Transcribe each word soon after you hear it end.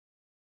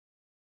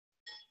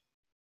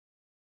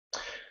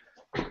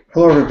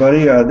Hello,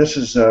 everybody. This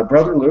is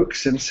Brother Luke,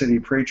 Sin City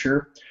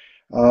Preacher.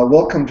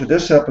 Welcome to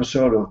this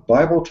episode of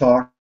Bible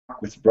Talk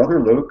with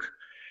Brother Luke.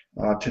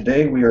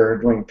 Today we are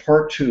doing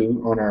part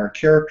 2 on our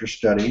character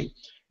study,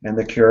 and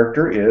the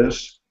character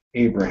is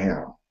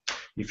Abraham.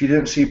 If you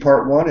didn't see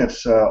part 1,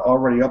 it's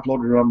already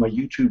uploaded on my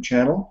YouTube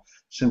channel,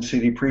 Sin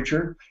City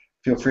Preacher.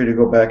 Feel free to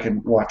go back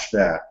and watch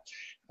that.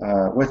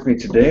 With me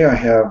today I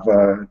have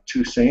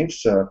two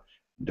saints,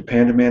 the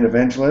Panda Man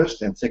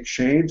Evangelist and Thick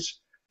Shades,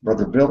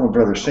 Brother Bill and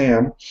Brother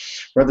Sam.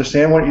 Brother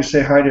Sam, why don't you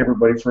say hi to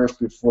everybody first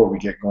before we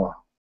get going?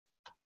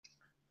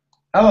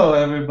 Hello,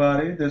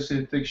 everybody. This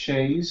is Thick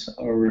Shades,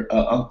 or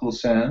Uncle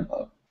Sam.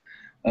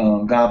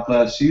 God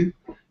bless you.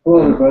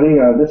 Hello, everybody.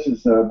 This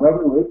is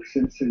Brother Luke,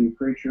 Sin City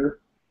Preacher.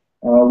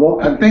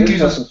 Welcome to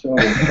this episode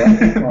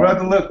of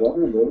Brother Luke.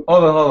 Brother Luke.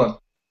 Hold on.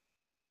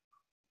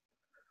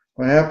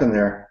 What happened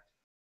there?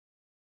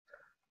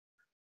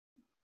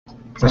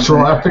 That's all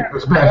right. I think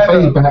there's a bit of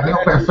feedback. A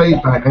little bit of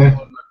feedback there.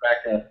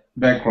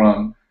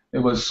 Background. It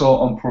was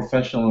so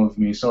unprofessional of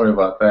me. Sorry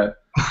about that.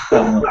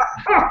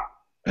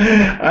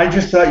 I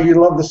just thought you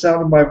loved the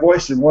sound of my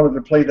voice and wanted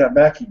to play that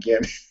back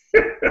again.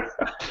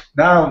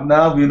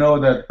 Now we know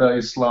that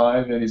it's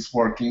live and it's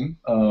working.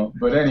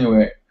 But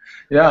anyway,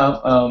 yeah.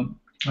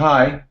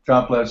 Hi.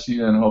 God bless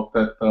you, and hope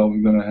that we're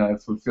going to have a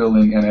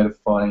fulfilling and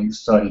edifying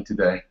study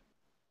today.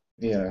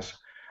 Yes.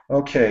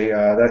 Okay,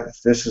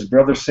 this is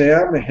Brother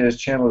Sam. His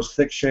channel is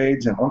Thick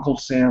Shades, and Uncle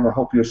Sam, I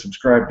hope you'll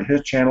subscribe to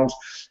his channels.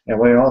 And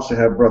we also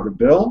have Brother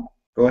Bill.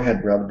 Go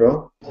ahead, Brother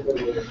Bill.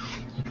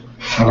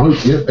 Hello,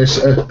 yeah, it's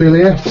Bill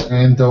here,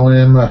 and I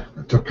am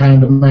the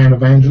Panda Man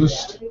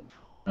Evangelist.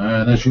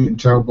 And as you can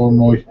tell by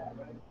my,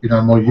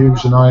 my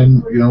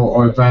username,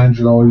 I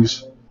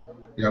evangelise,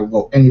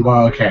 any way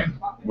I can,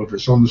 whether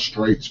it's on the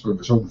streets, whether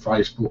it's on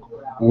Facebook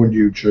or on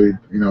YouTube.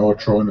 I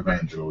try and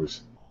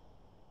evangelise.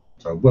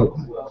 So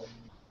welcome.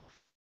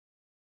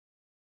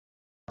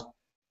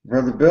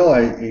 Brother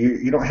Bill,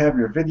 you don't have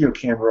your video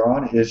camera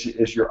on.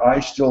 Is your eye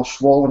still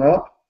swollen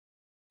up?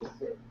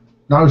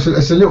 No, it's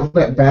a little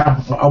bit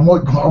better. I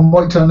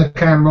might turn the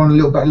camera on a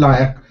little bit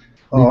later.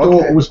 My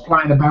daughter was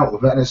playing about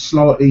with it, and it's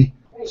slightly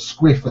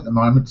squiff at the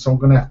moment, so I'm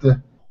going to have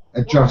to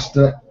adjust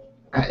it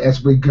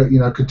as we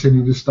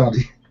continue to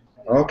study.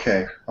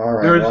 Okay, all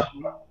right. There's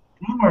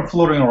rumor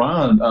floating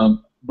around,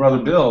 Brother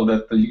Bill,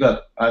 that you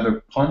got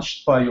either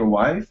punched by your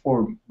wife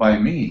or by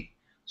me.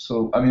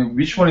 So, I mean,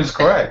 which one is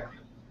correct?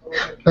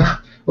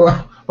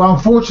 well,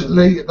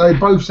 unfortunately, they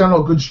both sound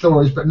like good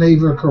stories, but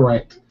neither are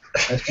correct.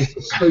 It's just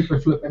a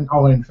stupid flipping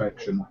eye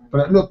infection.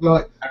 But it looked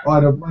like I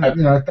had a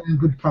damn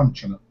good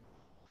punch in it.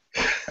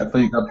 I thought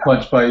you got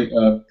punched by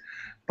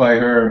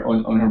her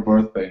on her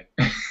birthday.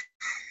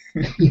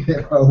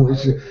 Yeah,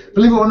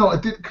 believe it or not,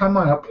 it did come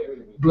up.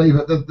 Believe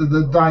it,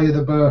 the day of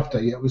the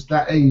birthday. It was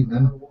that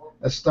evening.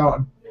 It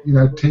started,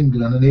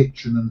 tingling and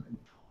itching,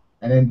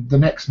 and then the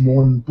next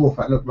morning, boof,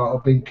 it looked like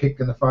I'd been kicked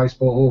in the face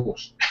by a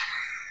horse.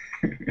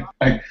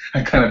 I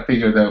kind of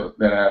figured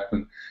that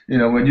happened.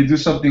 When you do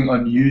something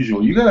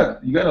unusual, you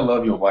gotta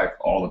love your wife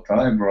all the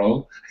time,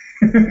 bro.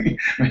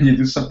 When you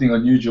do something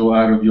unusual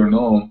out of your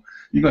norm,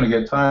 you're gonna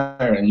get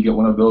tired, and you get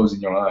one of those in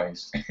your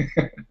eyes.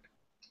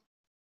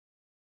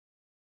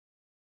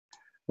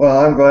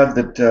 Well, I'm glad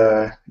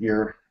that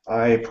your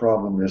eye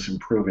problem is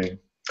improving.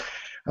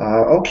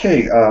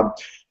 Okay,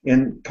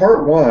 in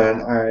part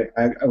 1,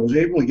 I was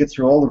able to get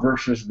through all the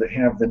verses that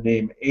have the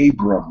name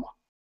Abram.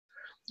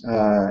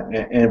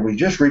 And we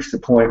just reached the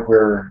point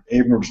where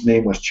Abram's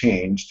name was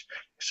changed,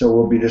 so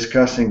we'll be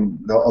discussing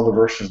all the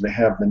verses that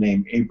have the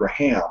name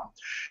Abraham.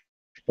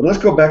 But let's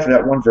go back to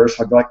that one verse.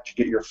 I'd like to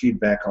get your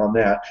feedback on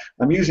that.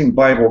 I'm using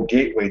Bible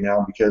Gateway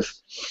now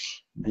because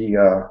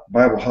the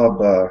Bible Hub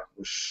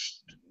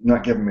was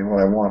not giving me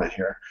what I wanted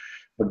here.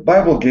 But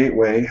Bible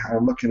Gateway,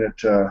 I'm looking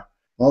at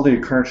all the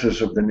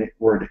occurrences of the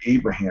word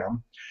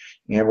Abraham,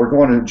 and we're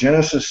going to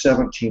Genesis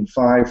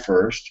 17:5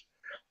 first,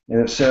 and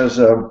it says,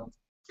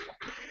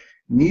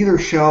 "Neither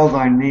shall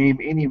thy name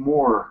any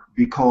more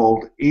be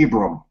called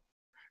Abram,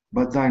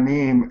 but thy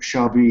name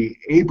shall be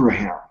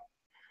Abraham,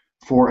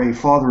 for a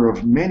father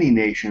of many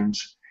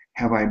nations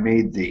have I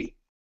made thee."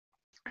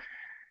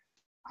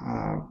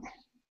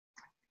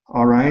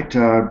 All right,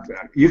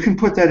 you can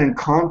put that in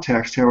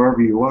context however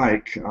you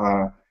like.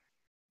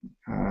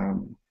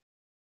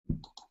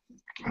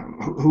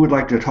 Who would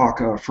like to talk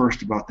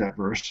first about that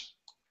verse?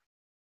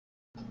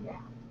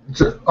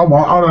 I'd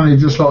only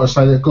just like to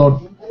say that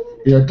God,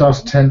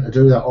 does tend to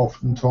do that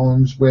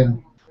oftentimes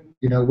when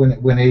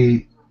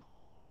he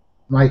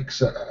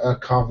makes a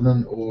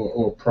covenant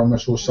or a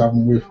promise or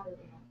something with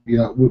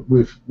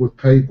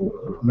people,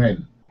 with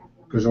men,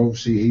 because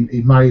obviously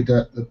he made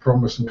the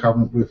promise and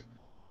covenant with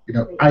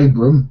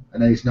Abram,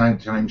 and his name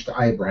changed to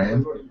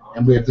Abraham,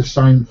 and we have the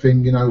same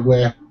thing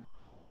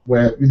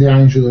where the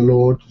angel of the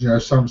Lord,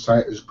 some say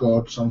it was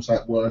God, some say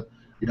it weren't,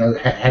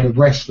 had a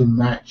wrestling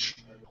match,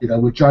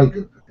 with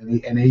Jacob,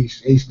 and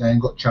his name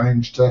got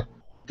changed to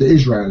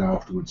Israel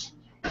afterwards.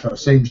 So it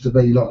seems to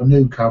be like a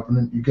new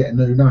covenant, you get a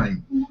new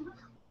name.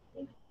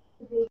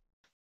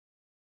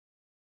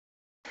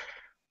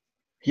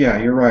 Yeah,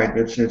 you're right.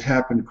 It's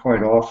happened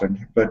quite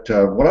often. But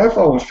what I've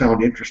always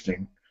found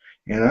interesting,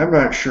 and I'm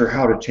not sure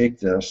how to take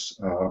this,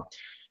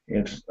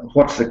 it's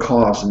what's the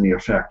cause and the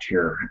effect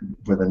here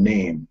with a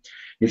name.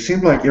 It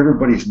seems like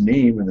everybody's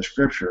name in the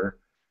scripture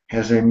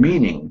has a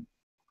meaning,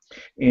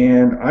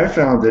 and I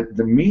found that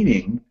the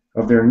meaning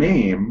of their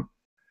name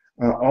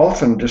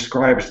often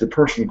describes the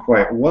person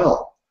quite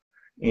well.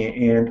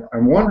 And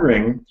I'm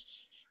wondering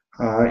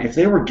if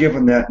they were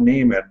given that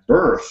name at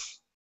birth,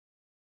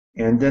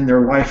 and then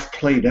their life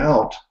played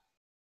out,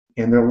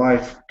 and their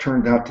life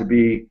turned out to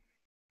be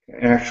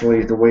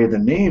actually the way the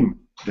name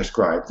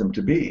described them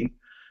to be.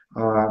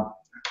 Uh,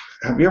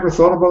 have you ever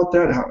thought about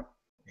that?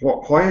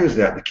 Why is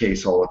that the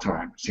case all the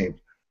time, it seems?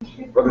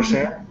 Brother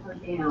Sam?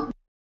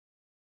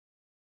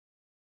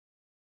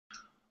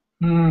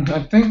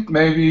 I think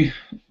maybe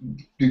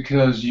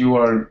because you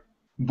are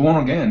born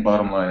again.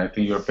 Bottom line, I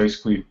think you're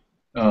basically,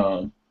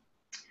 you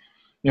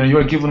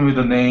are given with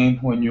a name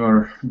when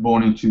you're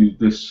born into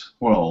this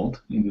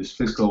world, in this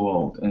physical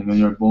world, and when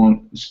you're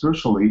born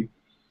spiritually,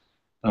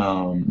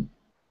 um,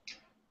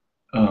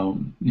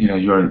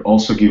 you're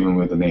also given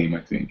with a name,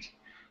 I think.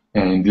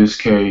 And in this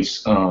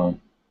case, from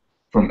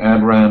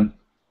Abraham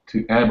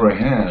to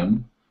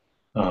Abraham,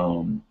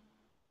 um,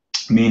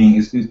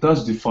 meaning it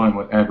does define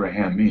what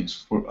Abraham means,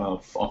 for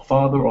a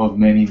father of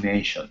many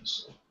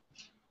nations,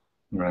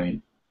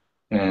 right?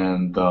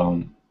 And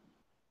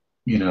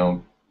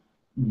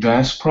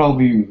that's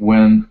probably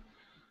when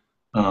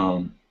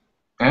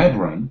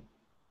Abram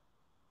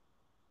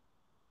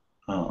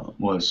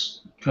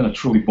was kind of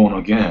truly born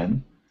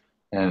again,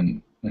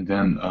 and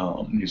then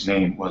his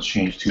name was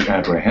changed to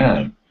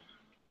Abraham.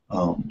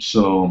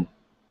 So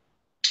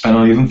I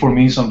know even for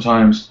me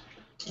sometimes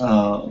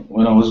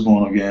when I was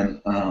born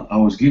again, I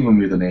was given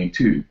with a name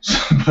too.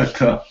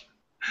 But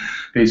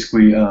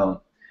basically,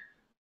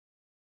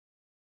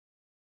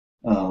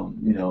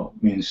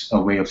 means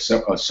a way of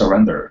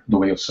surrender, the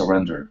way of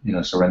surrender,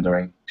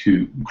 surrendering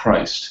to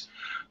Christ,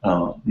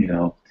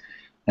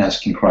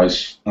 asking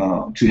Christ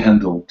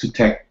to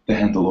take the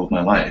handle of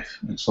my life,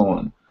 and so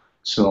on.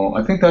 So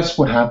I think that's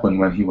what happened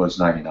when he was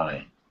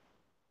 99.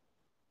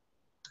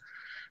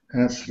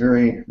 That's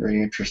very,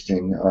 very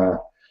interesting.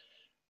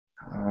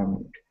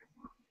 Um,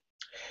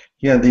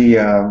 yeah,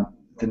 the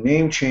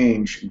name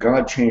change,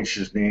 God changed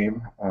his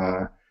name.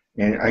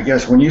 And I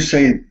guess when you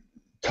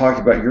talked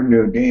about your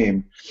new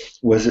name,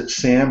 was it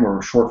Sam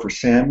or short for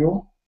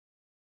Samuel?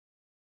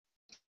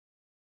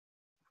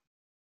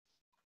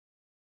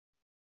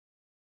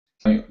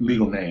 My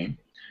legal name,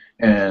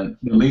 and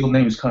the legal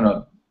name is kind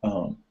of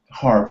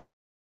hard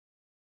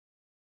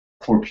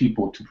for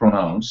people to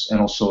pronounce,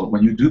 and also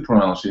when you do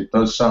pronounce it, it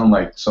does sound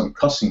like some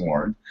cussing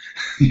word,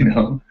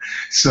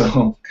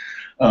 So,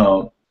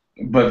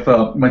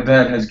 but my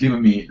dad has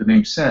given me the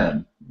name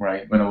Sam,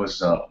 right? When I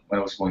was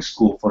going to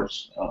school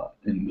first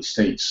in the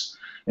States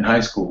in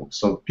high school,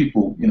 so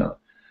people,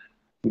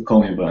 would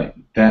call me by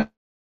that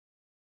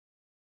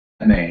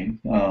name,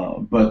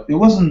 but it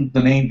wasn't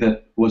the name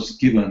that was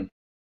given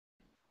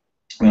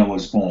when I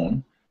was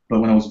born. But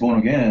when I was born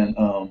again,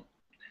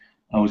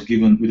 I was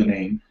given with a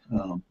name,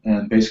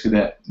 and basically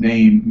that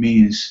name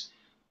means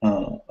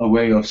a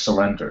way of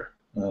surrender,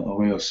 a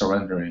way of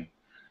surrendering.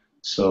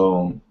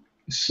 So,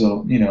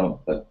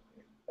 but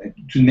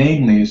to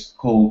namely is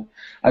called.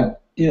 I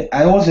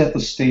was at the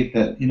state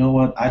that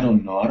what, I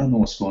don't know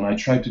what's going on. I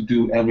tried to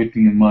do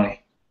everything in my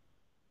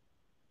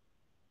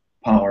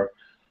power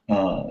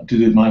to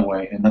do it my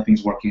way, and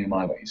nothing's working in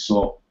my way.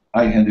 So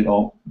I hand it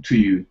all to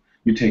you.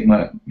 You take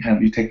the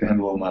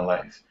handle of my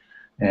life,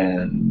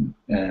 and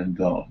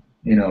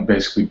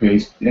basically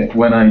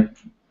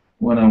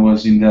when I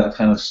was in that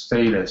kind of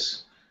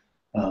status,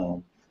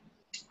 I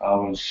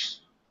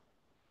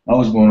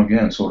was born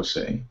again, so to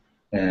say,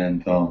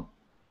 and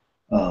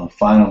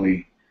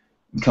finally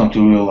come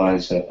to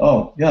realize that,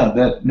 oh yeah,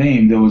 that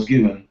name that was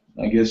given,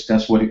 I guess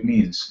that's what it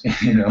means,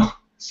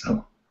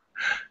 So.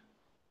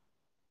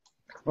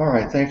 All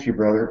right, thank you,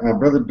 brother.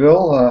 Brother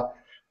Bill,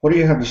 what do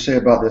you have to say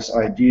about this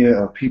idea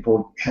of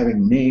people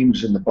having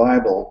names in the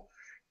Bible,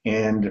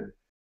 and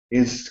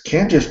it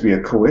can't just be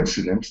a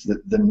coincidence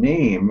that the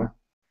name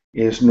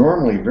is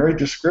normally very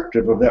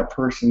descriptive of that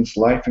person's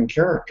life and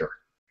character?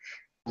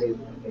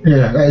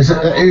 Yeah, that is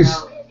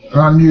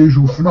an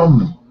unusual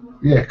phenomenon.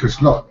 Yeah,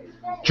 because like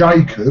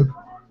Jacob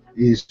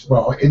is,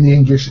 well, in the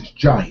English it's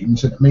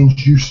James, and it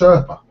means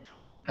usurper,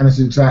 and that's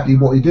exactly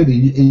what he did.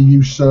 He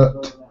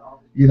usurped,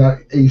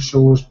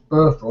 Esau's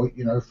birthright,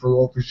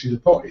 through obviously the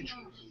pottage.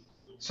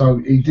 So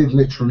he did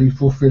literally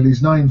fulfill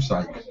his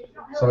namesake.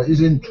 So it is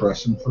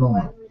interesting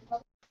phenomenon.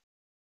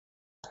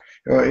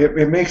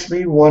 It makes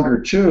me wonder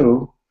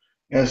too,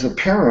 as a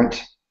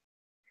parent,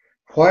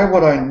 why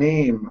would I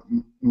name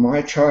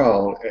my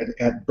child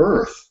at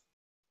birth?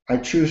 I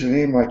choose a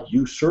name like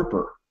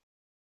usurper.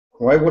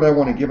 Why would I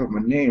want to give him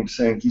a name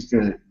saying he's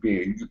going to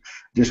be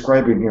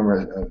describing him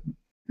as a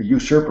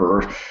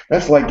usurper?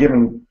 That's like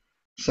giving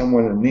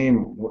someone a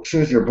name as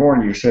soon as they're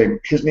born. You say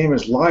his name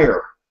is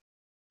liar,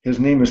 his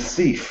name is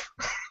thief.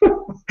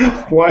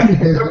 Why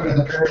would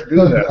a parent do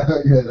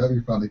that? Yeah, that'd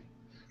be funny.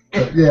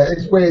 But yeah,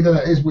 it's weird, isn't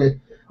it? It's weird.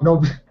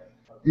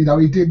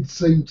 And he did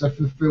seem to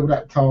fulfil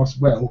that task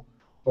well.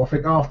 But I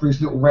think after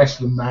his little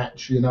wrestling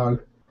match,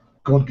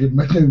 God gave him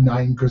a new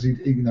name because he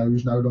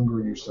was no longer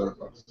a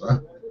usurper.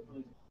 So.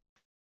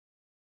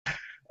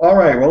 All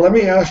right, well, let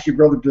me ask you,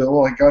 Brother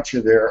Bill, I got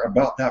you there,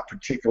 about that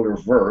particular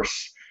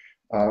verse.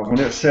 When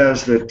it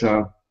says that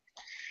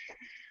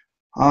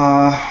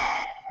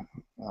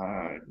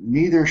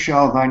neither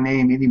shall thy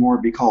name anymore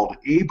be called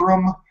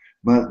Abram,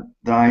 but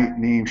thy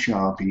name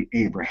shall be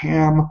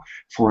Abraham,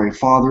 for a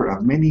father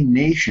of many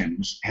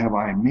nations have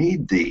I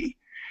made thee.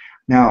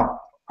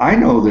 Now, I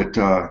know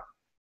that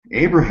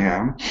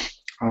Abraham,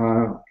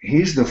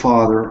 he's the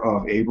father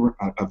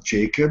of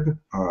Jacob,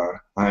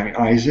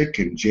 Isaac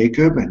and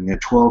Jacob and the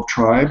 12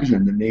 tribes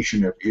and the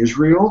nation of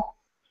Israel.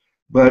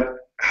 But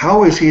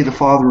how is he the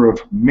father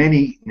of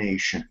many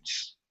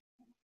nations?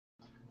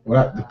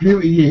 Well, the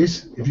beauty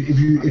is, if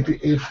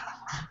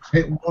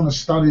people want to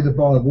study the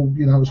Bible,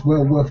 it's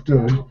well worth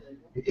doing.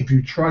 If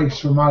you trace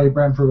from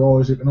Abraham through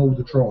Isaac and all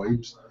the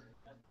tribes,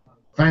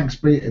 thanks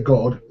be to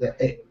God that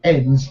it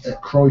ends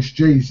at Christ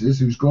Jesus,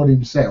 who's God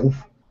himself,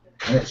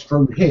 and it's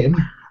through him,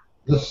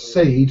 the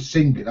seed,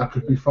 singular,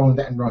 because we find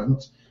that in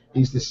Romans,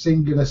 is the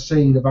singular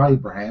seed of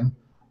Abraham,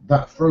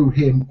 that through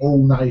him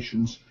all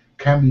nations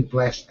can be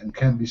blessed and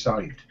can be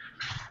saved.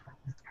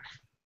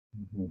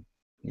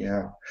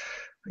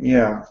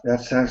 Yeah,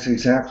 that's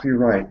exactly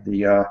right.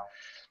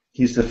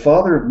 He's the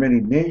father of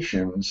many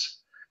nations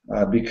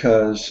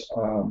because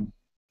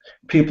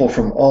people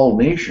from all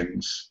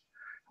nations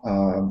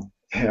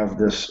have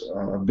this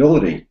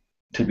ability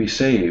to be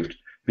saved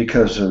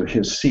because of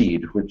his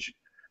seed,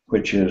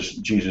 which is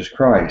Jesus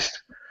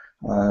Christ.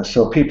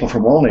 So people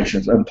from all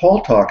nations, and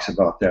Paul talks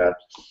about that,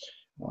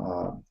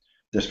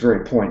 this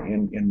very point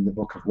in the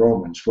book of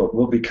Romans.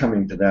 We'll be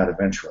coming to that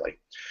eventually.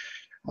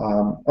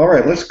 All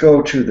right, let's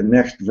go to the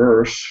next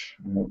verse.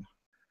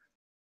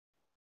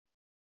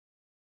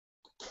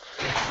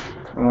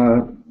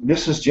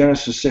 This is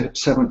Genesis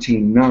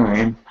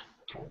 17:9.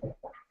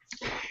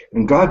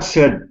 And God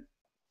said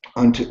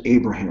unto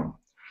Abraham,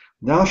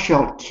 Thou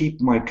shalt keep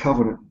my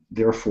covenant,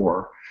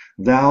 therefore,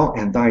 thou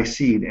and thy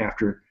seed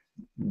after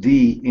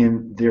thee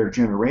in their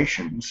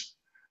generations.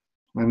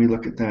 Let me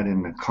look at that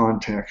in the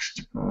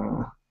context,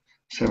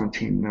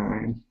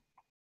 17:9.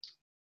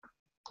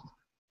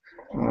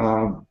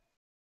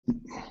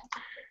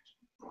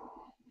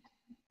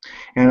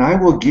 And I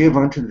will give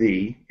unto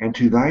thee and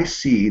to thy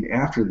seed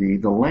after thee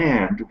the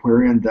land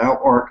wherein thou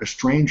art a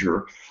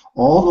stranger,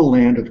 all the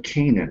land of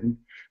Canaan,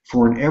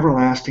 for an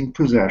everlasting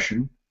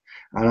possession,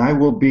 and I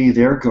will be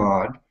their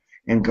God.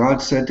 And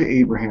God said to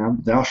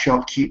Abraham, Thou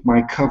shalt keep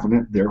my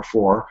covenant,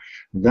 therefore,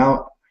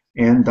 thou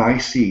and thy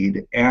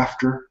seed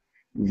after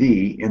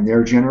thee in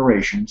their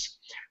generations.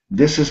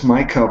 This is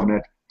my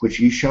covenant which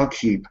ye shall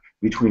keep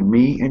between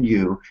me and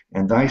you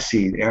and thy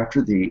seed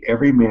after thee.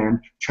 Every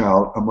man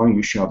child among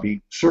you shall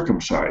be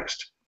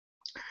circumcised.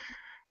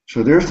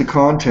 So there's the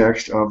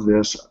context of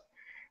this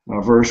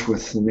verse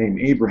with the name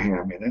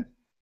Abraham in it.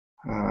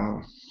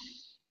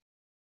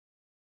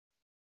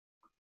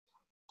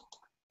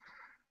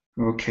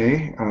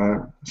 Okay,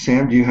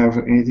 Sam, do you have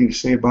anything to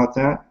say about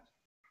that?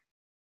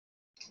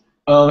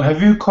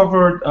 Have you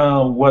covered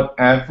what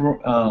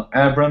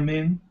Abram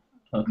means?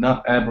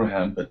 Not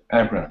Abraham, but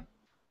Abram.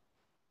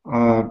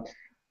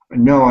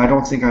 No, I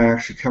don't think I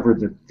actually covered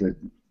the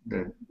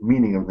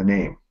meaning of the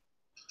name.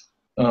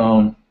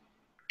 I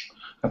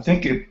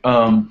think it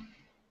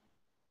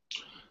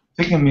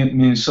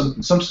means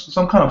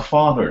some kind of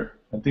father.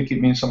 I think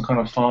it means some kind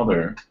of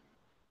father.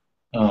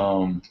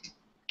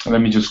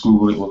 Let me just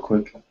Google it real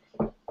quick.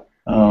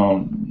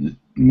 It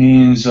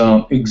means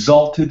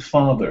exalted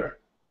father,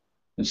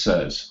 it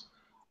says.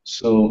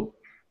 So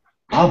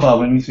Abba,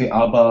 when we say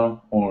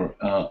Abba or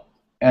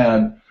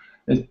Ab,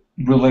 it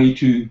relate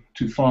to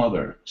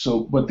father.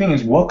 So, but thing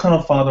is, what kind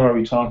of father are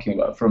we talking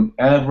about? From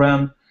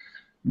Abram,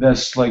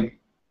 that's like,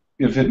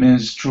 if it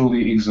means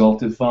truly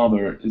exalted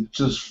father, it's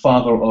just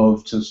father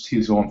of just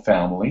his own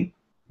family.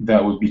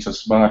 That would be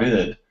just about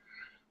it.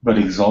 But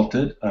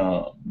exalted,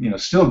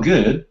 still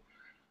good.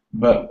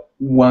 But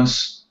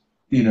once,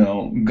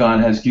 God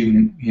has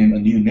given him a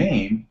new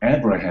name,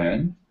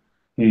 Abraham,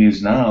 he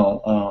is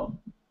now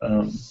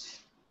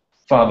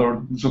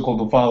father, so-called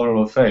the father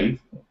of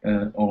faith,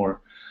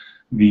 or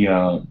the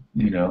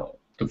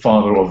the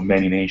father of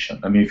many nations.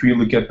 I mean, if you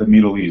look at the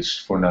Middle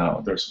East for now,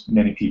 there's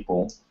many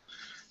people,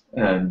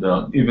 and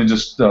even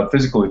just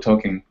physically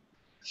talking,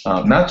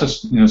 not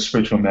just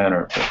spiritual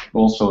manner, but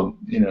also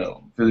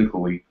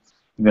physically,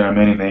 there are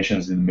many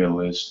nations in the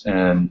Middle East,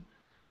 and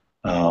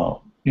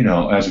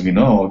as we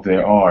know,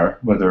 there are,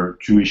 whether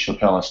Jewish or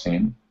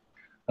Palestine,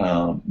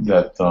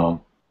 that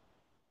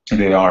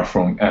they are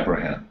from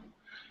Abraham.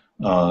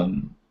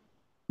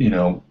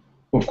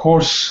 Of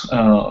course,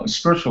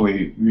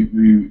 spiritually,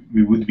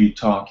 we would be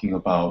talking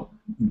about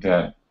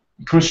that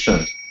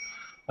Christian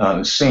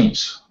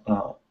saints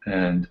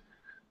and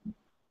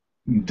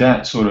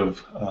that sort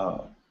of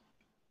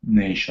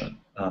nation.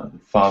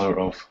 father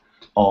of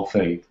all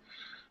faith.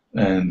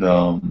 And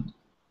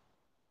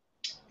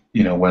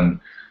you know, when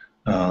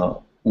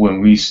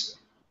we,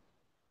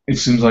 it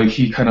seems like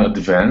he kind of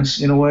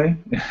advanced in a way,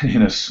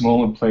 in a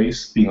smaller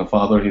place, being a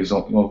father of his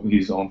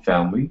own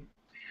family,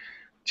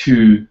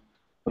 to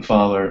the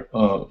father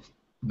of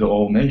the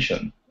whole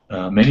nation,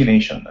 many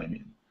nation, I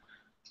mean.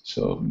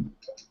 So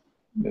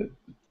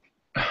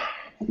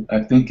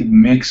I think it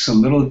makes a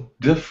little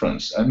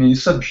difference. I mean,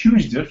 it's a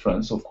huge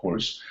difference, of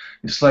course.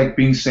 It's like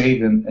being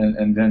saved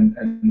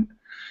and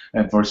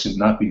versus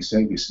not being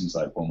saved. It seems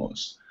like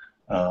almost.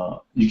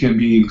 You can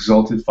be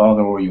exalted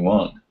father all you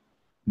want,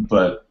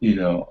 but you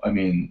know, I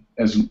mean,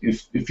 as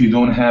if you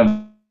don't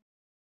have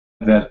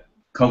that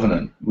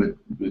covenant with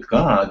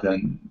God,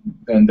 then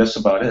that's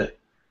about it.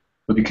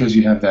 But because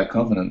you have that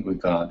covenant with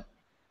God,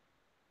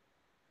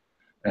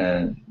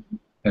 and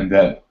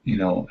that, you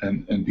know,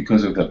 and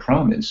because of that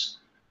promise,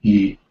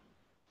 his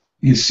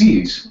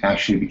seeds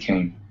actually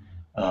became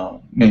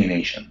many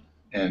nation,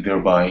 and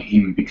thereby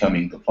him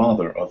becoming the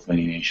father of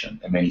many nation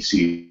and many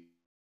seeds.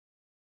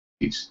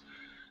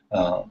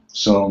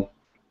 So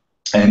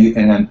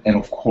and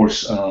of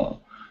course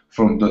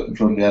from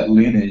that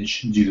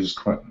lineage Jesus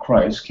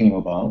Christ came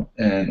about,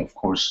 and of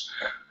course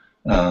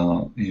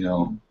you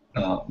know,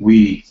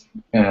 we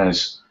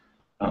as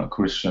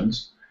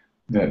Christians,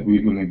 that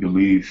when we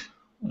believe,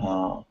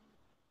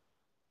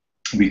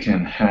 we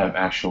can have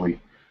actually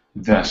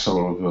that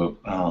sort of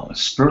a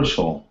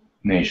spiritual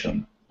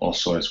nation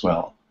also as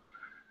well.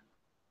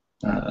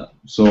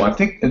 So I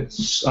think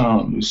it's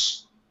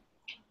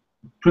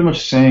pretty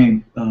much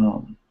saying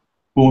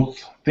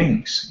both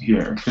things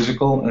here,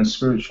 physical and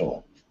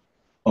spiritual,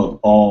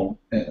 of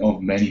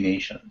many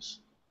nations.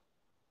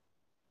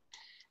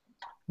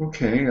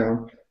 Okay,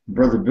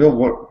 Brother Bill,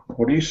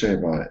 what do you say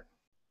about it?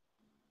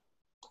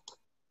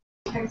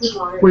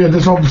 Well, yeah,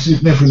 there's obviously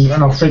significant,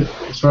 and I think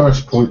the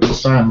first point that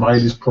Sam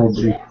made is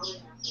probably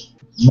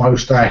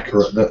most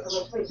accurate, that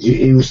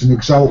he was an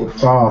exalted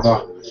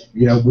father,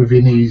 you know,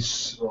 within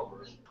his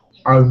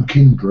own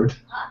kindred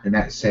in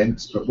that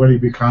sense, but when he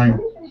became,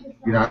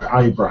 you know,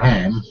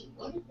 Abraham,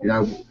 you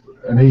know,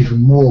 an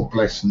even more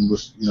blessing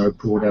was, you know,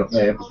 poured out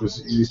there,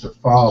 because he is the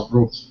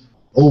father of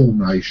all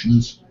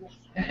nations,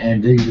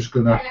 and he was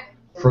going to,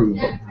 through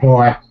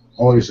by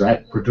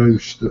Isaac,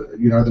 produce the,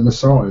 you know, the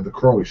Messiah, the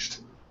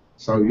Christ.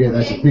 So yeah,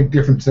 there's a big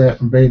difference there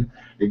from being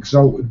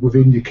exalted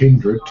within your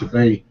kindred to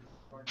be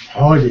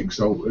highly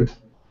exalted,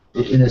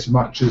 in as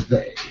much as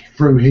that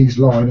through his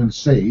line and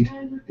seed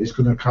is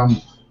going to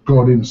come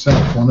God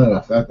himself on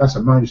earth. That's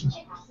amazing.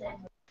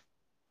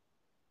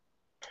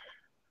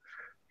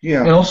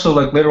 Yeah. And also,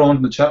 like later on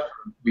in the chapter,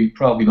 we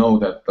probably know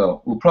that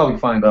we'll probably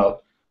find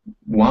out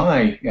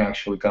why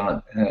actually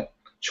God had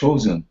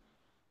chosen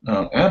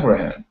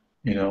Abraham.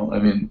 You know, I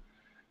mean,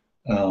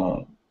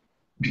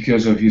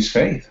 because of his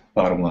faith.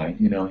 Bottom line,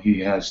 you know,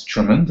 he has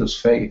tremendous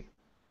faith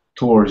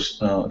towards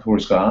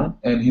God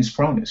and His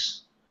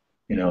promise.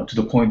 You know, to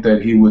the point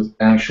that he would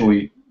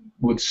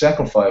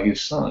sacrifice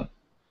his son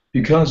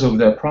because of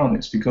that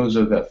promise, because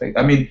of that faith.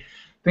 I mean,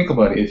 think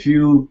about it. If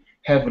you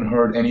haven't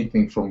heard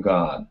anything from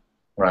God,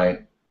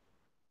 right?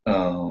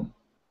 And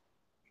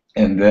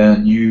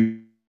then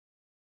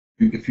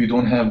if you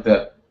don't have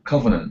that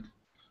covenant,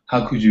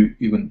 how could you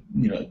even,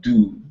 you know,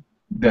 do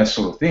that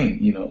sort of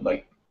thing? You know,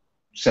 like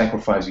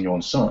sacrificing your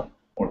own son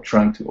or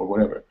trying to or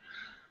whatever.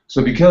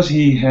 So because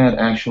he had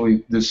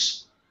actually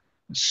this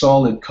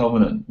solid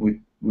covenant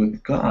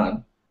with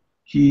God,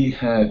 he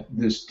had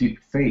this deep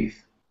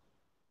faith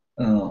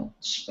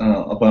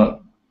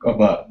about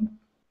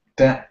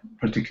that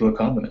particular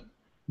covenant,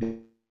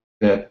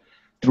 that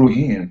through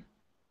him,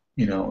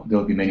 you know,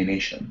 there'll be many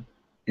nations.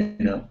 You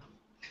know.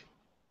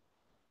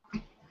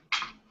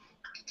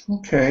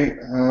 Okay.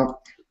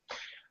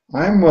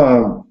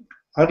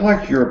 I'd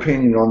like your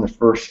opinion on the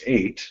first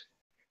 8.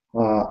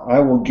 I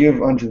will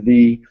give unto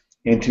thee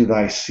and to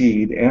thy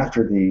seed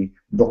after thee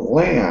the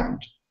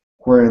land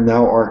wherein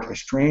thou art a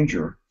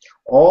stranger,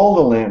 all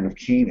the land of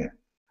Canaan,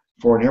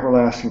 for an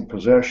everlasting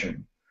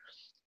possession,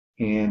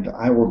 and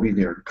I will be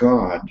their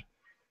God.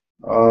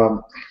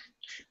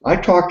 I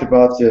talked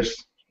about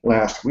this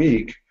last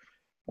week,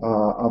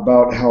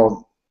 about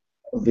how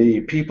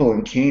the people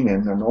in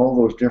Canaan and all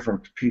those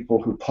different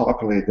people who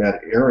populated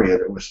that area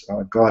that was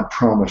God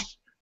promised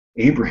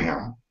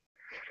Abraham,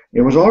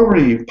 it was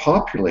already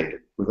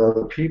populated with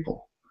other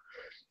people.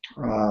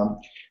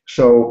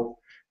 So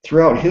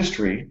throughout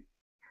history,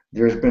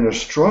 there's been a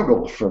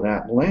struggle for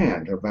that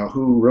land about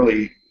who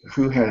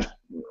has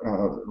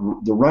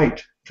the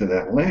right to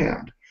that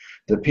land.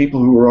 The people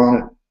who were on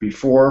it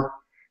before,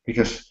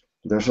 because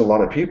there's a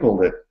lot of people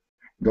that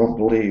don't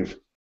believe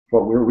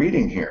what we're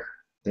reading here.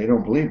 They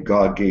don't believe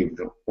God gave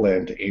the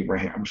land to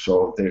Abraham,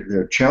 so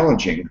they're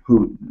challenging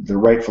the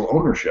rightful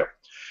ownership.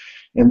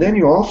 And then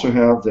you also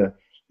have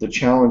the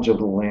challenge of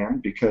the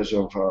land because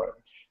of,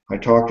 I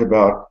talked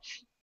about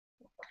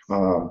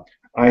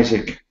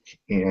Isaac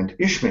and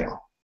Ishmael,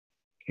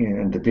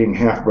 and being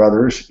half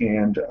brothers,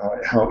 and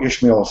how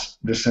Ishmael's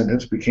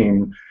descendants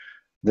became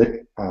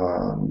the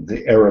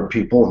Arab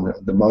people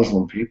and the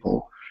Muslim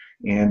people.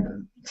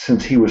 And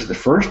since he was the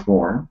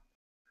firstborn,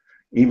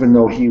 even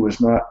though he was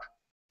not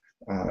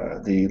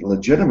the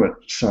legitimate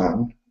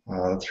son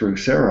through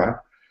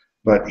Sarah,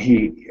 but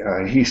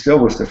he still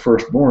was the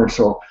firstborn.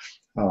 So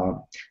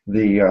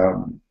the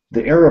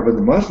Arab and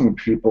the Muslim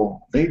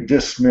people, they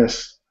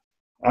dismiss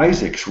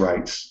Isaac's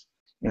rights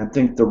and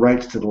think the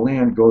rights to the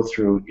land go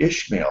through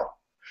Ishmael.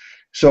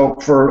 So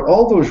for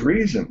all those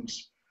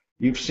reasons,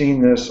 you've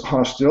seen this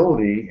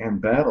hostility and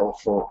battle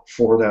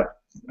for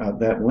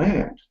that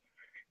land.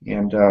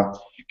 And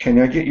can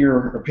I get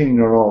your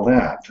opinion on all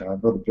that,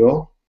 Brother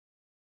Bill?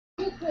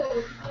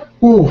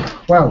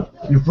 Oh, well,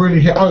 you've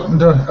really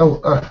opened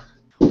a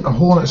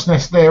hornet's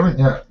nest there, haven't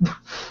you?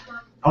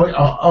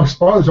 I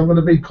suppose I'm going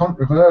to be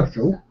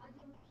controversial,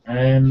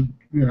 and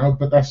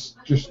but that's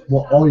just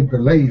what I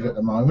believe at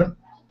the moment.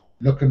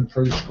 Looking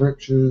through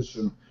scriptures,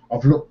 and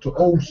I've looked at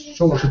all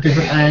sorts of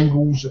different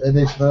angles of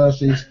these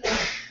verses,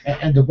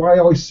 and the way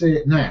I see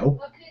it now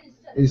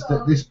is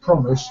that this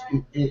promise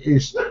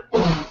is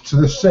to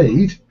the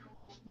seed,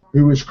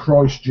 who is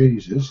Christ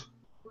Jesus,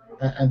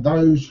 and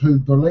those who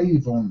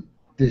believe on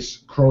this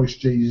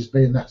Christ Jesus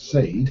being that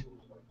seed,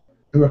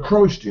 who are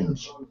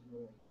Christians.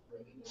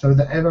 So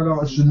the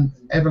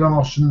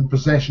everlasting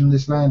possession of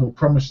this land, or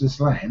promise of this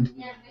land,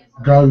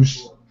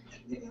 goes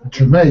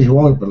to me, who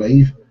I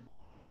believe,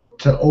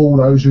 to all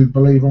those who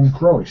believe on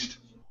Christ,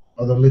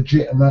 are the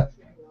legitimate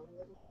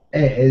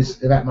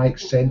heirs, if that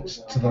makes sense,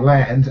 to the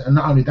land, and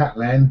not only that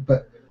land,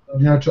 but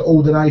to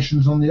all the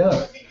nations on the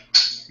earth.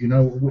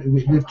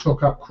 We've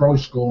took up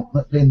Christ's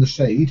gauntlet, being the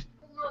seed,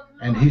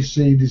 and his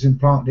seed is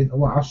implanted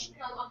into us.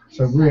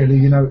 So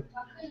really,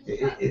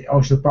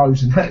 I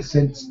suppose in that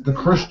sense, the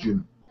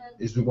Christian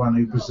is the one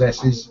who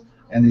possesses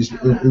and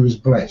who is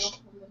blessed.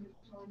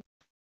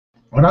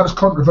 I know it's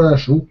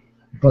controversial,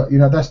 but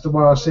that's the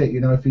way I see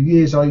it. For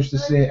years I used to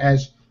see it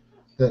as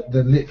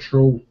the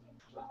literal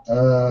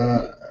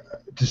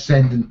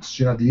descendants,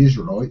 the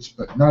Israelites,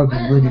 but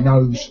nobody really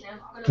knows,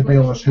 to be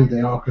honest, who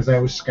they are, because they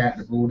were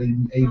scattered abroad.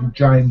 Even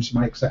James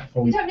makes that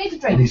point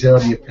in his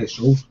early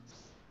epistle.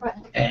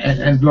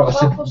 And like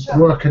I said,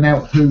 working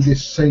out who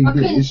this seed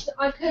is,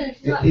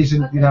 it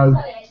isn't,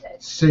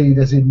 seed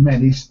as in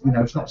many,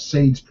 it's not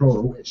seeds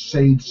plural, it's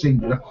seed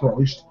singular,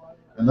 Christ,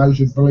 and those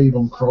who believe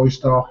on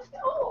Christ are,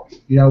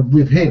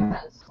 with him,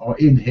 or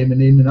in him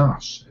and in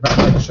us, if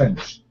that makes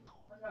sense.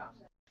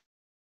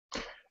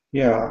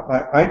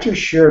 Yeah, I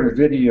just shared a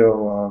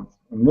video,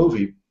 a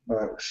movie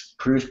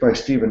produced by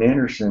Steven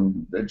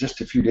Anderson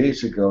just a few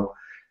days ago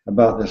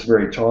about this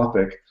very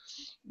topic,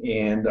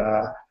 and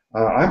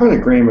I'm in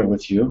agreement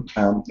with you.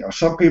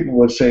 Some people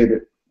would say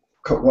that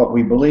what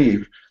we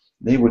believe,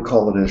 they would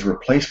call it as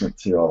replacement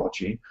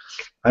theology.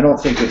 I don't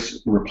think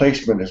it's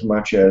replacement as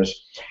much as,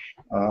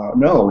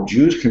 no,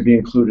 Jews can be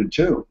included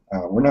too.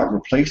 We're not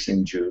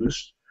replacing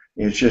Jews.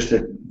 It's just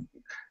that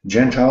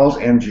Gentiles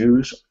and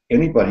Jews,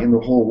 anybody in the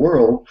whole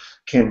world,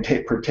 can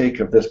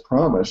partake of this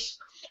promise,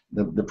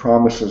 the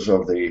promises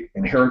of the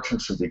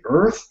inheritance of the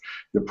earth,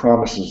 the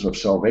promises of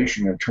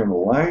salvation and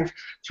eternal life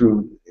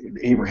through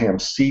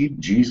Abraham's seed,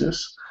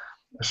 Jesus.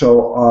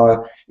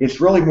 So it's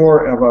really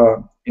more of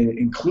an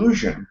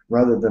inclusion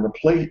rather than a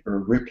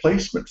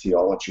replacement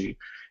theology.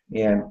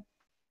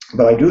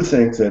 But I do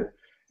think that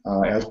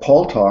as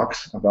Paul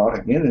talks about,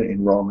 again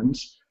in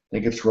Romans, I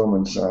think it's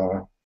Romans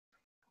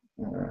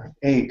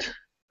 8,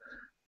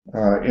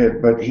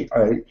 but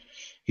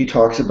he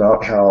talks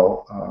about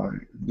how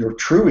the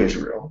true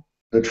Israel,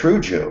 the true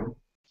Jew,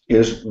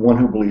 is one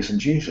who believes in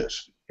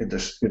Jesus.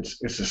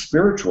 It's a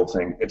spiritual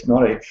thing. It's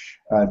not a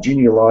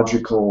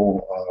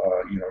genealogical,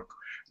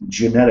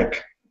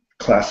 genetic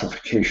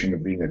classification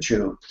of being a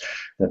Jew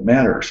that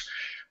matters.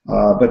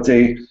 But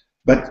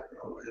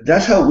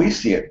that's how we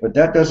see it. But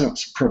that doesn't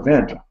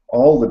prevent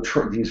all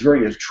these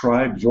various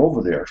tribes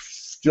over there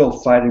still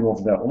fighting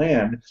over that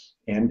land,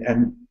 and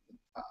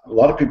a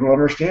lot of people don't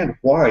understand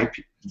why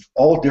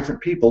all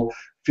different people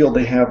feel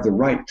they have the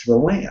right to the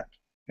land.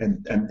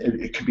 And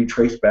it can be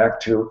traced back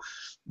to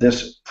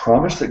this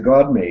promise that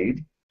God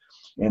made,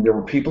 and there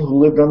were people who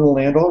lived on the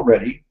land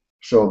already,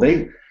 so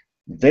they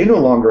no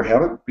longer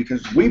have it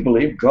because we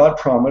believe God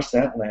promised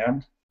that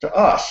land to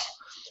us.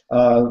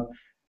 But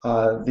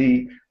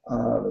they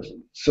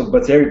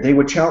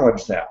would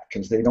challenge that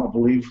because they don't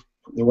believe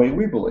the way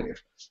we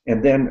believe.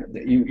 And then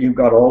you've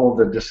got all of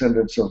the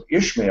descendants of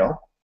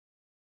Ishmael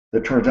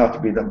that turns out to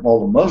be all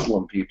the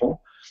Muslim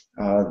people.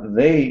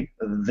 They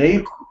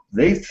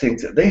think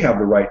that they have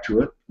the right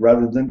to it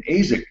rather than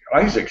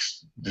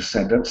Isaac's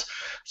descendants.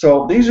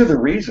 So these are the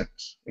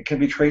reasons. It can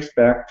be traced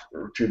back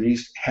to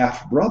these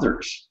half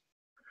brothers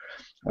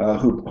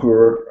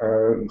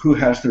who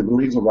has the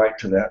legal right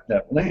to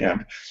that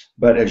land.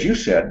 But as you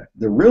said,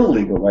 the real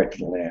legal right to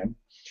the land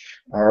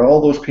are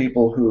all those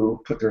people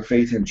who put their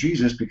faith in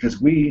Jesus,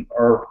 because we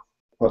are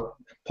what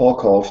Paul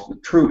calls the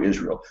true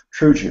Israel,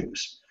 true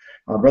Jews.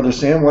 Brother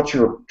Sam, what's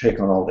your take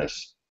on all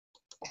this?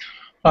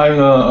 I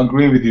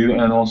agree with you,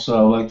 and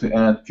also I'd like to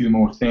add a few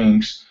more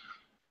things.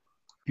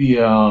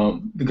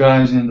 the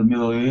guys in the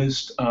Middle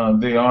East,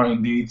 they are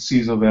indeed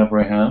seeds of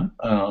Abraham,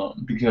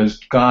 because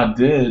God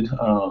did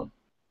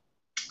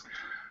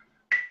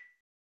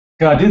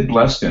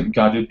bless them.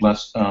 God did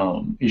bless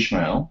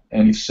Ishmael,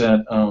 and He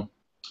said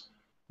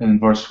in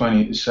verse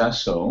 20, it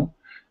says so,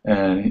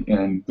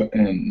 and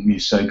He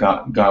said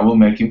God will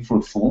make him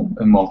fruitful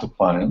and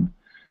multiply him,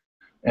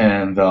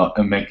 and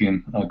make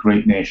him a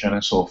great nation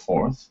and so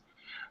forth.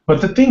 But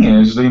the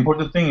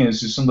important thing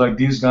is, it seems like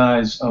these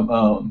guys,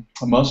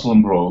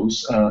 Muslim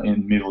bros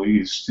in Middle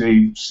East,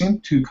 they seem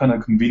to kind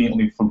of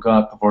conveniently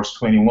forgot the verse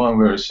 21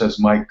 where it says,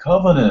 "My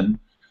covenant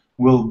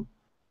will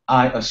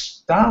I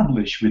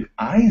establish with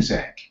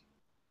Isaac."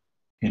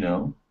 You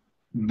know,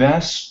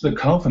 that's the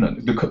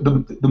covenant.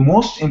 The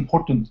most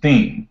important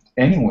thing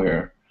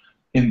anywhere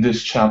in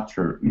this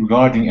chapter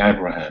regarding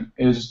Abraham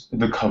is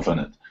the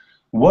covenant.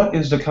 What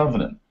is the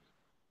covenant?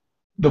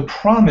 The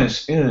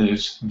promise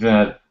is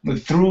that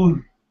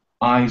through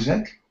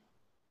Isaac,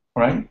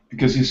 right?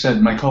 Because He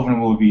said, "My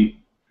covenant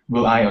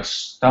will I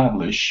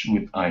establish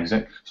with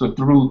Isaac." So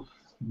through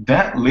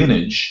that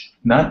lineage,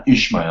 not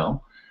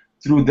Ishmael,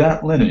 through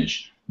that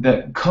lineage,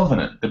 that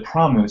covenant, the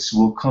promise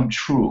will come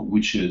true,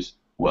 which is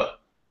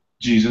what?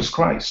 Jesus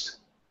Christ.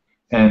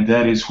 And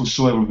that is,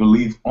 whosoever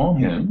believe on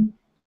Him,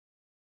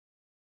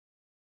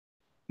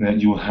 that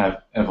you will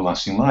have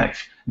everlasting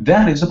life.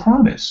 That is a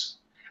promise.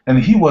 And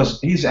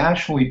He's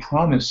actually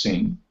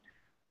promising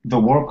the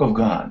work of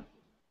God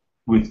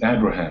with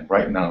Abraham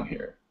right now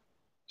here.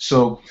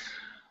 So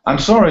I'm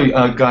sorry,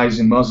 guys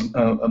in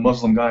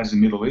Muslim guys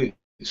in Middle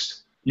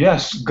East.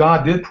 Yes,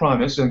 God did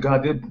promise and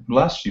God did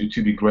bless you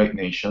to be a great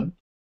nation.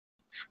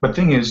 But the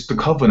thing is, the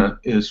covenant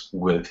is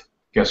with,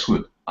 guess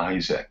what?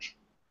 Isaac.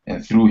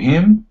 And through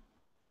him,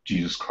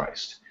 Jesus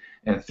Christ.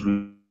 And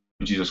through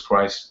Jesus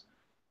Christ,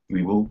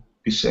 we will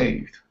be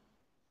saved.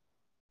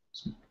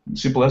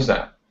 Simple as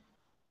that.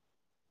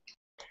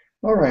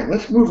 All right,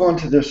 let's move on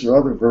to this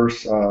other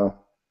verse,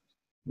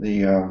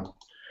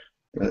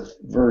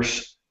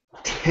 verse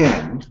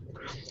 10.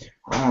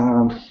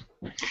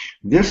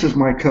 This is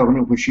my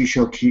covenant which ye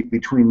shall keep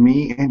between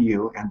me and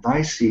you and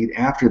thy seed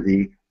after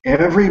thee.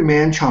 Every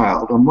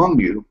man-child among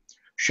you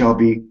shall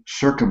be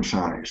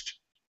circumcised.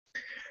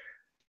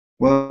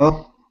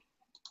 Well,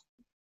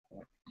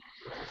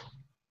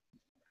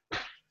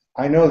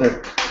 I know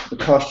that the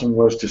custom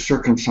was to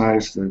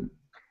circumcise the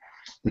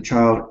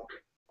child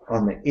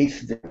on the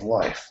 8th day of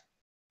life.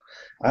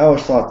 I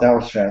always thought that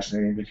was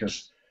fascinating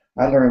because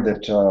I learned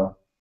that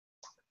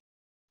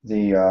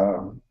the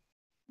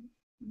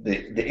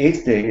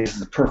 8th day is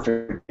the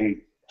perfect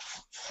day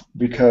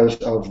because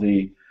of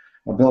the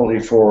ability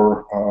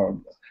for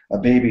a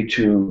baby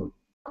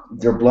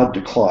their blood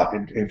to clot.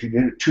 If you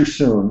did it too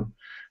soon,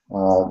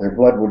 their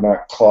blood would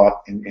not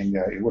clot, and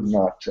it would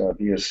not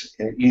be as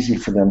easy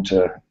for them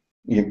to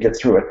get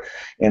through it.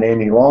 And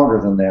any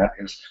longer than that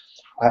is,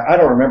 I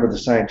don't remember the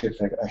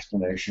scientific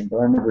explanation, but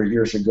I remember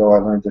years ago I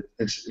learned that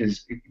this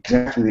is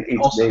exactly the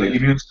 8th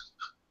day.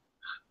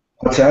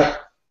 What's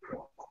that?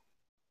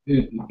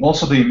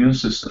 Also the immune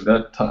system.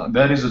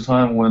 That is the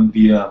time when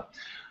the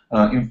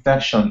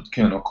infection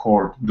can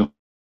occur the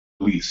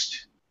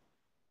least.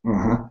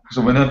 Uh-huh.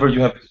 So whenever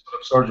you have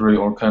surgery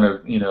or kind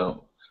of,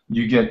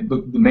 you get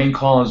the main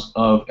cause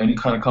of any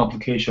kind of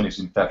complication is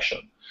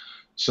infection.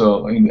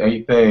 So in the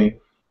 8th day,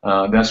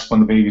 that's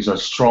when the babies are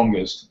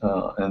strongest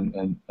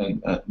and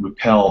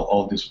repel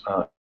all these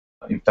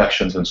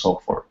infections and so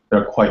forth.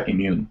 They're quite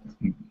immune.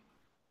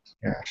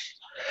 Yes.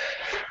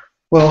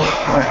 Well,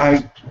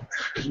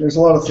 there's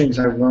a lot of things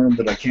I've learned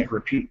that I can't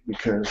repeat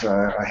because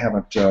I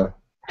haven't.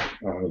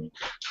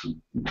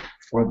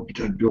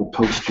 Bill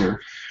post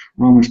here,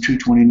 Romans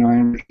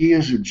 2:29. He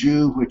is a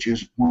Jew which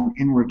is born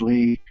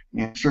inwardly,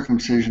 and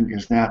circumcision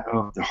is that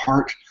of the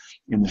heart,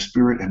 in the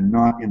spirit, and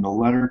not in the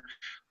letter,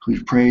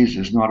 whose praise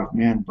is not of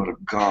men but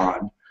of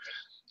God.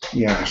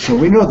 Yeah, so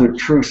we know that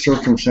true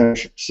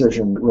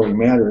circumcision that really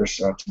matters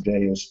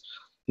today is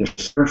the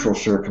spiritual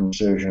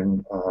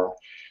circumcision,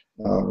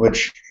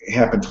 which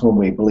happens when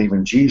we believe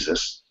in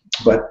Jesus.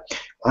 But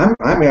I'm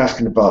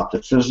asking about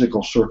the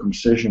physical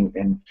circumcision,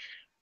 and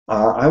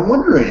I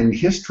wonder in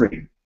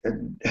history,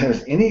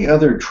 has any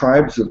other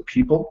tribes of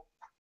people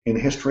in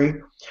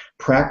history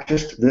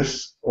practiced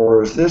this,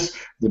 or is this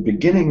the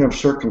beginning of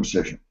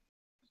circumcision?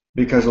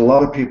 Because a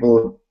lot of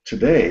people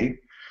today,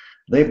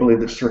 they believe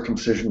that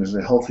circumcision is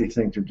a healthy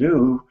thing to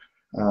do,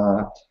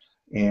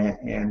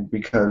 and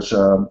because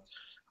a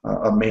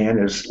man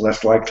is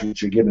less likely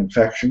to get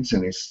infections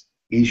and it's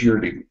easier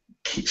to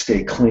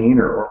stay clean,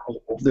 or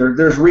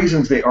there's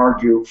reasons they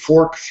argue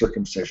for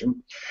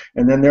circumcision,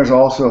 and then there's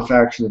also a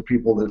faction of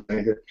people that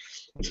say that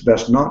it's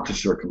best not to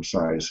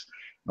circumcise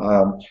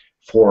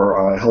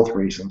for health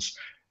reasons.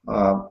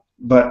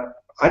 But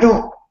I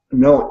don't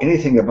know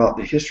anything about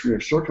the history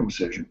of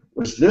circumcision.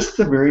 Was this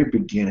the very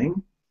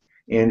beginning?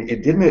 And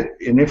it didn't.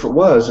 And if it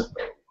was,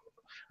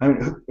 I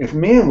mean, if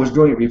man was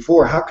doing it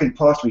before, how could he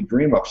possibly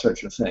dream up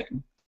such a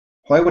thing?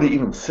 Why would he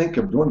even think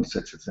of doing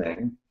such a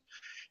thing?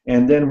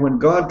 And then when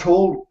God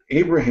told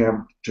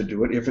Abraham to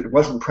do it, if it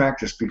wasn't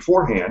practiced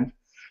beforehand,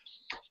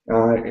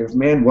 if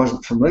man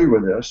wasn't familiar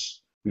with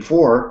this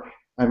before,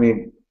 I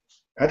mean,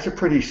 that's a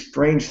pretty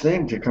strange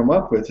thing to come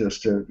up with, is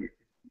to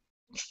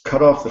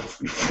cut off the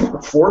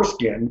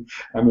foreskin.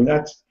 I mean,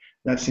 that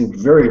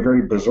seems very,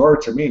 very bizarre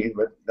to me,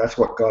 but that's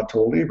what God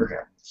told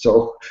Abraham.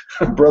 So,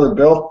 Brother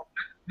Bill?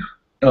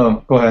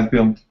 Go ahead,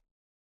 Bill.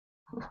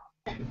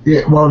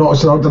 Yeah, well, like I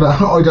said, I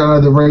don't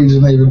know the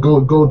reason even.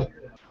 God,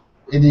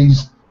 in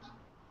his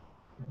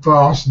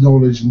vast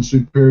knowledge and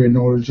superior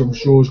knowledge, I'm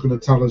sure is going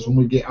to tell us when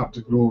we get up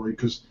to glory,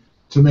 because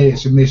to me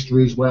it's a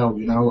mystery as well.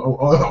 You know,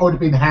 I'd have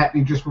been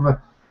happy just with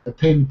a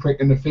pin prick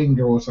in the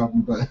finger or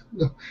something, but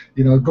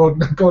you know,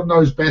 God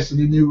knows best, and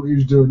he knew what he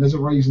was doing. There's a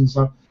reason.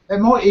 So it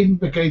might even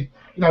be,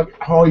 you know,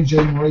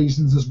 hygiene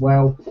reasons as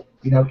well.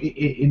 You know,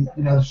 in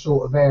you know, the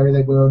sort of area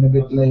they were in the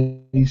Middle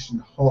East,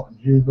 and hot and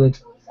humid.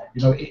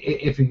 You know,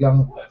 if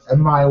a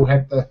male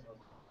had the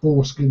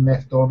foreskin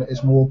left on, it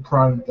is more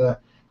prone to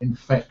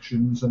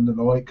infections and the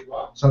like.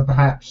 So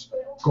perhaps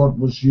God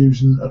was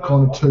using a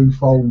kind of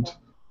twofold,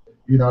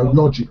 you know,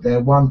 logic there.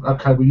 One,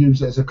 okay, we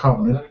use it as a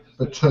covenant,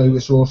 but two,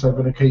 it's also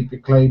going to keep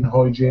it clean,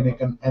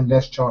 hygienic, and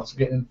less chance of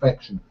getting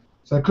infection.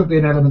 So there could be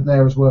an element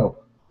there as well.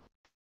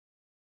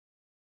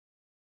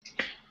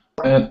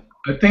 And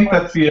I think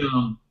that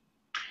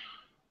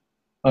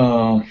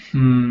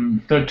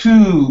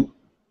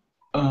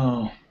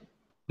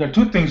there are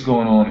two things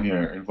going on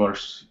here in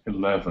verse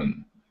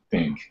 11, I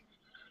think.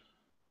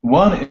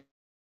 One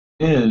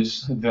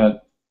is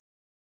that,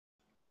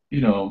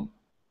 you know,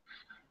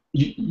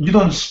 you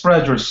don't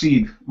spread your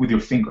seed with your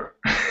finger,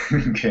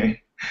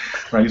 okay?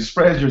 Right? You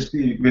spread your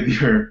seed with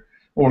your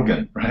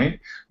organ, right?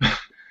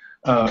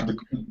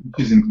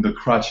 Using the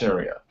crotch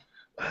area.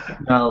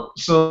 Now,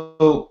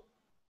 so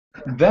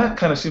that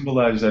kind of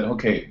symbolizes that,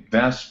 okay,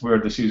 that's where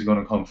the seed is going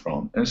to come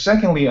from. And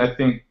secondly, I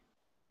think,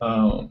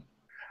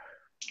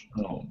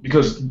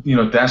 because, you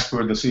know, that's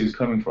where the seed is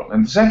coming from.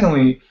 And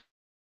secondly,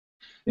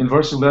 in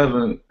verse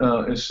 11,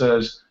 it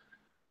says,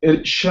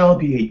 it shall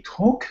be a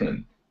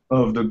token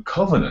of the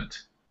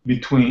covenant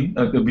between,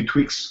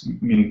 betwixt,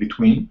 meaning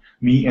between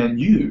me and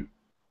you.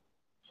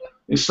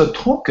 It's a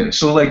token.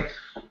 So, like,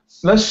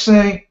 let's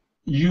say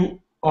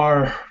you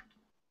are,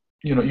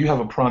 you know, you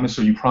have a promise,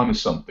 or you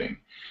promise something.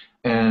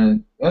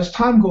 And as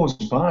time goes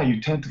by,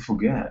 you tend to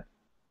forget,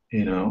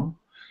 you know.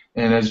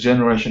 And as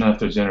generation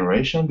after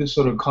generation, this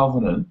sort of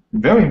covenant,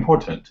 very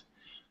important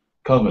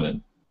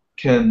covenant,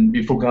 can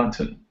be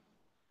forgotten.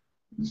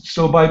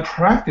 So by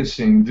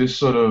practicing this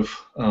sort of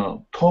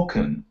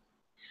token,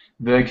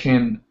 they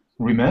can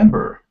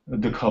remember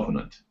the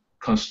covenant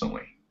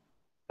constantly.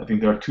 I think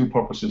there are two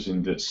purposes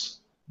in this.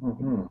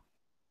 Mm-hmm.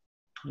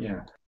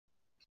 Yeah.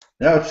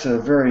 That's a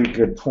very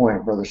good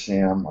point, Brother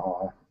Sam.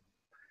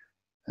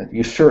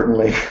 You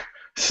certainly,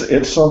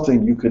 it's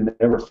something you can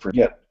never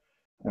forget.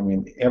 I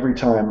mean, every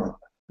time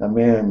a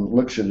man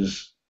looks at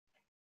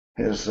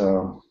his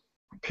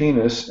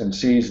penis and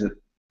sees it,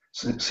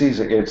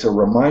 it's a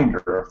reminder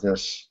of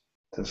this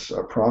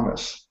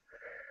promise.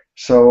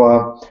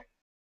 So,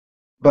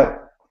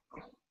 but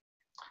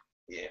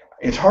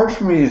it's hard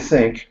for me to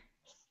think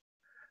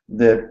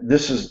that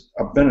this is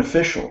a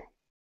beneficial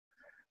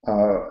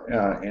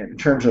in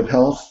terms of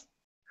health.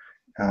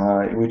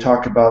 We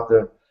talked about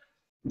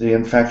the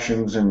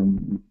infections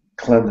and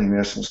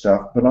cleanliness and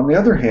stuff, but on the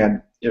other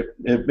hand,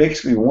 it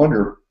makes me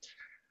wonder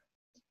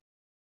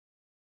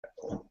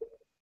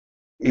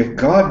if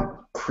God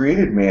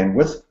created man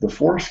with the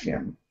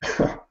foreskin,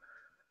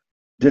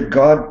 did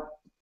God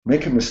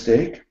make a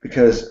mistake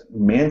because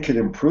man could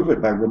improve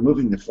it by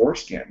removing the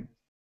foreskin?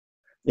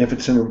 If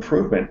it's an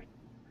improvement,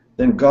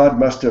 then God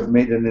must have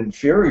made an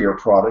inferior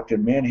product,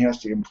 and man has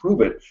to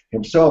improve it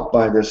himself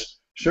by this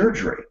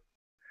surgery.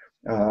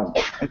 So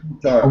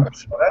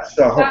that's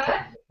the whole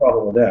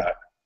problem with that.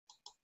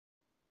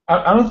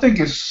 I don't think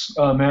it's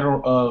a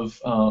matter of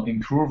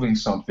improving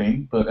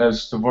something, but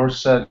as the verse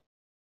said,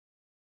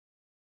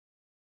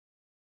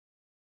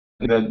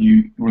 that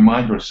you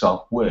remind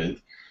yourself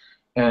with.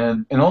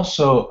 And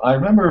also, I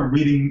remember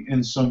reading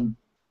in some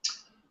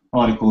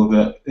article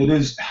that it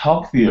is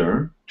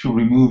healthier to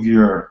remove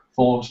your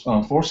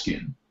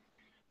foreskin,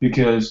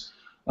 because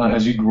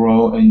as you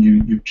grow and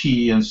you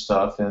pee and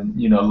stuff, and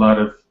you know, a lot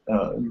of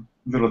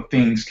little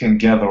things can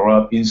gather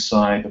up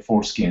inside the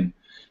foreskin,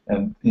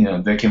 and you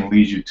know, they can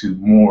lead you to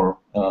more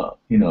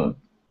you know,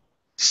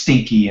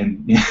 stinky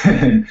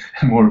and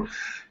more,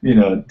 you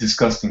know,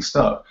 disgusting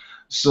stuff.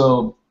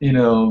 So, you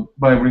know,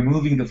 by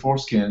removing the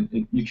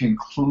foreskin, you can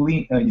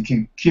clean, you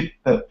can keep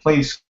that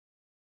place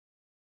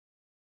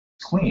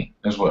clean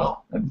as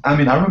well. I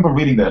mean, I remember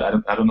reading that.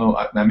 I don't know,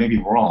 I may be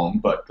wrong,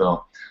 but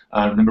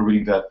I remember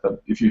reading that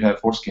if you have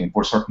foreskin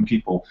for certain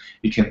people,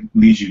 it can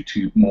lead you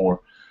to more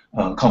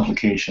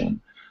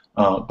complication.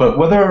 But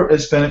whether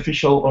it's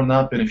beneficial or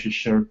not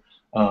beneficial,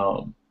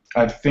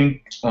 I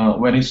think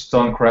when it's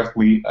done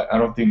correctly, I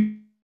don't think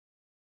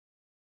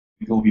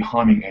it will be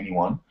harming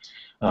anyone.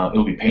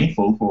 It'll be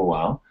painful for a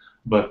while,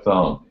 But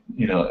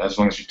as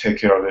long as you take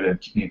care of it and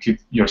you keep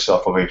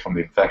yourself away from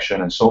the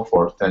infection and so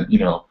forth, then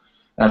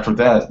after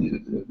that,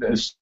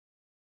 it's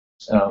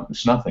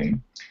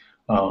nothing.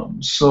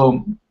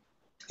 So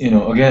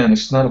again,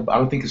 it's not. I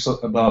don't think it's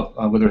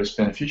about whether it's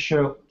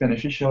beneficial,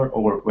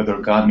 or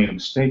whether God made a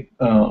mistake.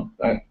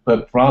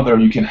 But rather,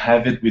 you can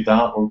have it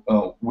without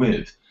or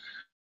with.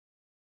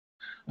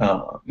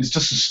 It's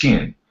just a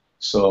skin.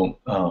 So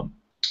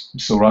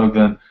rather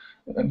than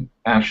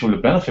actually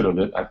the benefit of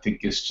it, I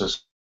think it's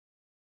just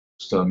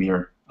a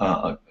mere,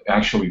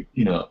 actually,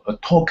 a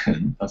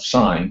token, a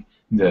sign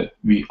that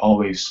we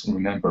always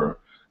remember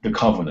the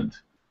covenant,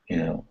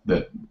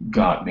 that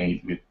God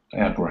made with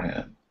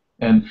Abraham.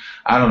 And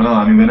I don't know.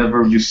 I mean,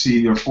 whenever you see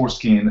your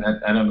foreskin,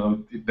 I don't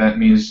know if that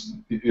means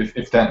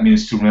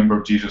to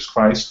remember Jesus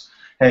Christ.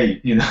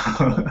 Hey,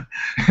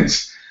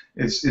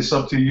 it's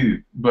up to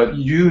you. But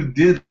you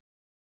did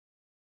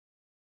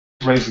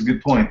raise a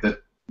good point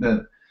that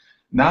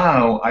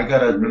now I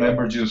gotta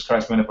remember Jesus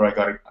Christ whenever I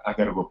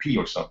gotta go pee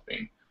or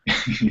something.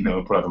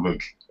 Brother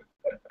Luke.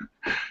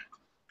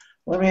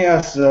 Let me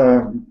ask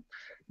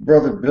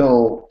Brother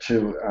Bill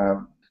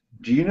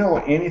do you know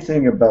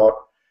anything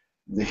about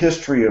the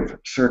history of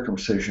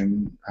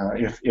circumcision,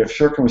 if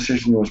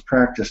circumcision was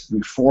practiced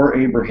before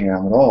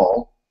Abraham at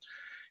all?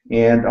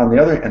 And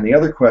the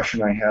other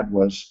question I had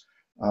was,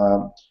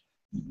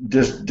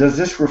 does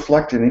this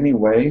reflect in any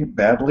way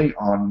badly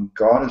on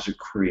God as a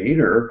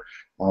creator?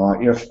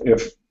 If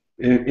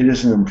it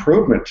is an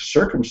improvement to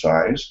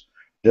circumcise,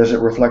 does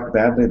it reflect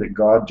badly that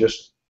God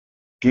just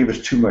gave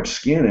us too much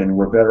skin and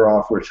we're better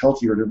off, where it's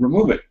healthier to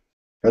remove it?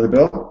 Brother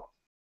Bill?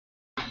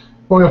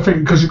 Well, I think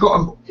because you've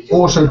got to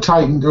also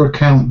take into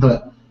account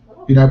that,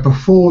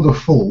 before the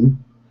fall,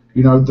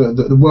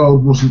 the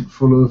world wasn't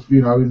full of,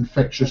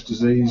 infectious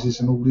diseases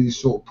and all these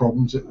sort of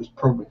problems. It was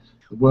probably,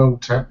 the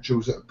world temperature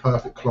was at a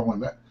perfect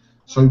climate,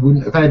 so we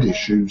wouldn't have had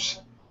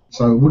issues.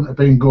 So it wouldn't have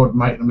been God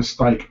making a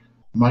mistake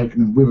making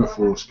them with a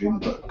foreskin,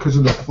 but because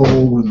of the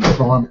fall and the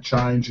climate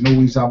change and all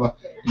these other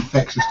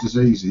infectious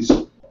diseases,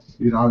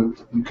 you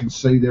can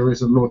see there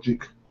is a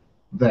logic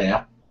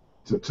there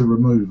to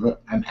remove it,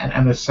 and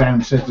as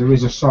Sam said, there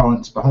is a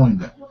science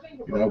behind it.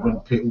 When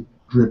people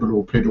dribble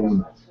or piddle,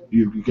 and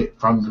you get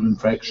fungal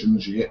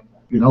infections, you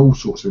get all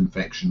sorts of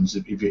infections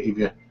if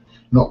you're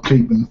not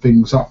keeping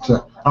things up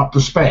to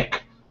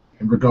spec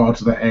in regard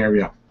to that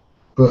area.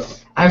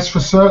 But as for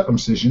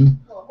circumcision,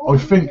 I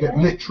think it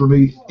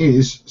literally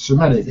is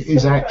Semitic. It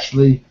is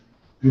actually,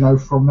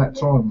 from that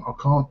time. I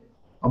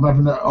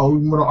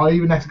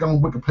even have to go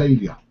on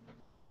Wikipedia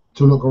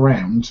to look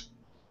around,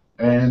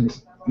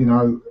 and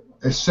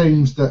it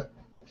seems that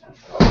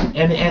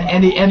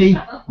any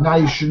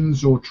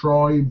nations or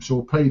tribes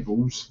or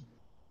peoples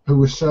who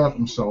were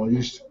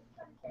circumcised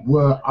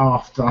were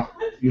after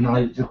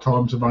the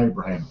times of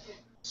Abraham.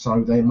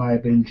 So they may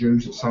have been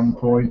Jews at some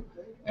point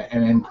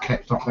and then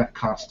kept up that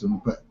custom.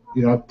 But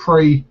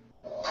pre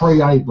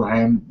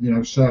Abraham,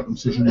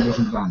 circumcision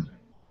wasn't done.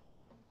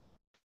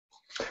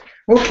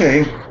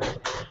 Okay.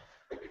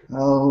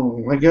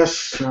 I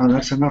guess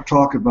that's enough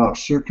talk about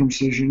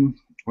circumcision.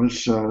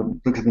 Let's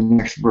look at the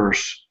next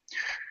verse.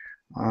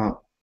 And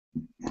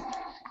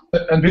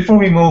before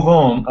we move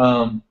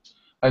on,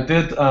 I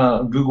did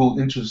Google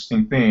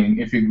interesting thing.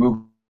 If you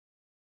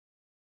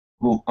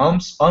Google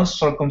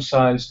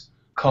uncircumcised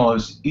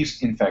cause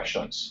yeast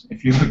infections,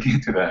 if you look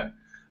into that,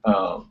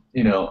 I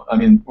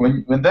mean,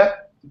 when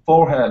that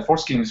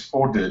foreskin is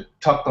folded,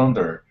 tucked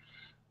under,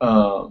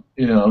 a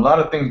lot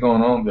of things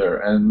going on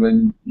there, and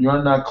when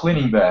you're not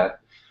cleaning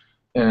that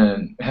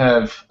and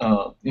have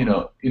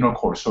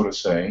intercourse, so to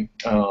say,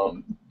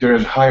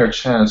 there's a higher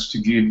chance to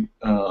give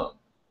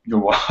your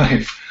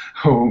wife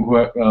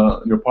or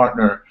your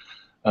partner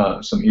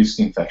some yeast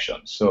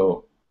infection.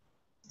 So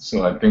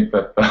I think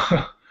that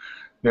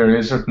there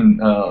is certain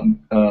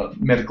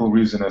medical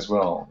reason as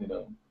well.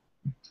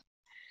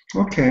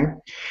 Okay.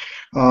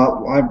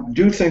 I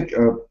do think,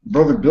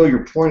 Brother Bill,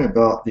 your point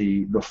about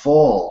the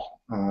fall,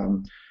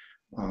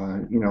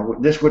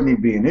 this wouldn't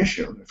even be an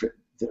issue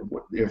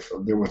if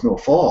there was no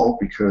fall,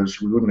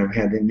 because we wouldn't have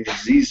had any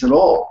disease at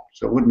all.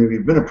 So it wouldn't have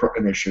even been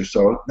an issue.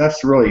 So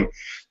that's really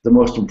the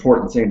most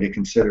important thing to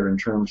consider in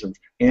terms of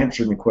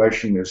answering the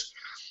question is,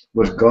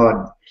 was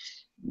God,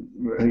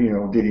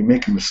 did he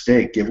make a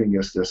mistake giving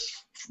us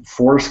this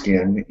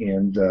foreskin,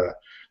 and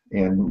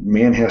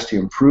man has to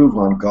improve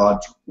on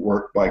God's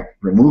work by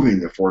removing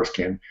the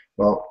foreskin?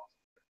 Well,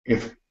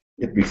 if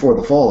before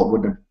the fall,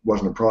 it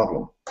wasn't a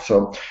problem.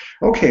 So,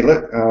 okay,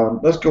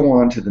 let's go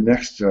on to the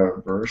next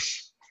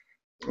verse.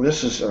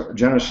 This is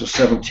Genesis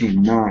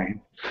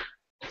 17:9.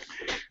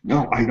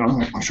 No,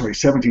 I'm sorry,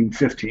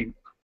 17:15.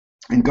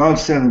 And God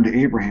said unto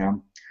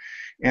Abraham,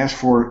 as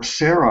for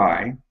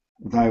Sarai,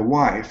 thy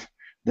wife,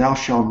 thou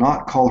shalt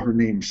not call her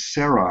name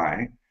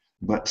Sarai,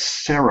 but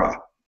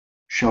Sarah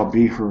shall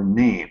be her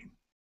name.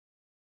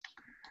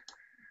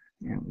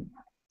 And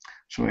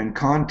so in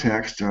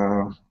context,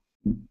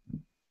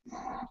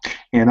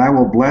 And I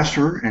will bless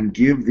her and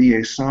give thee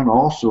a son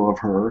also of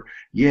her.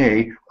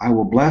 Yea, I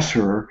will bless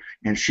her,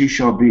 and she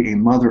shall be a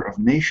mother of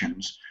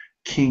nations.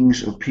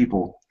 Kings of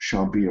people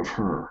shall be of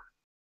her.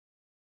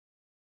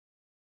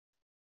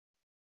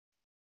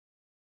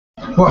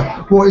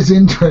 What is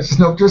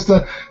interesting, I've just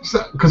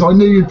because I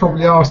knew you'd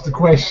probably ask the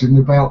question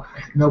about,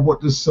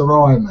 what does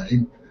Sarai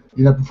mean,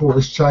 before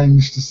it's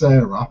changed to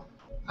Sarah,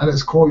 and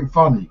it's quite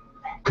funny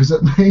because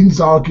it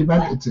means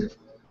argumentative.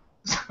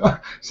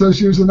 So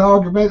she was an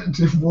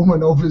argumentative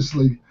woman,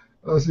 obviously.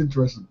 That's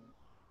interesting.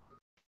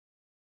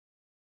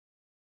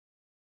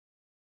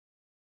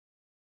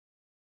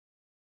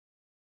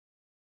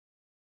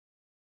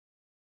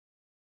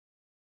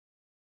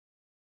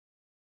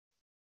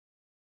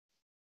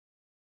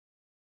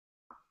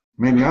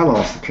 Maybe I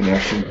lost the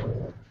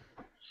connection.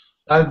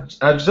 I've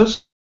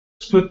just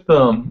put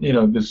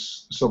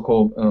this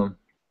so-called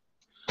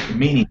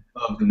meaning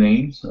of the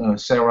names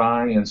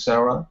Sarai and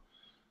Sarah.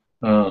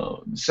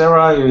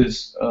 Sarai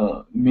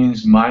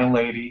means my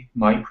lady,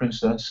 my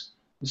princess.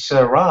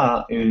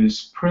 Sarah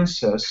is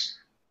princess,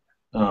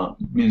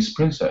 means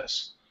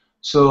princess.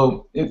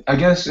 So I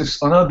guess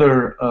it's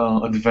another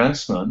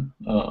advancement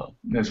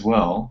as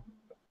well.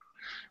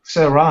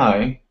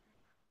 Sarai,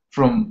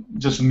 from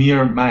just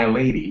mere my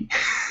lady,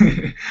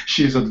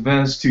 she's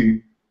advanced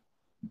to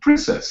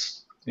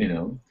princess.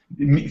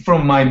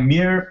 From my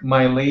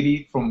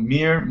lady, from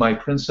mere my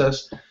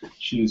princess,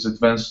 she is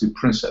advanced to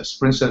princess.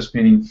 Princess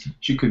meaning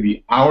she could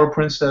be our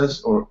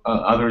princess or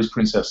others'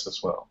 princess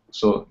as well.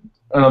 So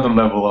another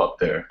level up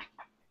there.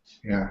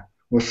 Yeah.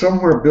 Well,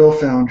 somewhere Bill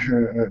found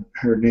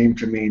her name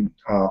to mean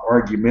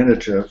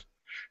argumentative,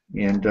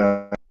 and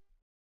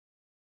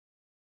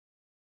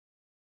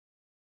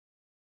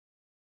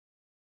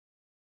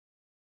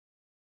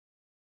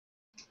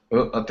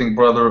Well, I think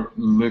Brother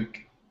Luke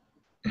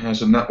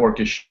has a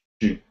network issue.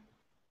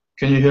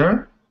 Can you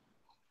hear?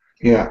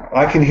 yeah,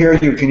 I can hear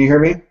you. Can you hear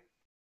me?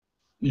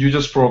 You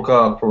just broke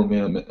up for a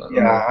minute.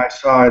 Yeah, I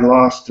saw I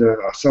lost.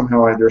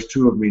 Somehow there's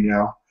two of me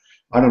now.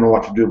 I don't know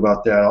what to do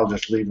about that. I'll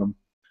just leave them.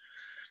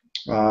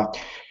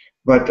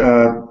 But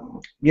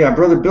yeah,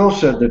 Brother Bill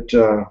said that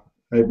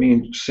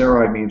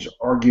Sarai means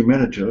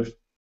argumentative,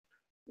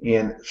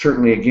 and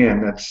certainly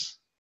again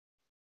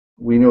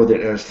we know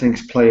that as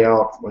things play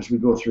out, as we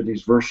go through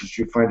these verses,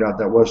 you find out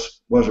that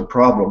was a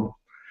problem.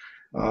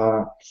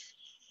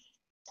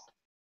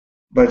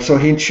 But so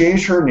he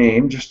changed her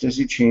name, just as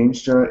he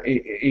changed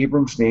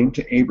Abram's name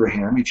to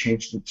Abraham. He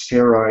changed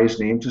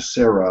Sarai's name to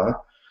Sarah.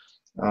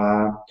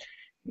 And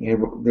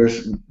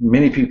there's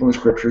many people in the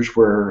scriptures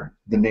where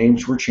the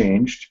names were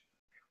changed.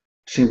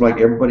 It seems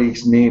like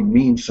everybody's name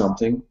means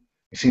something.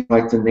 It seems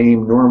like the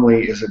name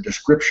normally is a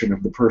description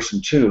of the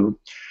person too.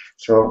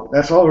 So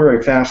that's all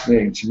very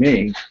fascinating to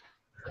me.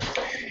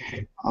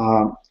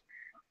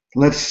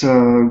 Let's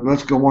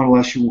go on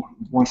unless you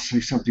want to say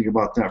something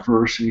about that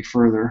verse any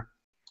further.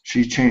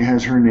 She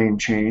has her name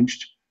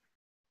changed.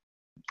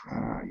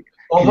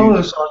 Although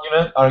it's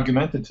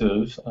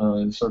argumentative,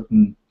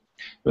 certain,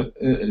 but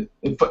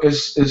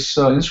it's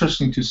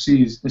interesting to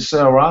see.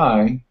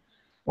 Sarai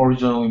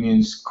originally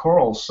means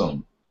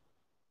quarrelsome,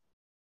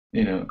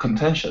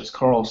 contentious,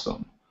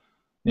 quarrelsome.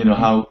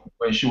 How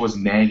when she was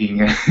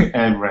nagging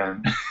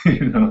Abraham,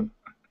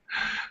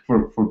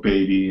 for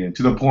baby, and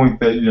to the point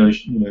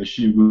that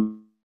she would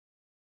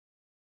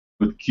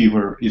give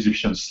her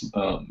Egyptian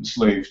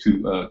slave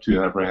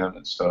to Abraham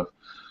and stuff,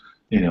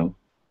 and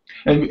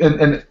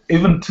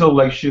even till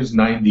like she was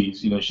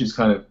 90s, she's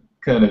kind of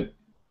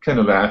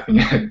laughing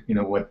at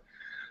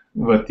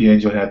what the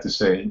angel had to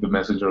say, the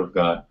messenger of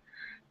God,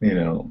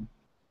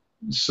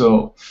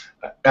 So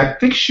I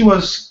think she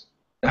was.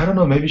 I don't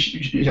know. Maybe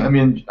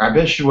I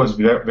bet she was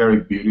very, very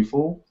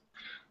beautiful,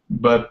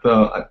 but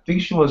I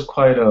think she was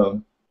quite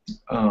a.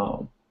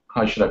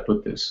 How should I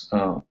put this? I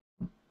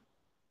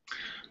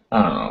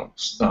don't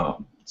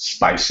know,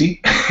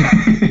 spicy.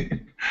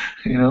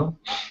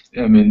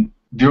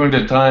 During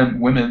that time,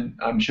 women,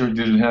 I'm sure,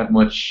 didn't have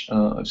much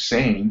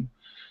saying,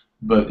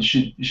 but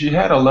she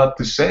had a lot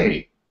to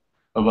say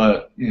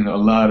about a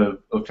lot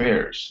of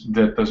affairs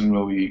that doesn't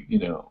really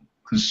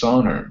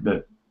concern her.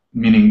 That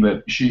meaning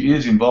that she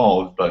is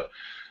involved, but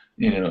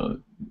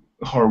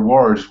her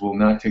words will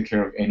not take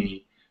care of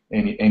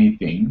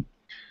anything.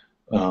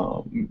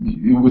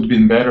 It would have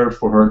been better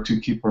for her to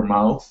keep her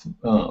mouth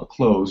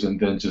closed and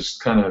then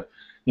just kind of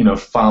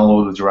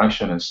follow the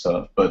direction and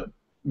stuff. But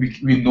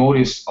we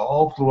notice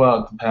all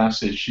throughout the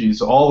passage she's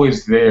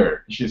always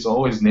there. She's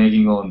always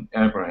nagging on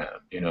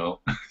Abraham,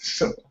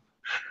 So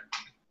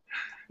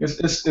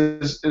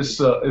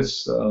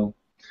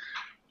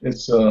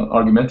it's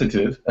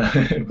argumentative,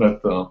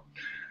 but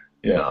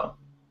yeah,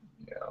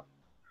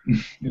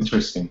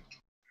 interesting.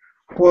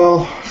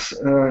 Well,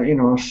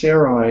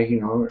 Sarai,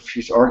 if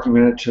she's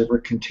argumentative or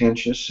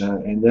contentious,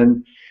 and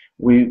then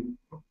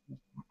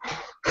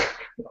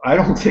I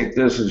don't think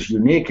this is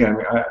unique. I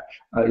mean,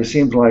 it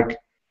seems like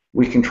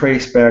we can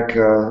trace back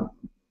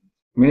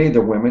many of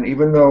the women,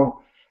 even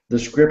though the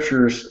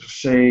scriptures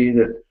say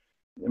that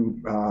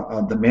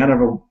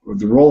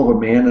the role of a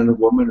man and a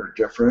woman are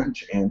different,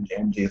 and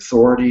the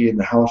authority in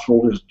the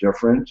household is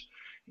different,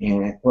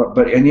 and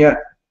yet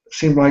it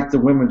seemed like the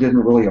women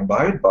didn't really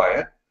abide by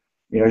it.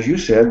 As you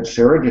said,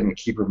 Sarah didn't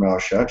keep her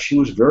mouth shut. She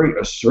was very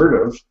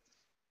assertive.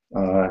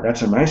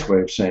 That's a nice way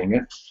of saying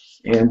it.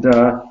 And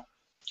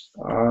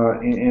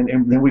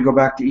then we go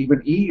back to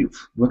even Eve.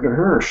 Look at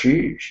her.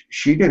 She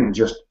didn't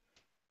just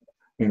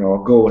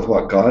go with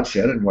what God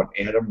said and what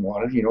Adam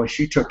wanted.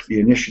 She took the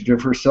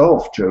initiative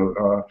herself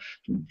to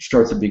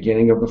start the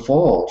beginning of the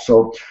fall.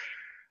 So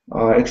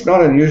it's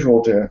not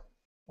unusual to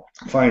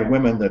find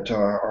women that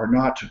are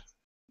not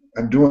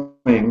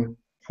doing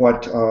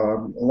what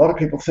a lot of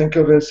people think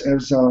of as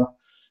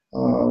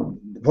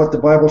what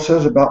the Bible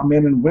says about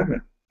men and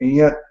women, and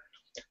yet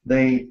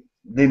they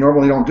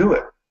normally don't do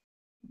it.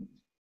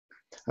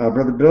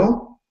 Brother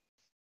Bill?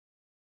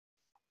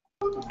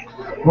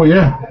 Well,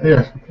 yeah,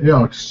 I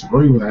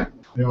disagree with that.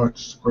 I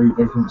disagree with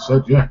everything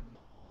said. Yeah.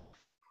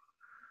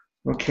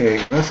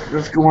 Okay,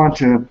 let's go on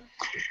to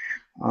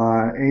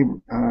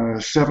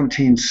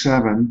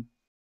 17:7.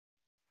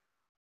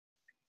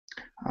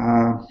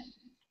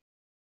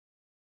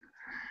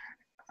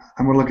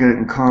 I'm going to look at it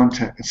in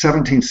context.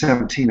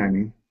 17:17, I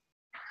mean.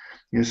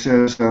 It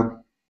says,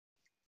 then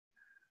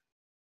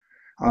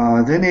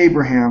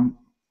Abraham,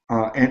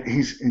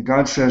 and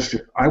God says,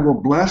 I will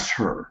bless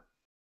her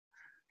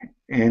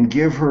and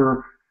give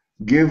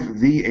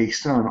thee a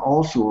son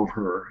also of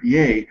her.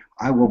 Yea,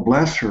 I will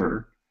bless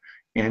her,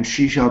 and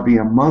she shall be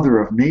a mother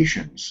of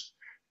nations.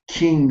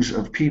 Kings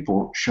of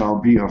people shall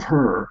be of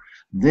her.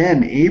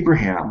 Then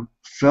Abraham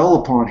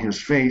fell upon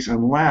his face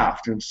and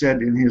laughed and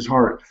said in his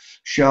heart,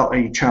 shall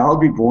a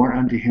child be born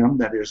unto him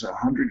that is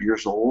 100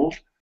 years old?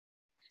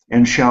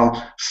 And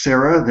shall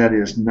Sarah that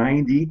is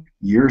 90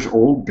 years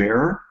old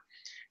bear?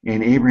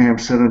 And Abraham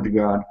said unto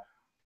God,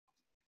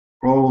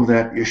 oh,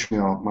 that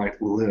Ishmael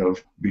might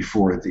live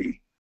before thee.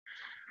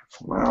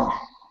 Wow.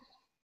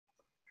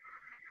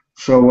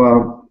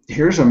 So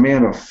here's a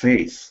man of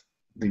faith,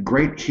 the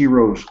great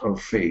heroes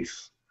of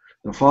faith,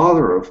 the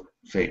father of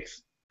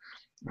faith.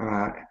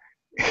 But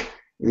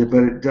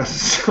it doesn't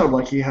sound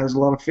like he has a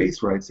lot of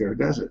faith right there,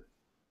 does it?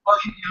 Well,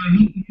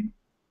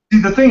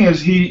 the thing is,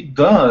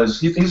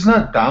 he's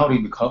not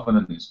doubting the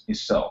covenant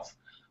itself.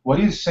 What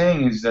he's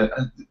saying is that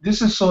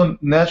this is so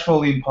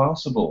naturally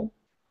impossible.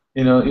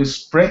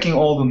 It's breaking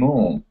all the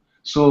norm.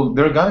 So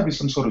there got to be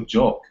some sort of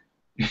joke,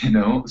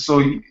 So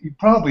he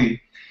probably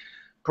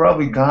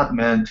God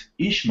meant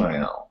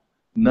Ishmael,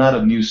 not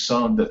a new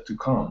son that to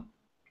come,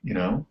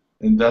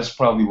 And that's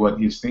probably what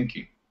he's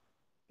thinking.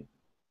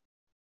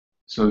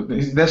 So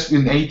that's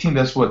in 18.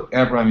 That's what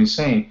Abraham is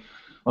saying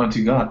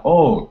unto God.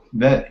 Oh,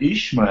 that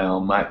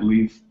Ishmael might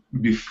live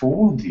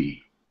before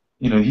thee.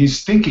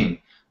 He's thinking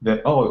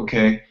that. Oh,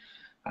 okay.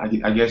 I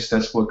guess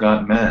that's what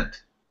God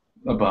meant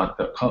about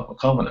the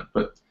covenant.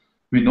 But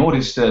we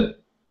notice that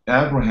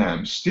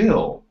Abraham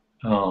still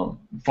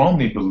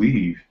firmly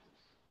believed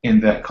in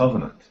that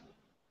covenant.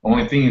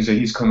 Only thing is that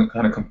he's kind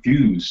of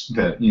confused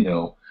that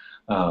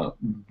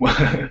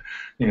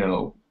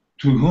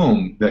to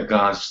whom that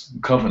God's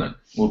covenant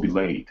will be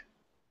laid.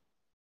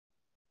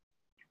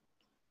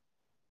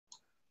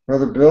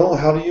 Brother Bill,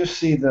 how do you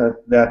see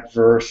that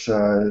verse?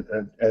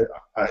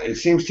 It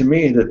seems to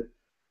me that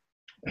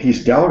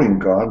he's doubting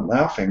God,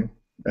 laughing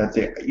at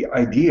the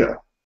idea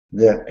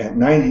that at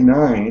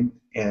 99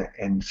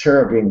 and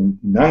Sarah being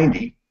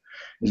 90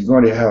 is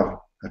going to have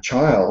a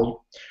child,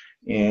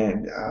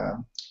 and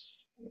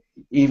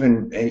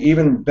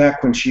even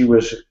back when she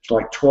was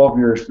like 12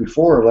 years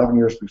before, 11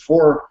 years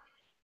before,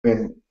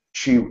 when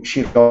she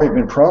had already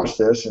been promised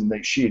this, and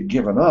that she had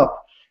given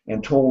up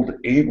and told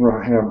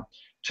Abraham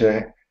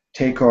to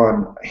take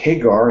on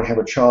Hagar and have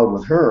a child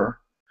with her.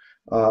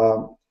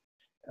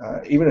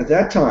 Even at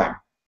that time,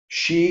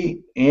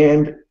 she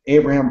and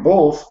Abraham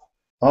both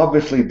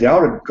obviously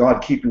doubted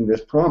God keeping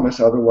this promise.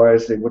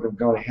 Otherwise, they would have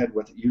gone ahead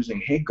with using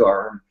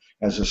Hagar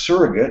as a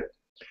surrogate.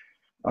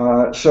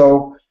 And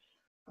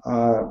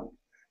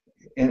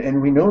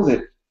we know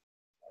that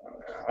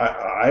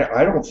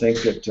I don't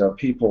think that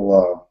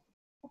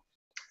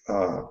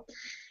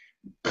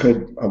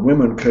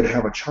women could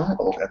have a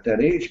child at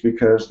that age,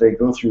 because they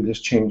go through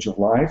this change of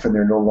life and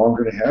they're no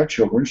longer to have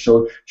children.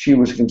 So she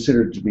was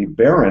considered to be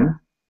barren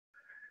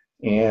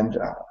and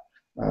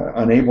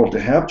unable to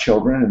have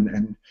children.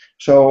 And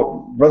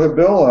so, Brother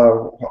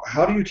Bill,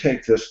 how do you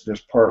take this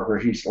part where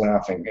he's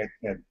laughing at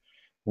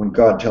when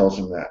God tells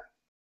him that?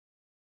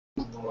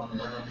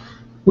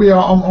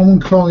 I'm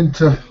inclined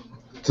to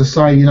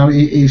say,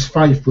 his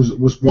faith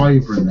was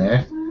wavering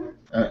there,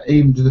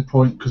 even to the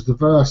point, because the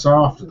verse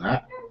after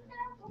that,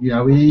 he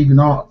even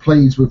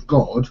pleads with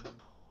God.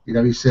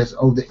 He says,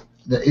 "Oh,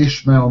 that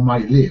Ishmael may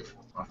live."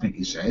 I think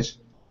he says,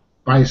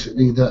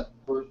 basically that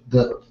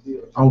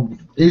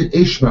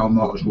Ishmael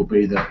might as well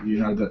be the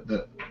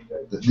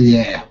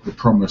heir, the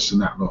promise,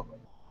 and that lot.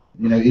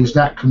 He was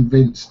that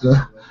convinced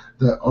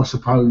that I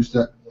suppose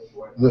that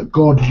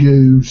God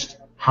used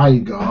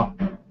Hagar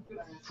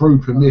through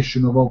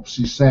permission of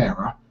obviously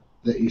Sarah,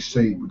 that his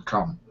seed would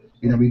come.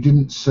 He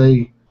didn't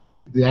see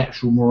the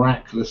actual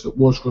miraculous that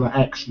was going to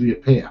actually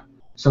appear.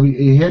 So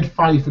he had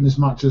faith in as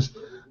much as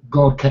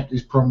God kept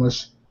his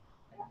promise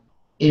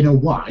in a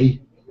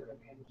way,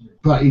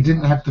 but he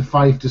didn't have the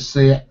faith to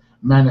see it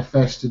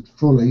manifested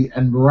fully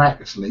and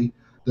miraculously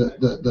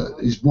that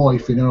his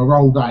wife in her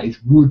old age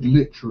would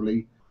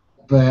literally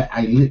bear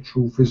a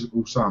literal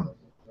physical son.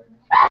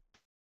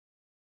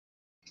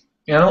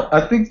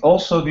 I think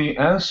also the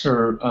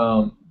answer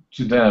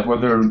to that,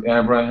 whether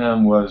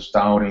Abraham was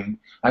doubting,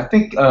 I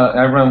think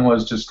Abraham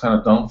was just kind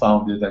of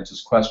dumbfounded and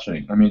just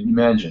questioning. I mean,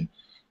 imagine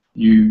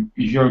you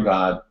hear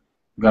God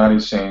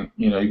is saying,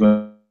 you're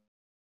going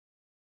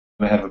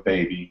to have a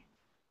baby,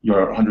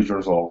 you're 100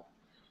 years old,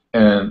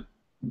 and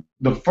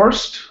the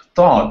first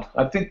thought,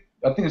 I think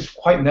it's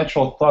quite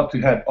natural thought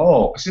to have,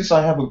 oh, since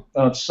I have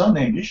a son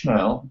named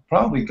Ishmael,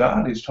 probably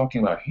God is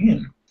talking about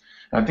him.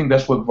 I think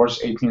that's what verse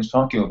 18 is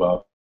talking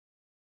about.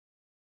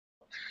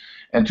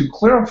 And to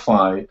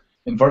clarify,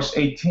 in verse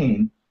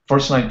 19,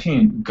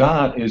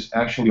 God is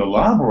actually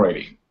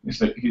elaborating.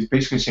 He's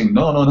basically saying,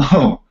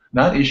 no,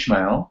 not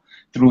Ishmael.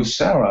 Through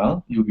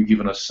Sarah, you'll be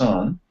given a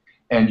son,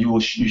 and you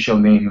shall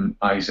name him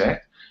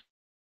Isaac,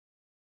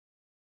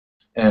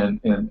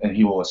 and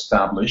he will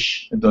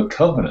establish the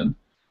covenant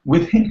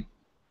with him.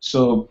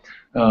 So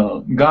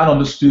God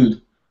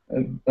understood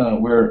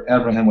where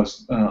Abraham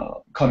was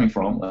coming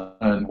from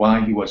and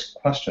why he was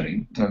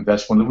questioning, and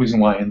that's one of the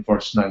reasons why in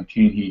verse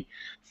 19 he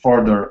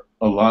further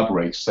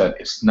elaborates that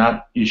it's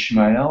not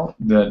Ishmael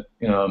that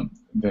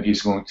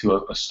he's going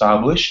to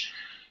establish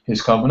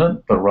his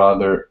covenant, but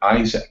rather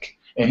Isaac.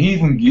 And he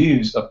even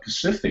gives a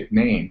specific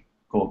name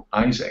called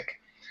Isaac,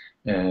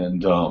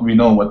 and we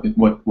know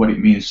what it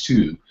means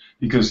too,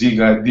 because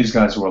these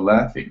guys were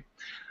laughing,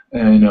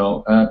 and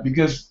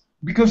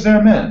because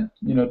they're men,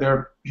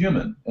 they're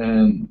human,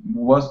 and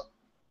what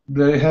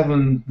they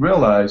haven't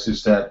realized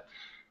is that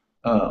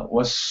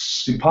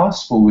what's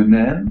impossible with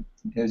men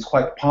is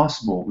quite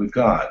possible with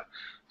God.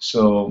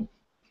 So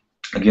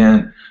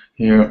again,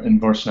 here in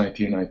verse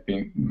 19, I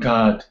think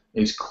God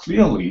is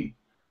clearly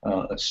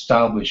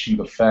establishing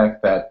the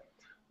fact that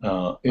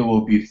it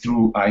will be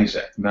through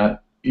Isaac,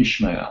 not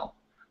Ishmael.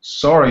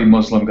 Sorry,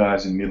 Muslim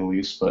guys in the Middle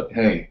East, but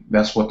hey,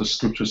 that's what the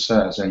scripture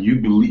says, and you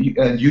believe,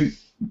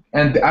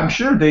 and I'm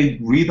sure they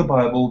read the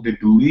Bible, they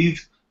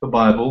believe the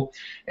Bible,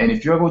 and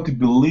if you're going to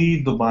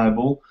believe the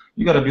Bible,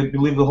 you got to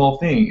believe the whole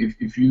thing.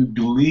 If you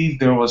believe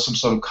there was some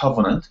sort of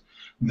covenant,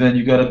 then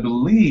you got to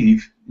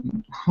believe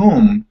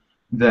whom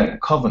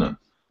that covenant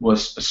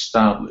was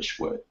established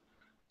with.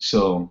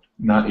 So,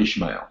 not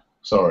Ishmael.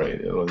 Sorry,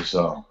 it was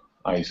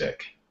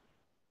Isaac.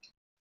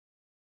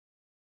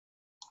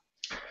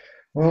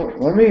 Well,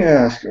 let me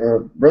ask,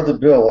 Brother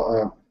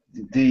Bill,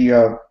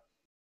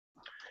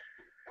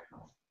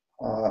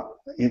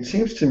 it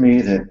seems to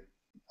me that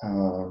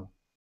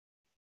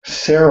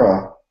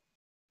Sarah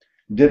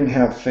didn't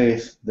have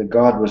faith that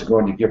God was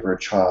going to give her a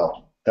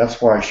child.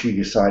 That's why she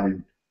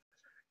decided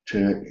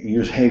to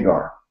use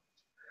Hagar.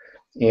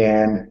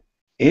 And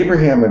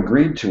Abraham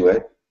agreed to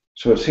it,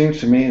 so it seems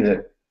to me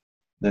that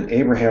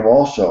Abraham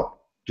also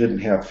didn't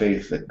have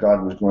faith that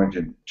God was going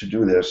to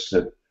do this.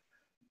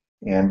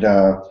 And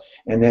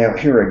now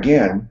here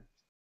again,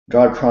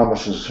 God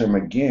promises him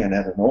again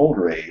at an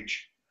older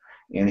age,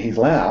 and he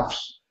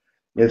laughs.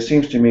 It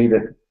seems to me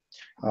that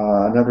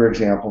another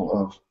example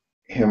of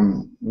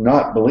him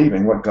not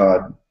believing what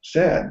God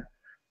said,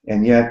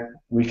 and yet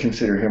we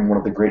consider him one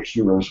of the great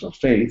heroes of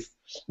faith.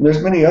 And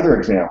there's many other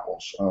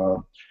examples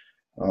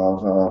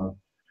of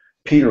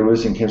Peter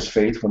losing his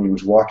faith when he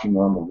was walking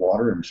on the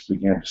water and just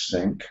began to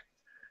sink.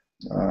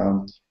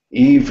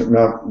 Eve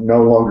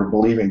no longer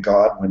believing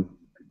God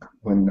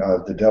when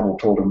the devil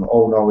told him,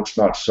 oh no, it's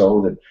not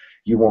so, that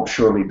you won't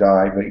surely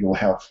die, but you'll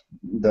have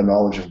the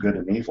knowledge of good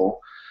and evil.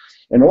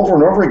 And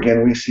over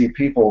again we see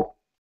people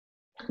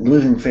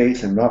losing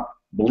faith and not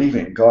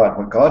believing God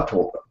when God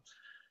told them.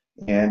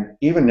 And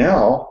even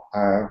now,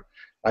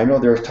 I know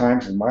there's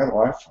times in my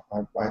life,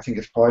 I think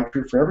it's probably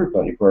true for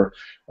everybody, where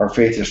our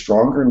faith is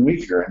stronger and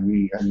weaker, and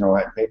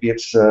maybe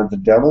it's the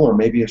devil or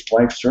maybe it's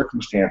life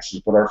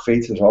circumstances, but our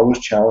faith is always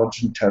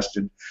challenged and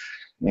tested.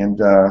 And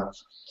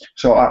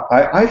so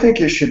I think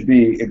it should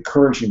be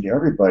encouraging to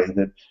everybody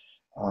that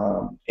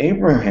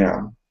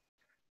Abraham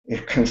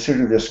is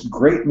considered this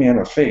great man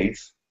of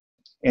faith,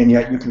 and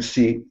yet you can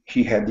see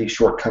he had these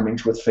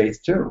shortcomings with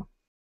faith too.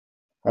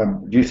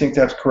 Do you think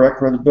that's correct,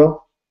 Brother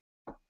Bill?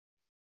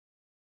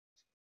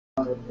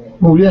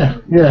 Well, yeah,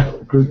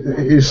 because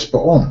it is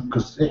spot on.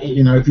 Because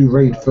if you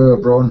read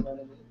further on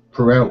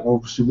throughout,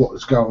 obviously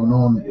what's going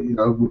on,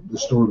 with the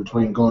story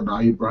between God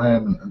and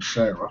Abraham and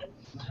Sarah,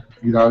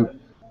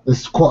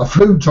 there's quite a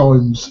few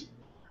times,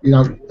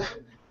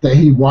 that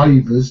he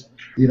wavers.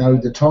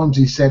 The times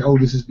he said, "Oh,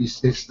 this is my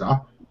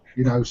sister,"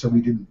 so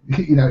we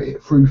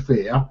didn't, through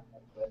fear,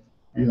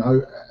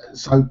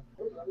 So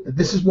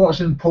this is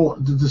what's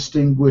important to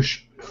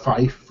distinguish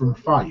faith from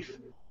faith,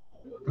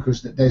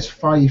 because there's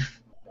faith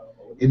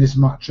in as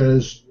much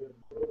as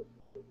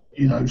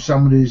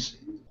somebody's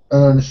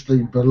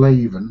earnestly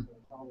believing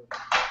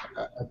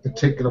a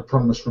particular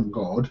promise from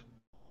God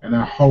and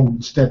are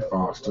holding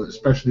steadfast to it,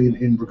 especially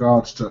in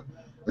regards to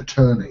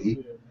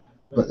eternity.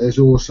 But there's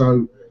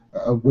also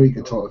a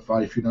weaker type of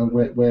faith,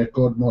 where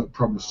God might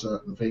promise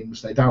certain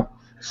things, they don't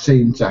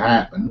seem to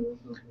happen,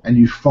 and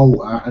you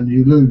falter and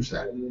you lose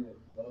that.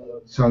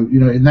 So,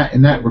 in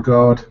that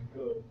regard,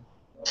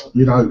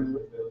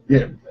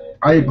 yeah,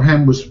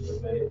 Abraham was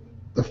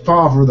the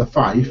father of the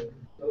faith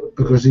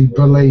because he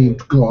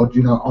believed God,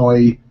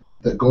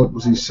 that God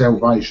was his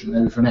salvation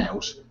and everything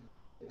else.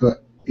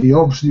 But he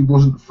obviously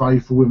wasn't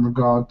faithful in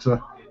regard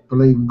to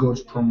believing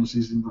God's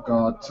promises in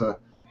regard to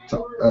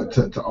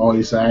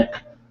Isaac,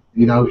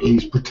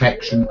 his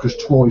protection, because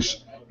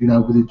twice,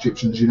 with the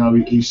Egyptians,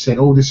 he said,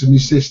 oh, this is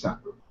his sister,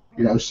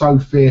 so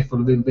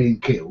fearful of him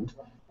being killed,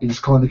 he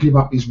just kind of gave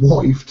up his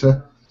wife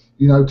to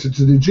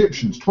the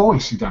Egyptians.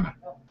 Twice he done it.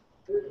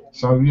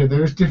 So, yeah,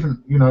 there is different,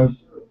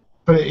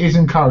 but it is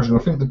encouraging. I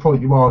think the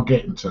point you are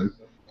getting to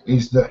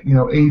is that,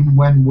 even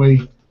when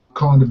we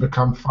kind of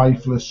become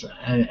faithless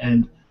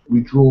and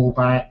we draw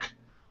back,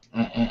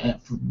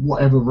 for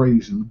whatever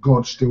reason,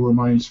 God still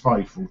remains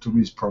faithful to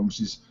his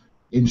promises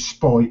in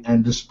spite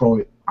and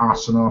despite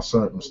us and our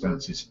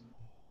circumstances.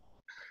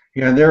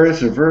 Yeah, there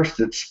is a verse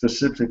that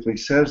specifically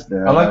says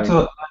that. I like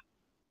to.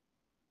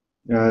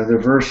 The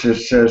verse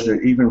says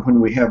that even when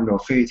we have no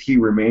faith, he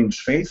remains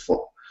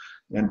faithful.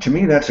 And to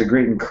me, that's a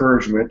great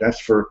encouragement.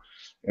 That's for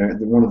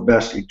one of the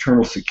best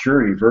eternal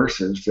security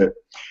verses that,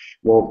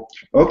 well,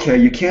 okay,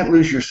 you can't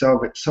lose your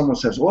salvation. Someone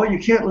says, well, you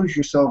can't lose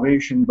your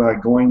salvation by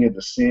going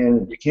into sin,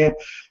 and you can't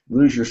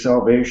lose your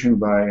salvation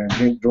by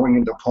going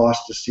into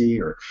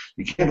apostasy, or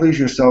you can't lose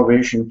your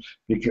salvation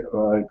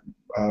because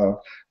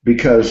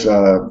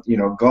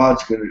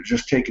God's going to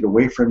just take it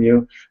away from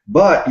you.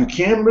 But you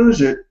can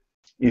lose it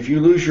if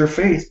you lose your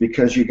faith,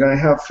 because you got to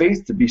have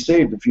faith to be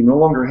saved. If you no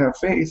longer have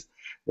faith,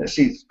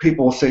 see,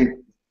 people will say,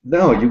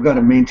 no, you've got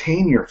to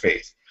maintain your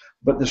faith.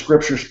 But the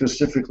scripture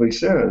specifically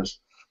says,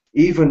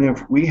 even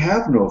if we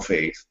have no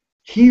faith,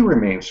 he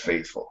remains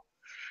faithful.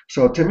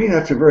 So to me,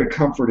 that's a very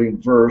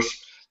comforting verse,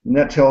 and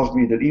that tells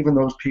me that even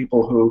those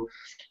people who,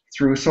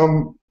 through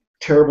some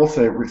terrible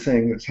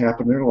thing that's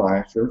happened in their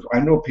life, I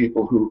know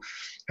people who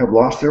have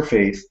lost their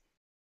faith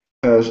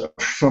because of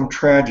some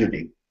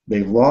tragedy.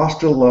 They've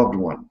lost a loved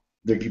one.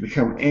 They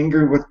become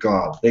angry with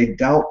God. They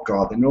doubt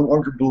God. They no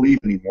longer believe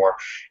anymore.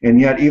 And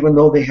yet, even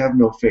though they have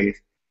no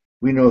faith,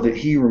 we know that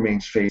he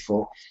remains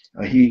faithful.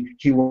 He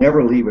will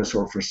never leave us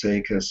or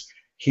forsake us.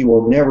 He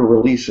will never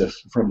release us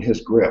from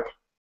his grip.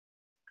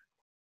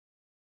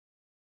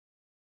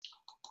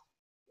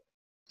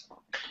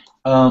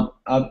 I'd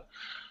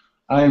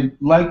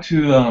like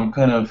to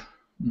kind of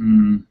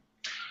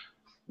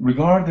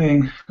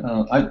regarding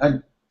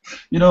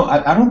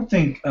I don't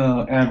think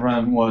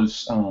Abraham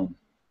was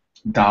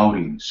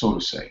doubting, so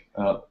to say.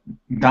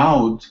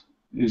 Doubt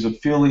is a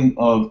feeling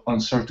of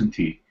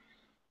uncertainty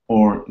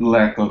or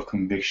lack of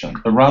conviction,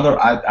 but rather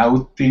I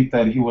would think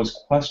that he was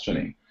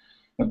questioning.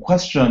 A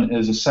question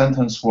is a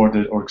sentence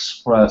worded or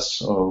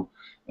expressed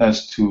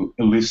as to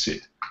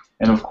elicit,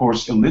 and of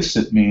course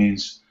elicit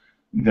means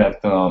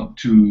that to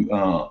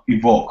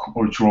evoke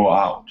or draw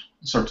out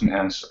a certain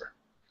answer.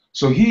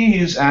 So he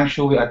is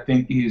actually, I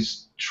think,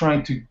 he's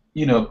trying to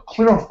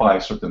clarify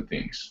certain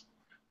things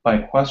by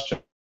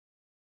questioning.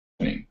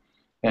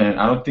 And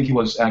I don't think he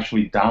was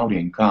actually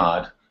doubting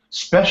God,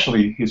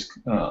 especially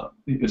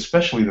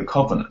the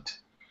covenant.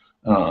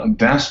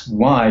 That's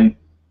why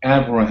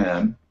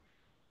Abraham,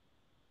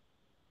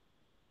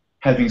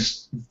 having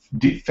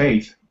deep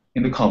faith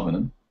in the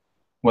covenant,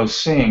 was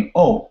saying,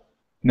 "Oh,"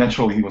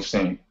 naturally he was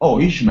saying, "Oh,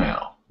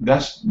 Ishmael."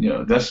 That's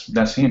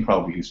him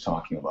probably he's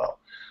talking about.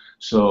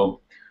 So,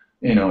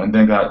 and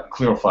then God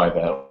clarified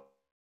that,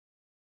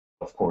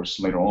 of course,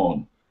 later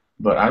on.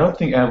 But I don't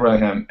think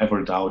Abraham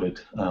ever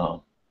doubted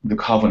the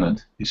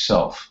covenant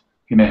itself.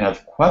 He may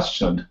have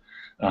questioned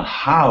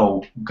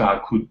how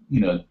God could,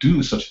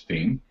 do such a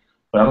thing,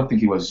 but I don't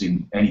think he was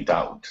in any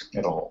doubt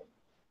at all.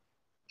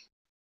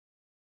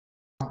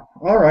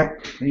 All right,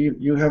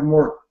 you have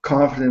more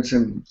confidence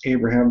in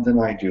Abraham than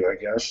I do, I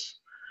guess.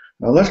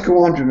 Let's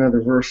go on to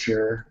another verse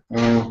here.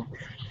 Let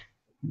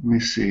me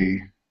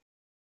see.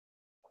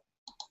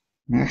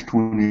 Next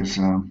one is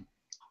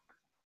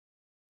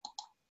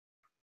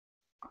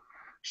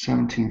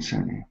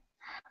 1770.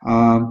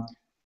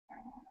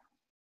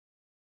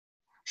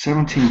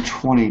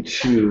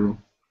 1722.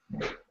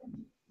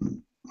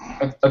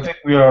 I think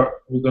we're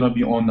going to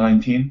be on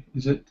 19.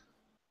 Is it?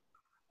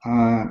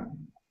 Now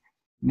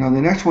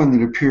the next one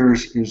that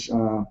appears is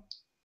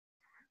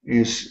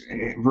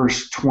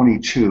verse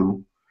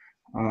 22,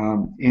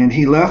 and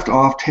he left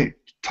off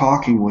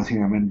talking with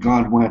him, and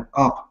God went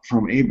up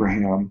from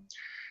Abraham.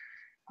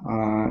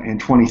 And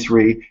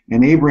 23,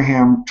 and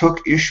Abraham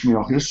took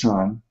Ishmael his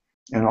son,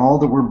 and all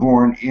that were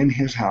born in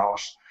his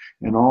house,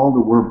 and all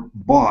that were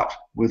bought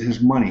with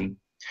his money,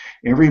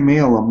 every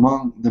male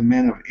among the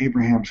men of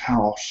Abraham's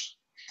house,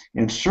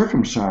 and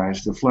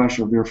circumcised the flesh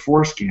of their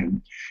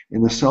foreskin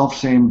in the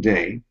selfsame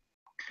day,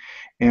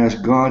 as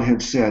God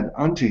had said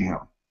unto him.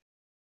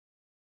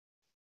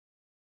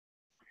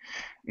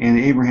 and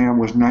Abraham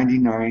was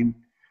 99,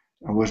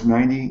 was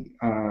 90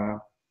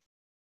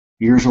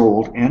 years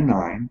old and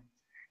 9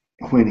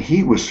 when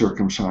he was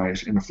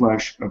circumcised in the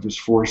flesh of his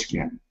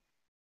foreskin.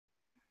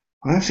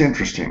 Well, that's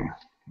interesting.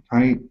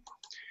 I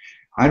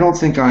don't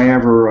think I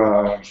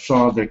ever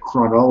saw the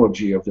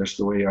chronology of this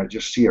the way I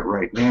just see it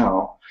right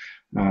now.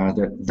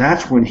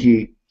 That's when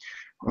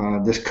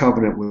this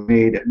covenant was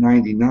made at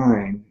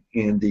 99,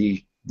 and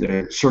the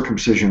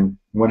circumcision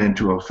went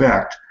into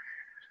effect.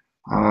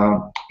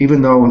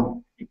 Even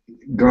though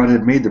God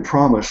had made the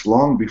promise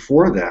long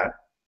before that,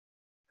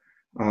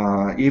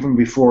 even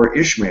before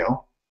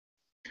Ishmael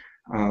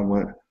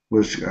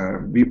was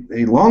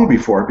long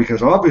before,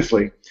 because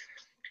obviously,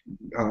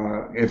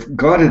 if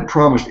God had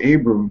promised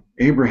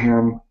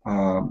Abraham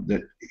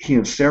that he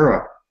and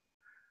Sarah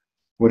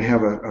would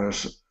have a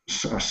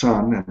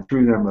son, and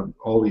through them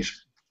all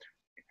these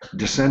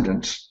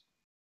descendants,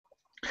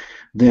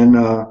 then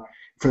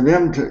for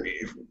them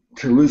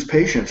to lose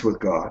patience with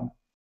God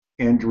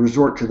and to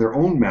resort to their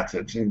own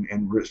methods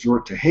and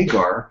resort to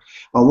Hagar,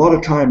 a lot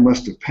of time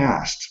must have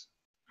passed.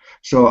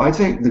 So I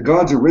think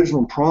God's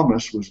original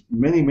promise was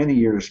many, many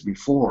years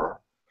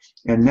before,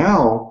 and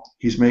now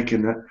he's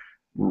making it,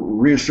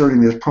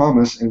 reasserting this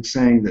promise and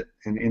saying that,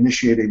 and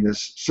initiating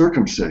this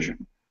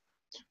circumcision.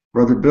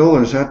 Brother Bill,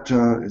 is that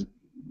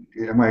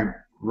am I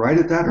right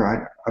at that,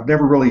 or I've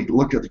never really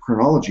looked at the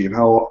chronology of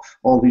how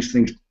all these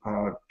things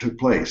took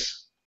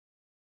place.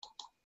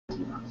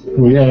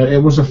 Well, yeah,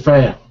 it was a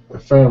fair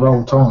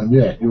old time.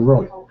 Yeah, you're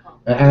right,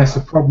 and that's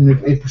the problem.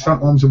 If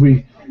sometimes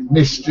we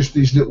miss just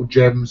these little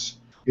gems,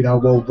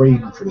 while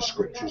reading through the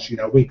scriptures,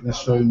 we can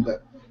assume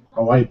that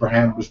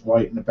Abraham was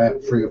waiting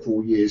about 3 or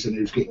 4 years and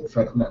he was getting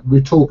fed up.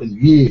 We're talking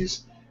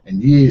years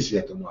and years he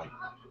had to wait.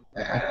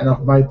 And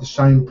I've made the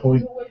same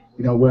point,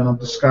 when I'm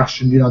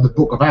discussing, the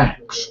book of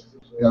Acts.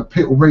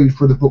 People read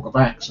through the book of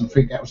Acts and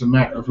think that was a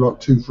matter of like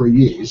 2-3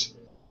 years.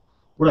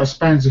 Well, that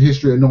spans the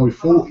history of nearly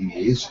 40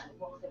 years,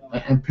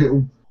 and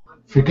people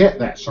forget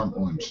that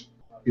sometimes.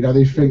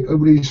 They think all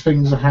these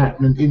things are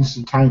happening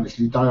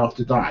instantaneously, day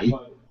after day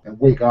and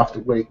week after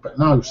week. But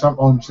no,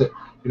 sometimes that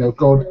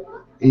God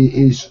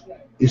is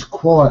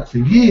quiet for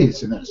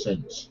years in that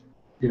sense.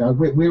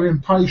 We're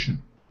impatient.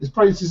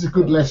 This is a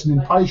good lesson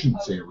in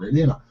patience here,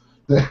 really.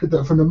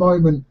 That from the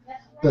moment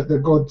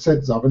that God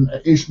said something,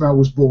 Ishmael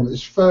was born,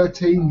 it's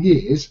 13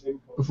 years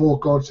before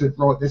God said,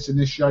 right, let's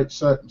initiate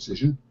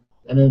circumcision,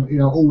 and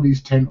then all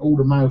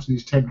the males in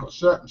these tent got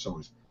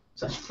circumcised.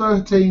 So that's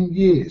 13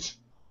 years.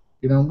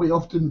 And we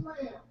often,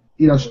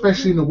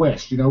 especially in the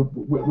West,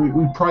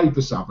 we pray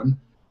for something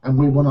and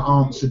we want it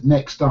answered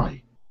next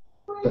day.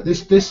 But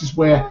this is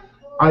where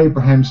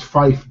Abraham's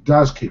faith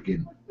does kick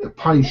in, the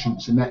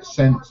patience in that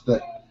sense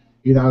that,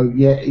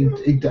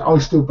 I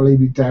still believe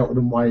he doubted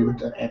and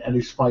wavered, and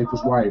his faith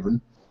was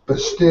wavering. But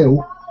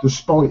still,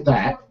 despite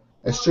that,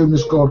 as soon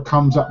as God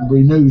comes up and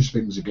renews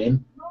things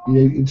again,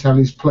 you can tell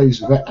he's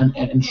pleased with it,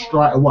 and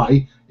straight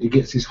away he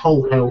gets his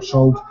whole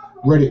household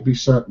ready to be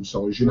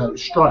circumcised.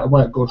 Straight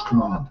away at God's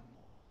command.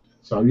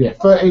 So yeah,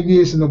 13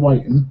 years in the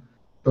waiting,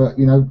 but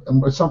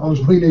and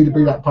sometimes we need to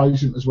be that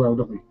patient as well,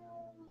 don't we?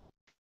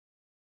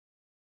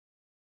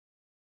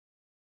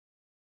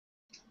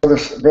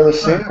 Brother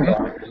Sam,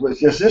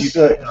 is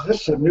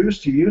this news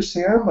to you,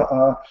 Sam?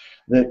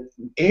 That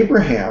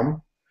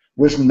Abraham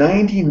was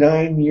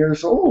 99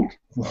 years old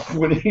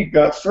when he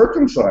got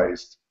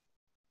circumcised.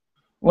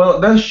 Well,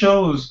 that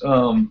shows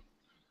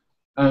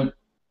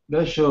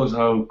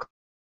how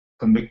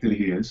convicted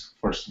he is,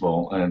 first of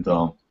all, and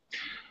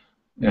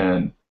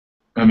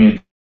I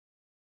mean,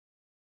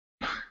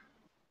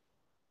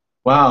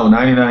 wow,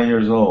 99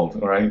 years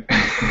old, all right.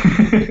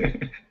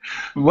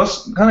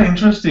 What's kind of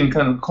interesting,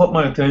 kind of caught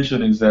my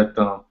attention, is that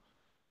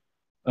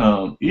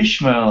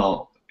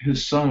Ishmael,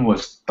 his son,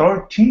 was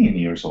 13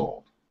 years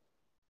old.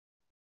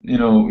 You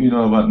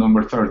know about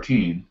number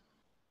 13.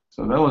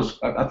 So that was,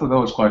 I thought that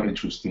was quite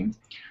interesting,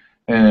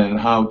 and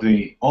how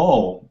they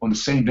all on the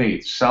same day,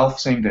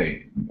 same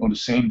day, on the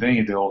same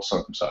day they all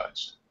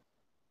circumcised.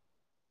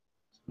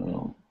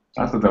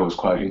 I thought that was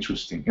quite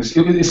interesting.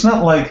 It's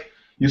not like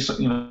you're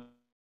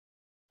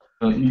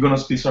gonna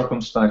be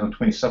circumcised on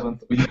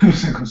 27th, or you're gonna be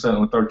circumcised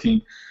on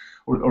 13th,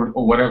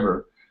 or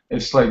whatever.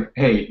 It's like,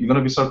 hey, you're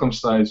gonna be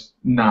circumcised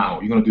now.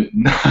 You're gonna do it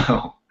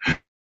now.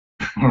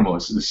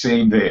 Almost the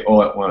same day,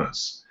 all at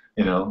once.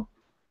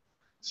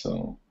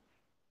 So.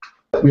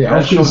 Yeah, I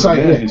was going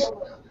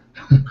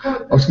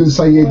to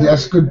say, yeah,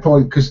 that's a good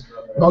point, because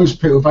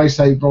most people, they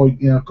say,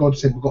 right, God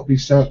said we've got to be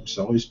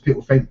circumcised.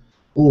 People think,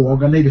 oh, I'm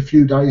going to need a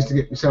few days to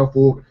get myself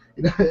ordered.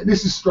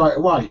 This is straight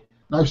away.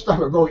 No, stop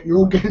it, right, you're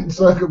all getting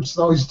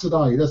circumcised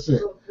today. That's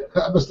it.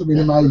 That must have been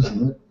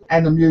amazing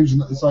and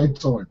amusing at the same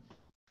time.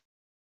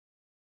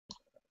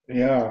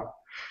 Yeah.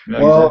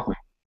 Well, exactly.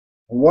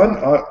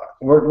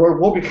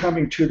 We'll be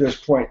coming to this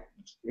point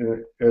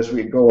as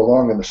we go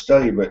along in the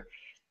study, but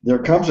there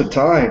comes a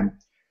time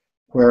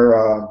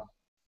where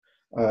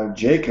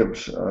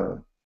Jacob's,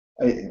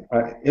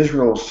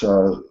 Israel's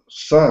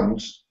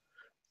sons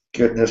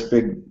get this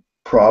big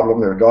problem.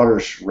 Their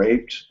daughter's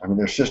raped. I mean,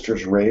 their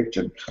sister's raped,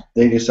 and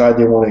they decide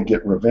they want to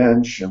get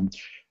revenge, and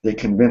they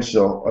convince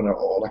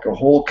like a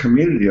whole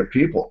community of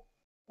people,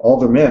 all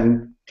the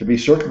men, to be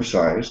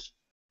circumcised,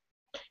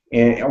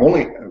 and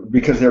only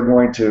because they're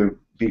going to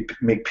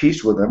make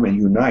peace with them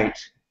and unite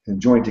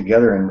and join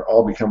together and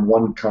all become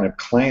one kind of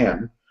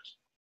clan.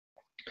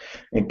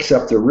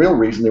 Except the real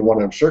reason they want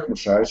them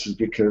circumcised is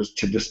because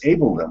to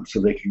disable them so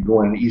they can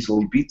go in and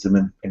easily beat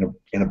them in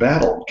a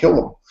battle and kill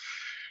them.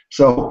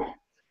 So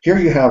here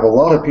you have a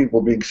lot of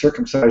people being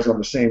circumcised on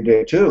the same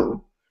day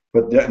too,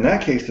 but in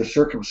that case the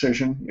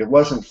circumcision, it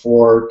wasn't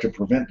to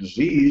prevent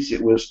disease,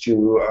 it was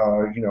to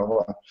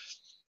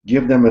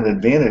give them an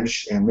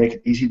advantage and make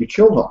it easy to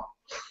kill them.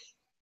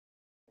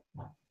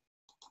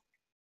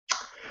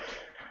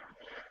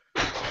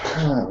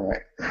 All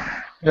right.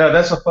 Yeah,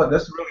 that's a really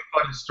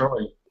funny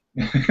story.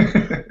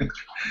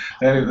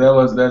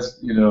 That's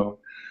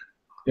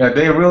yeah,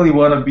 they really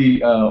want to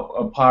be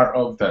a part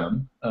of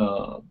them,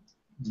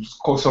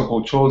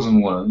 so-called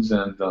chosen ones,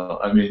 and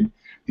I mean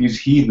these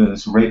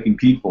heathens raping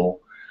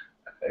people.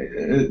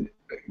 It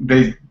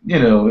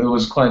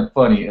was quite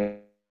funny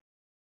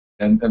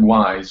and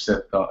wise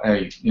that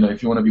hey,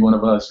 if you want to be one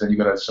of us, then you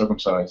gotta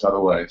circumcise,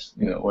 otherwise,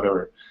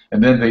 whatever.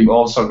 And then they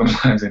all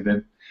circumcise and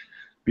then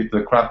beat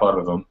the crap out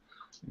of them.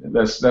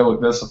 That's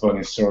a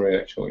funny story,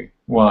 actually.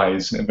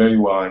 Wise, very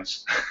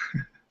wise.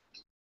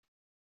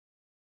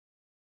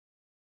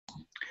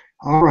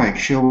 All right,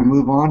 shall we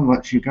move on?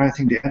 What you got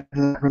anything to add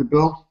to that, Brother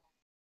Bill?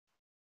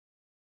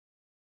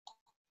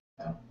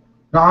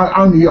 No,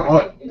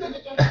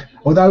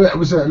 although it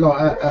was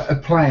a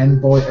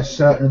plan by a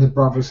certain of the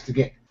brothers to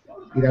get,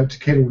 to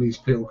kill all these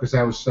people because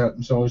they were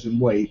circumcised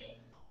and weak,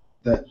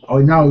 that I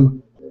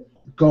know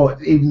God,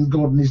 even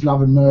God in His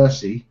love and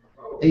mercy,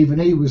 even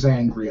He was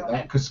angry at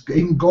that, because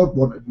even God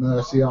wanted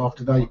mercy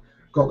after they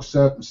got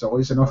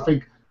circumcised. And I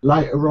think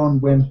later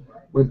on when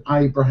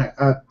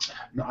Abraham,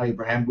 not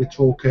Abraham, we're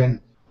talking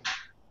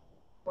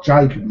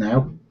Jacob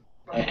now,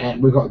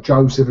 and we've got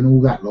Joseph and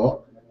all that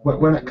lot.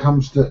 When it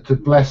comes to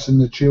blessing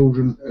the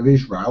children of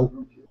Israel,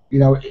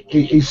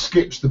 he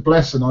skips the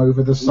blessing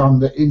over the son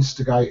that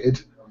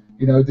instigated,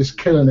 this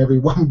killing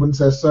everyone once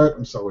they're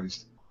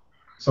circumcised.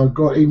 So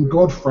even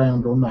God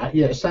frowned on that.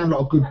 Yeah, it sounded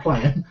like a good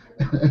plan,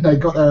 and they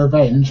got their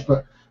revenge,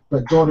 but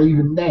God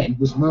even then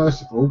was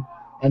merciful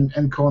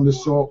and kind of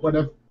saw, well,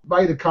 they've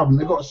made a covenant,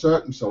 they got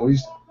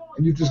circumcised,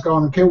 and you've just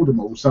gone and killed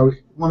them all. So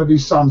one of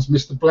his sons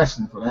missed the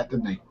blessing for that,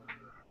 didn't he?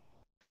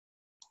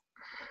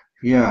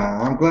 Yeah,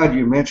 I'm glad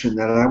you mentioned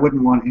that. I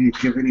wouldn't want to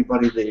give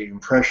anybody the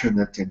impression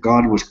that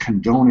God was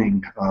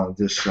condoning all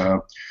this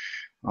that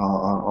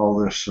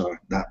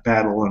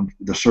battle and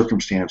the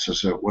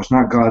circumstances. It was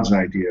not God's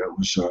idea. It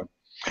was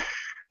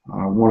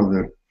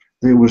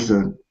it was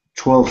the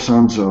 12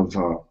 sons of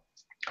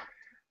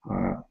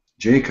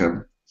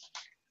Jacob.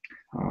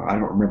 I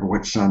don't remember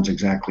which sons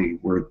exactly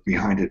were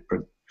behind it,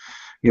 but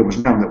it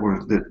was them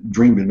that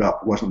dreamed it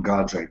up. It wasn't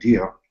God's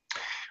idea.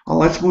 Well,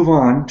 let's move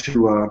on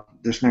to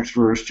this next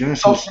verse,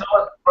 Genesis. Oh, you know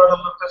what, Brother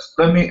Lucas?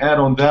 Let me add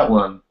on that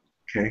one.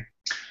 Okay,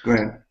 go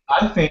ahead.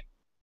 I think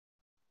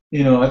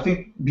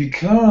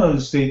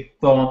because they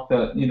thought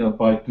that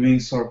by doing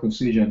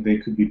circumcision they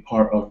could be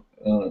part of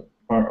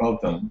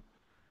them.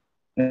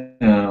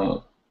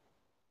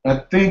 I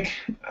think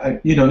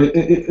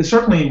it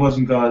certainly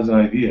wasn't God's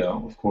idea,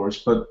 of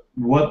course, but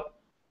what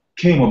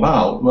came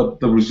about,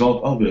 what the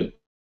result of it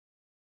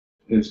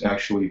is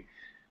actually,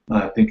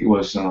 I think it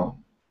was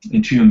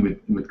in tune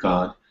with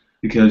God,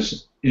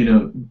 because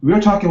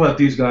we're talking about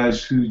these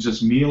guys who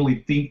just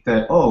merely think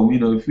that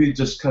if we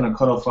just kind of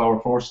cut off our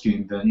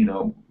foreskin,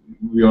 then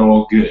we are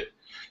all good.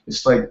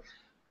 It's like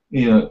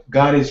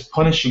God is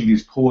punishing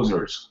these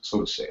posers, so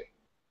to say,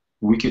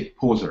 wicked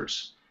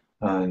posers.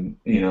 And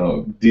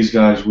these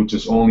guys would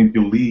just only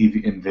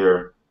believe in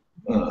their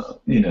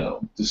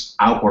just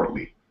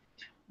outwardly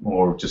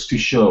or just to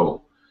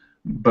show.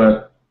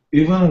 But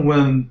even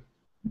when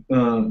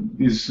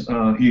these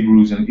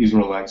Hebrews and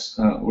Israelites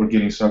were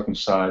getting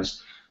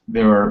circumcised,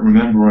 they were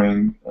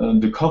remembering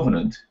the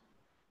covenant,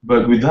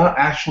 but without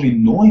actually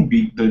knowing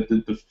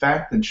the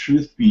fact and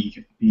truth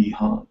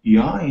behind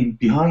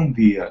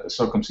the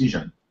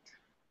circumcision.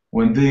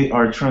 When they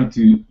are trying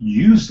to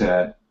use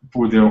that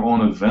for their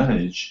own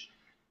advantage,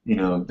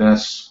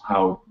 that's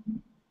how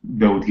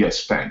they would get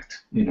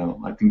spanked.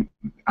 I think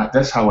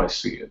that's how I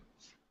see it.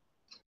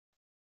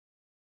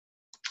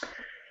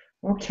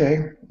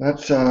 Okay,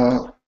 let's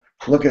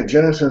look at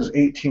Genesis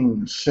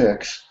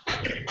 18:6.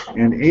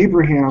 And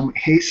Abraham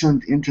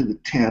hastened into the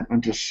tent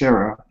unto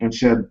Sarah and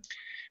said,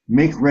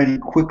 "Make ready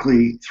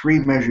quickly 3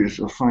 measures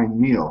of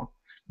fine meal,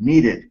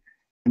 knead it,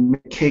 and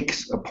make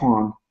cakes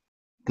upon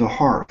the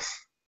hearth."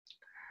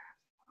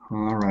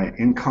 All right,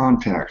 in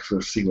context,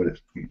 let's see what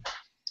it means.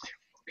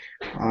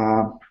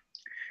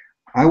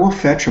 I will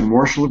fetch a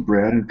morsel of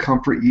bread and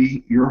comfort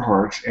ye your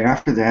hearts.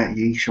 After that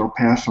ye shall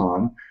pass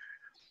on.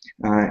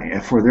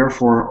 For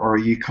therefore are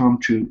ye come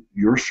to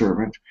your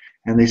servant.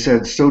 And they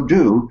said, So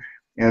do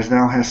as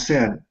thou hast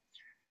said.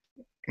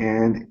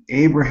 And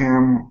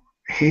Abraham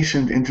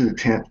hastened into the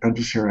tent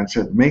unto Sarah and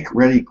said, Make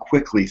ready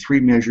quickly 3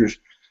 measures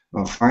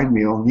of fine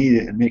meal, knead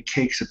it, and make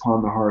cakes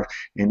upon the hearth.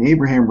 And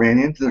Abraham ran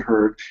into the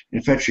herd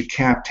and fetched a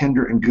calf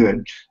tender and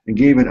good, and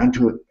gave it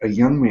unto a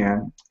young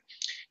man,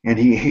 and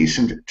he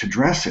hastened to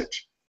dress it.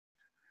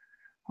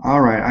 All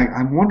right,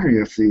 I'm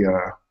wondering if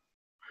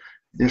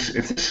is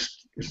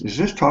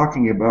this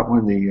talking about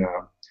when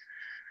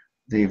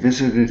they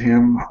visited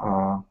him,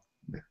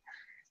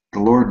 the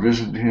Lord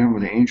visited him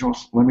with the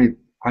angels?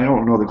 I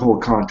don't know the whole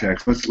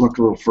context. Let's look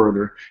a little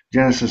further.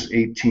 Genesis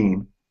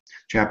 18,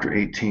 chapter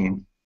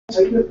 18.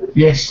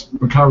 Yes,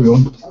 we'll carry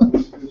on.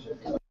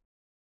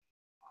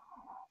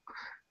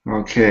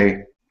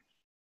 Okay.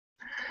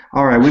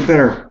 All right, we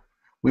better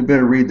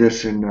read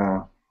this in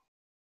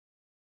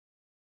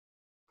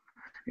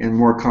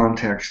more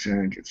context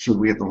so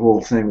we get the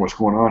whole thing. What's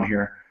going on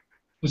here?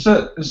 It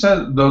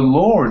said the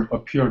Lord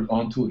appeared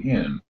unto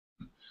him.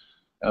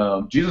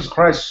 Jesus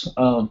Christ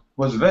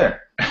was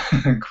there.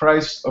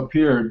 Christ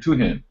appeared to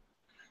him,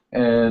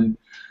 and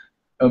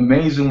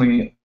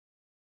amazingly,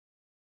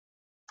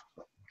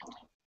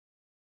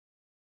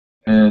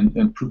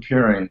 and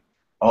preparing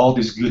all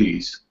these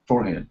goodies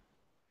for him,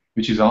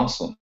 which is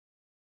awesome.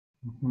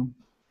 Mm-hmm.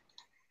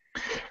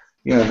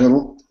 Yeah,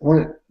 the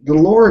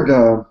Lord.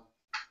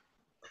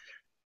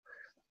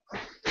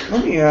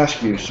 Let me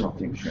ask you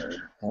something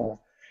here.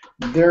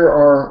 There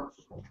are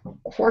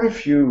quite a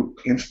few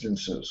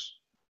instances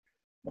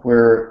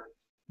where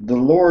the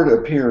Lord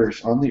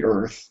appears on the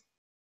earth,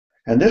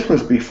 and this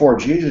was before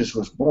Jesus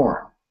was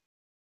born.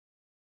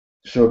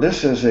 So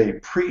this is a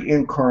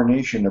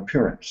pre-incarnation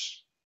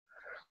appearance.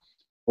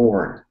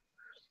 Lord.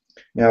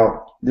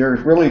 Now,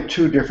 there's really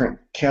 2 different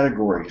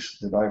categories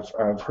that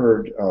I've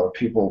heard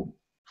people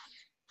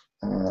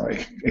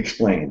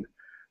explain.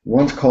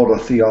 One's called a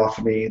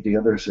theophany, the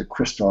other is a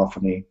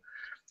Christophany.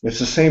 It's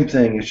the same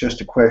thing. It's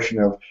just a question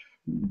of,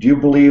 do you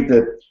believe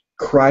that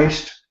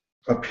Christ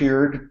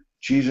appeared,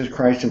 Jesus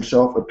Christ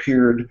himself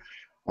appeared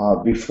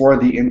before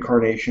the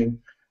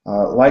incarnation,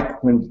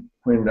 like when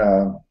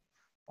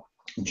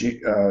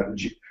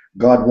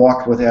God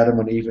walked with Adam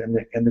and Eve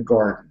in the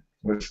garden?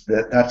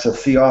 That's a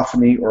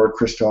theophany or a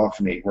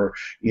Christophany, where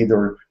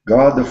either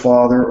God the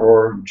Father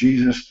or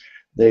Jesus,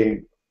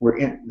 they were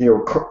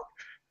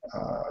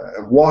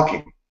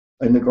walking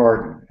in the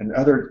garden. And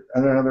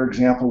another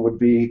example would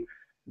be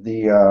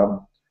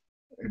the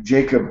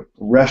Jacob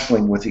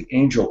wrestling with the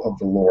angel of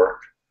the Lord,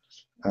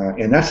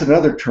 and that's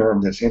another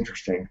term that's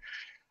interesting.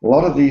 A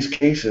lot of these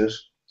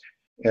cases,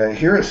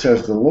 here it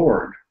says the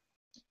Lord.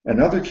 In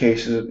other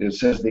cases, it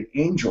says the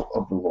angel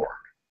of the Lord.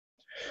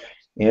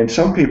 And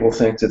some people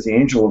think that the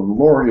angel of the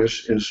Lord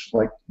is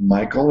like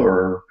Michael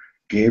or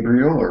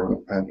Gabriel or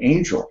an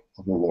angel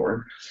of the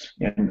Lord.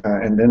 And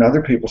then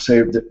other people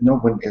say that no,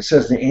 when it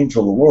says the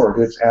angel of the Lord,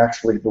 it's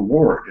actually the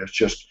Lord. It's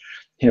just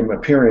him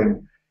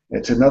appearing.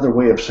 It's another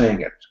way of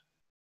saying it.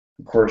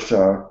 Of course,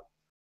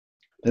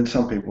 then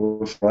some people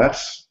will say, well,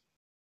 that's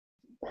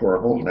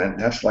horrible, and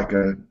that's like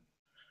a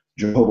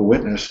Jehovah's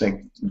Witness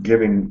thing,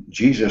 giving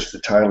Jesus the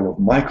title of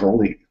Michael,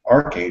 the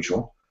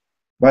archangel.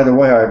 By the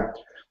way,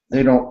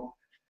 they don't.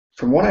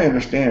 From what I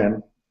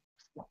understand,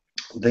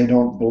 they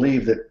don't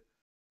believe that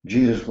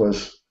Jesus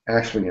was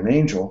actually an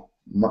angel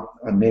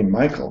named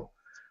Michael,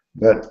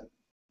 but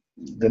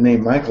the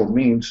name Michael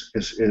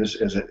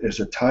is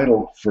a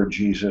title for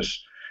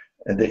Jesus,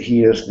 and that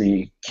he is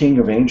the King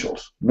of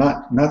angels.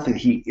 Not that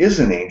he is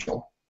an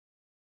angel,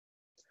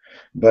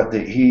 but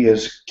that he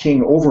is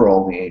king over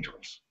all the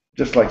angels,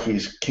 just like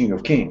he's King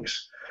of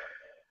kings.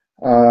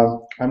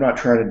 I'm not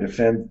trying to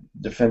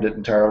defend it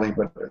entirely,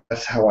 but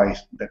that's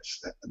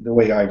the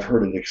way I've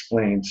heard it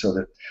explained, so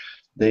that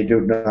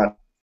they're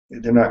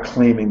not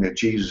claiming that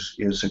Jesus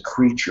is a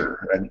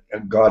creature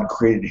and God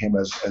created him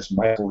as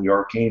Michael the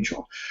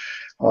archangel.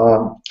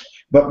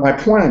 But my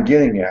point I'm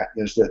getting at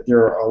is that there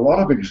are a lot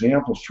of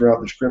examples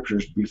throughout the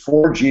scriptures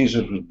before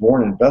Jesus was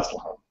born in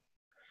Bethlehem.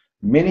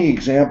 Many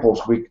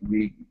examples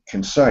we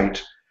can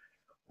cite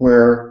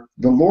where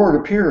the Lord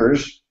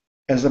appears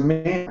as a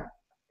man.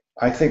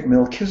 I think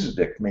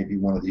Melchizedek may be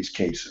one of these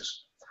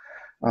cases.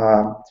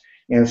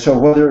 And so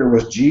whether it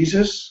was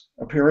Jesus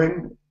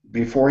appearing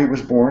before he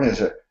was born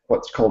as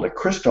what's called a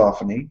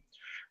Christophany,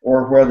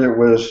 or whether it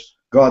was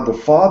God the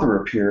Father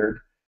appeared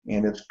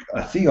and it's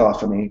a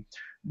theophany,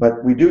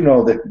 but we do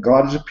know that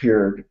God has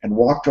appeared and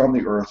walked on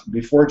the earth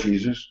before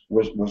Jesus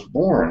was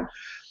born.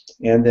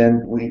 And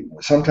then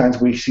sometimes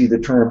we see the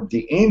term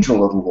the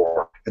angel of the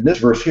Lord. In this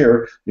verse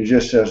here, it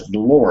just says the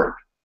Lord.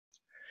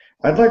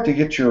 I'd like to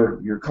get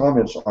your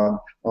comments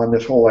on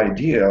this whole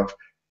idea of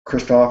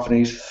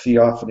Christophanies,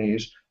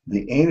 theophanies,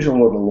 the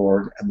angel of the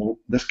Lord, and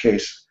this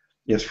case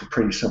is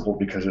pretty simple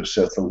because it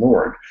says the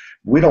Lord.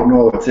 We don't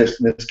know if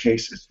in this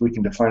case we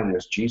can define it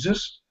as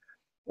Jesus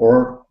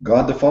or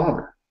God the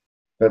Father.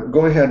 But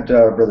go ahead,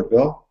 Brother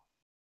Bill.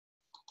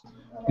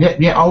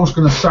 Yeah, I was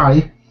going to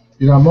say,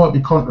 it might be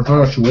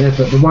controversial here,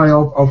 but the way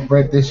I've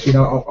read this,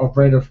 I've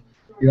read of,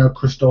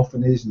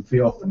 Christophanies and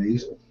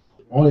theophanies.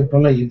 I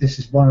believe this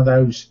is one of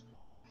those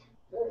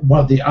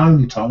well, the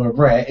only time I've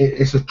read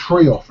it's a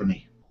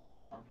triophany,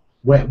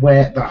 where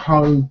the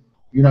whole,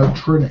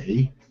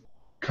 Trinity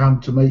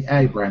come to meet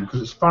Abraham,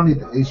 because it's funny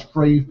that there's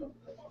three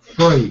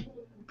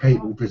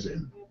people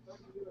visiting.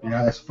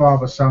 That's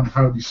Father, Son,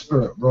 Holy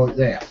Spirit right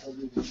there.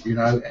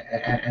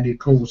 And he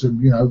calls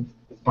them,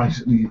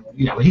 basically,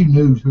 he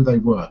knew who they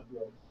were.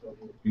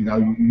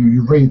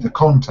 You read the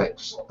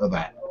context of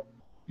that,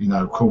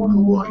 calling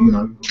them what,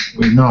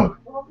 we know.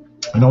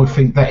 And I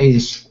think that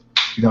is,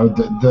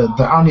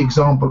 the only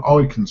example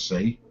I can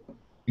see,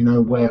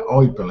 where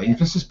I believe,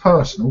 this is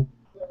personal,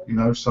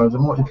 so there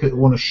might be people who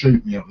want to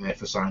shoot me up there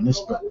for saying this,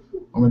 but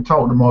I'm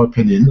entitled to my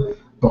opinion,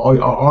 but I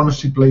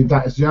honestly believe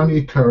that is the only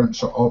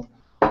occurrence of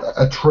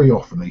a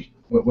triophany,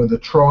 where the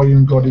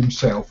triune God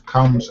himself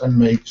comes and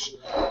meets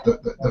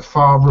the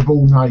Father of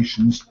all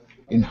nations,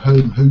 in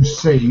whose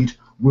seed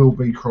will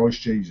be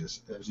Christ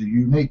Jesus. There's a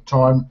unique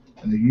time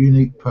and a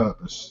unique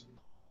purpose.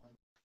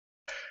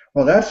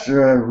 Well, that's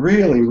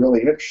really,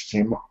 really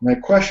interesting. My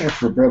question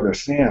for Brother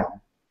Sam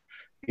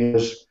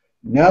is,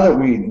 now that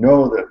we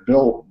know that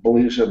Bill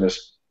believes in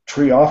this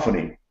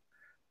triophany,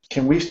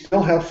 can we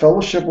still have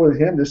fellowship with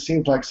him? This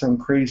seems like some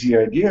crazy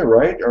idea,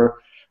 right?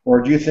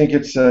 Or do you think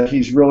it's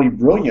he's really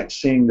brilliant,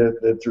 seeing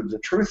the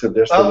truth of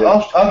this?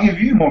 I'll give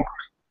you more.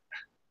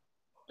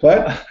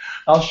 What?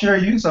 I'll share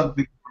you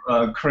something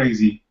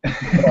crazy.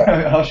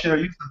 I'll share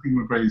you something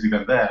more crazy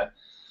than that.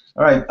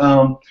 All right.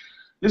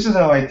 This is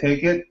how I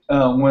take it.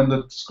 When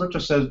the scripture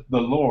says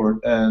the Lord,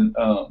 and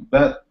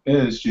that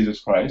is Jesus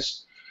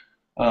Christ,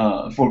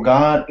 for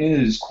God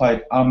is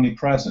quite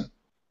omnipresent,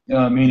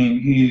 meaning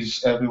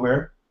he's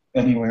everywhere,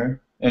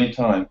 anywhere,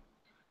 anytime.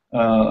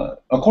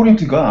 According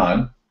to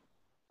God,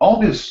 all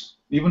this,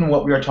 even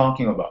what we are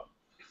talking about,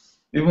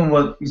 even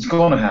what is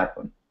going to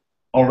happen,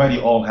 already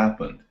all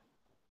happened.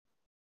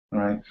 All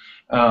right.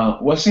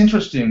 What's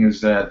interesting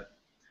is that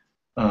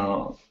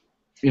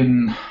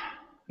in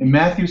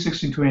Matthew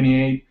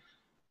 16:28,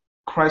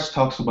 Christ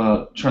talks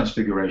about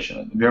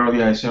transfiguration.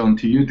 Verily I say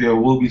unto you, there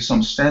will be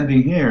some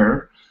standing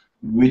here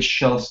which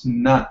shall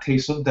not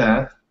taste of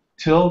death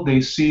till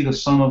they see the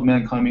Son of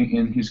Man coming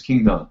in his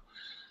kingdom.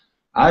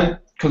 I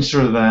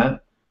consider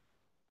that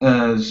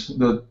as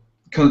the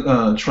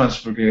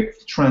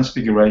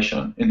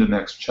transfiguration in the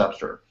next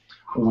chapter,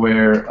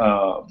 where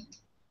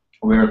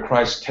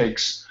Christ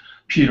takes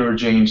Peter,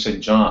 James,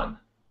 and John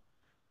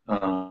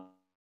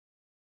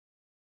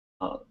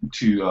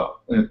to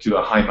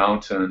a high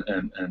mountain,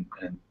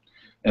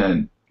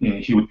 and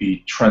he would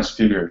be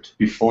transfigured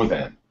before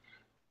them,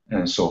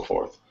 and so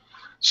forth.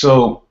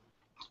 So,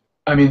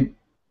 I mean,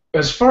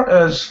 as far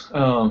as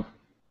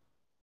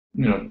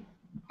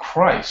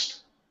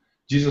Christ,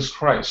 Jesus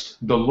Christ,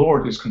 the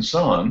Lord, is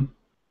concerned,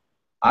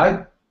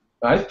 I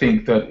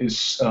think that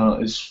is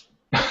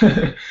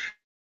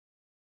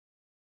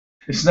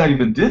it's not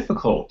even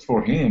difficult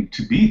for him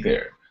to be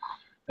there.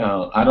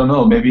 I don't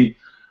know. Maybe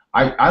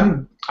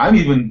I'm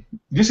even.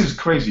 This is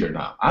crazier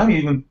now. I'm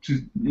even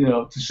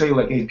to say,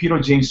 like, hey, Peter,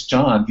 James,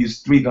 John.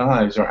 These three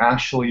guys are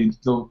actually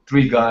the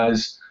three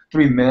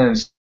men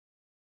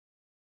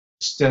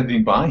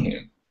standing by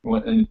him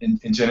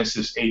in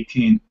Genesis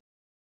 18,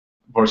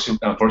 verse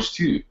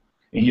 2.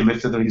 And he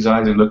lifted up his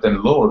eyes and looked,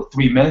 and Lord,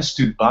 three men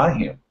stood by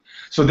him.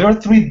 So there are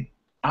three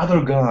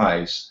other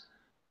guys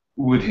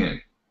with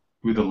him,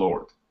 with the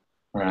Lord,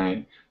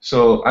 right?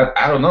 So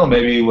I don't know.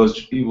 Maybe it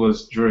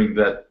was during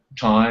that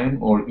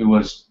time, or it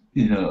was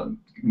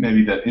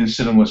maybe that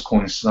incident was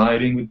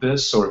coinciding with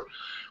this,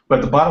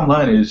 but the bottom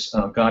line is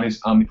God is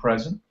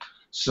omnipresent.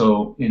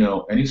 So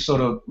any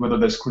sort of, whether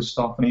that's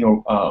Christophany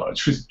or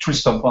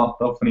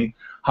Tristophany,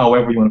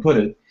 however you want to put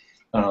it,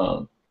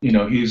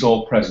 he's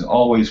all present,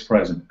 always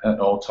present at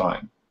all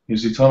time.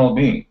 He's eternal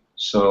being.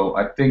 So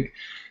I think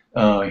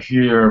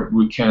here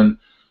we can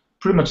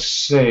pretty much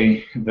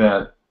say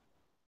that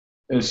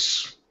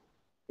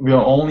we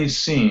are only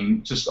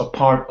seeing just a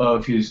part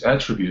of his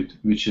attribute,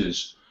 which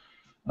is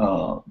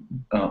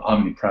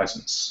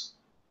omnipresence.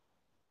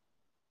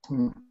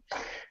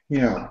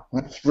 Yeah,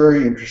 that's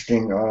very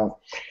interesting.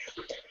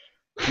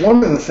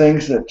 One of the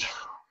things that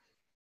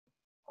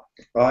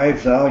I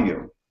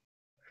value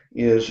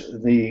is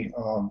the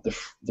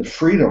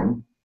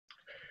freedom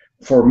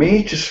for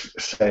me to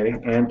say,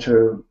 and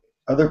to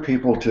other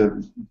people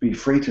to be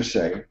free to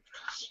say,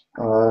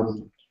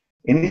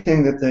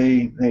 anything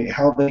that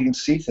how they can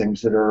see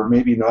things that are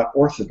maybe not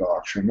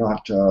orthodox, or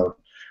not that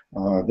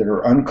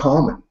are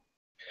uncommon.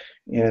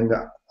 And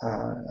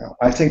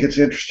I think it's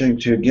interesting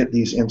to get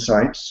these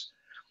insights.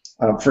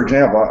 For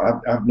example,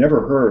 I've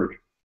never heard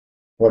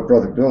what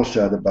Brother Bill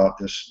said about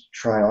this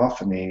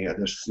triophany,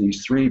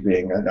 these three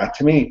being.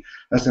 To me,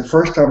 that's the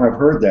first time I've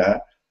heard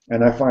that,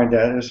 and I find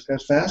that as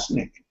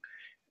fascinating.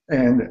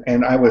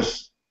 And I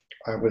was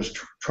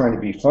trying to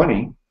be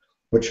funny,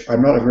 which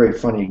I'm not a very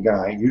funny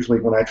guy.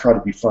 Usually when I try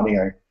to be funny,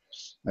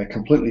 I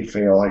completely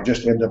fail. I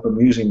just end up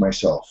amusing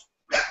myself.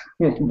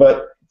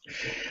 But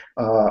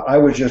I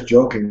was just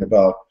joking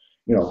about,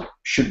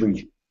 should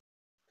we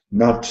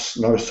not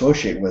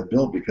associate with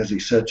Bill because he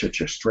said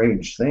such a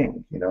strange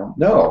thing.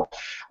 No,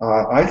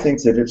 I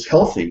think that it's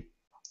healthy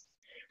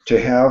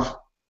to have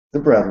the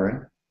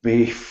brethren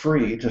be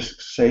free to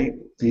say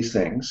these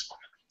things,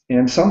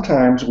 and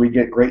sometimes we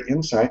get great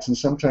insights, and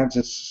sometimes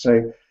it's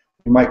say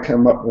you might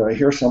come up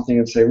hear something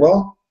and say,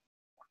 well,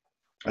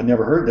 I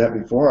never heard that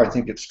before. I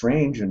think it's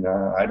strange, and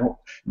I don't.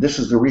 This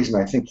is the reason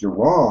I think you're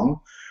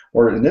wrong,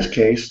 or in this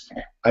case,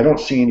 I don't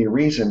see any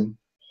reason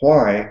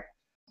why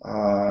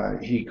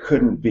he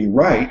couldn't be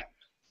right.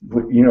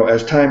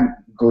 As time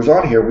goes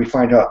on here, we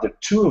find out that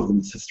two of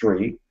the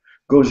three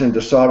goes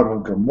into Sodom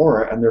and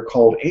Gomorrah, and they're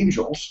called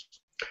angels.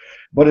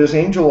 But is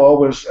angel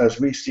always, as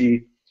we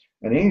see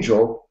an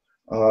angel,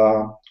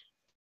 or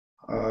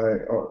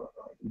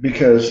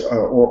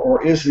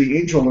is the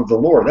angel of the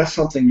Lord? That's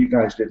something you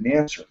guys didn't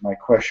answer. My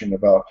question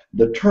about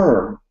the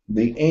term,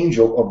 the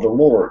angel of the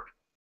Lord.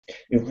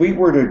 If we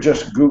were to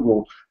just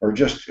Google or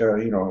just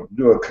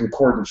do a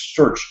concordance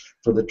search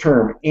for the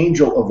term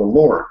angel of the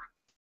Lord,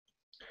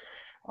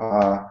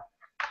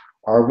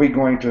 are we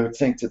going to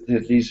think that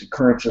these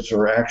occurrences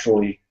are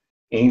actually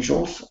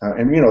angels?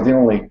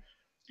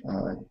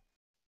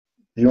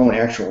 The only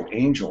actual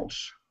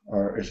angels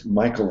is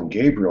Michael and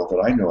Gabriel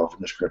that I know of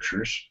in the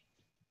scriptures.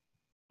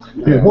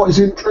 Yeah, what is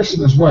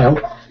interesting as well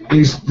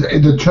is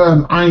the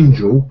term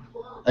angel,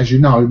 as you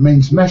know,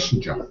 means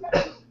messenger.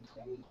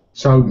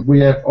 So we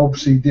have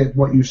obviously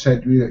what you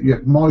said. You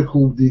have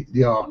Michael,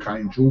 the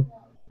archangel,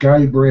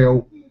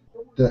 Gabriel,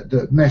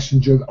 the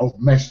messenger of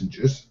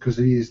messengers, because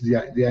he is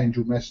the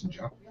angel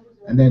messenger,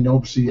 and then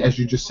obviously, as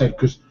you just said,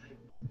 because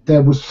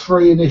there was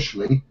three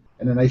initially,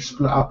 and then they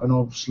split up, and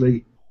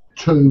obviously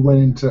two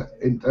went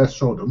into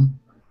Sodom.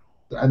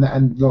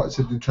 And like I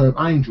said, the term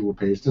angel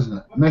appears, doesn't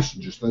it?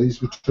 Messengers. So these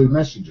were two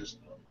messengers.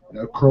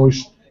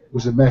 Christ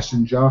was a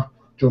messenger.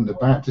 John the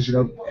Baptist.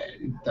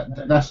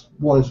 That's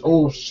what is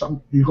all.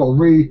 You've got to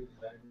really.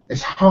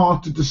 It's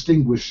hard to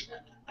distinguish,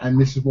 and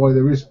this is why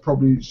there is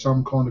probably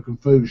some kind of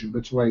confusion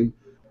between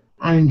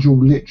angel,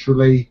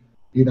 literally,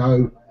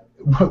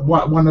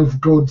 one of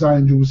God's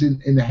angels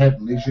in the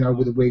heavenlies,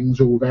 with the wings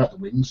or without the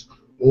wings,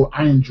 or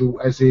angel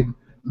as in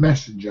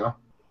messenger.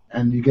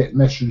 And you get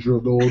messenger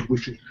of the Lord,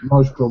 which is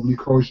most probably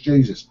Christ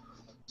Jesus.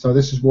 So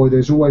this is why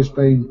there's always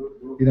been,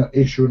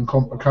 issue and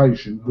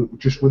complication, but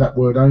just with that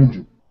word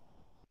angel.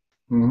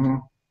 Mm-hmm.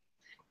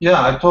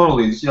 Yeah, I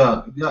totally.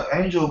 Yeah,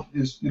 angel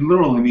it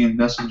literally means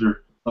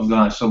messenger of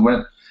God. So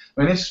when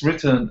it's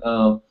written,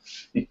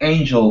 the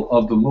angel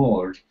of the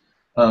Lord,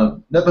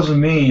 that doesn't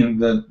mean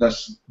that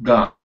that's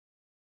God,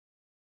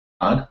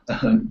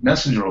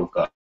 messenger of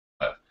God.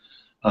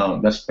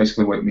 That's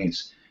basically what it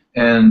means.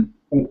 And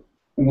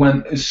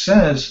when it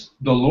says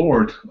the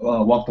Lord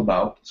walked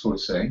about, so to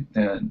say,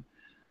 and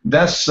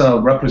that's a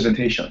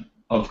representation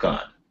of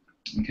God.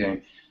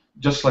 Okay,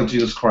 just like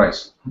Jesus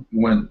Christ,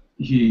 when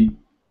he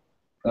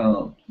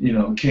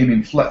came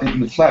in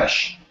the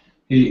flesh,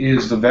 he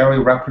is the very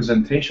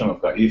representation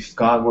of God. If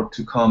God were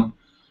to come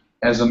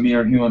as a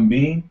mere human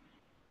being,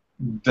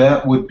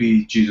 that would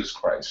be Jesus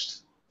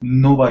Christ.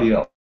 Nobody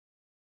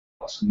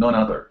else, none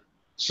other.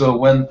 So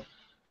when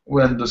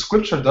the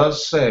scripture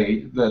does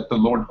say that the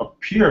Lord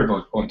appeared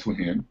unto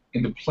him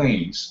in the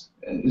plains,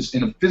 is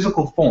in a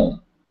physical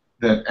form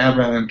that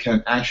Abraham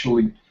can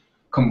actually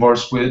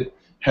converse with,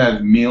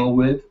 have meal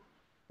with,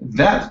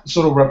 that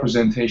sort of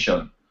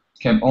representation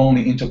can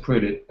only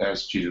interpret it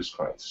as Jesus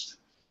Christ.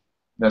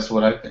 That's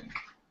what I think.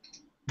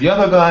 The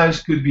other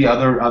guys could be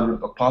other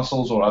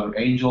apostles or other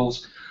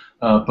angels,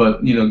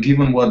 but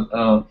given what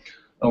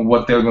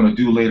they're going to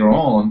do later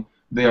on,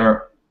 they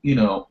are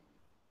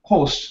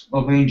host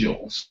of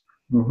angels.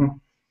 Mm-hmm.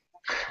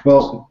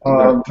 Well,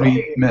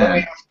 three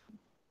men.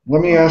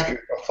 Let me ask a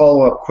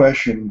follow-up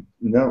question.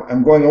 No,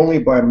 I'm going only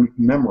by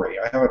memory.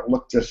 I haven't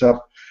looked this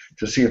up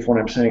to see if what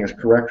I'm saying is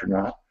correct or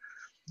not.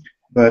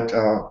 But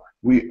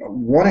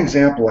one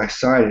example I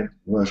cited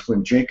was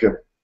when Jacob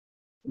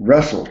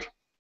wrestled.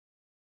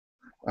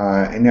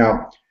 And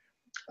now,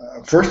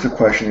 first the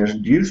question is,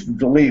 do you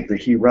believe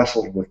that he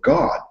wrestled with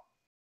God?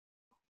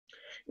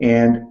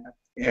 And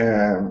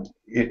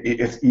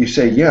if you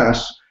say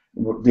yes,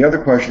 the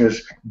other question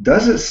is,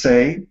 does it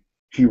say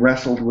he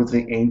wrestled with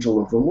the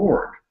angel of the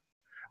Lord?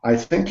 I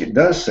think it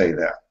does say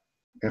that.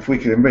 If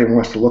anybody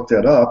wants to look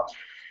that up.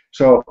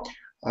 So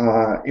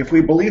if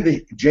we believe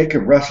that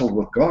Jacob wrestled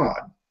with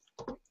God,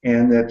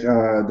 and that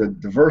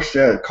the verse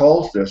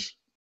calls this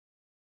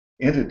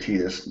entity,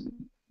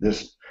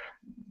 this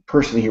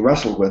person he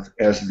wrestled with,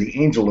 as the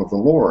angel of the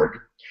Lord,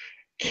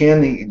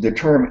 can the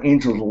term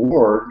angel of the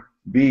Lord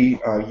be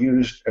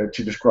used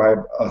to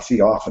describe a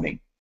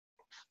theophany?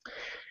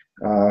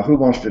 Who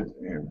wants to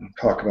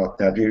talk about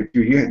that? Do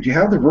you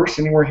have the verse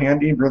anywhere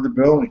handy, Brother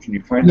Bill? Can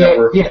you find that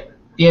word?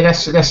 Yeah,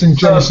 that's in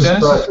Genesis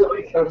 32.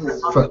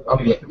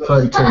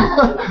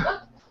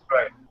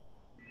 Right.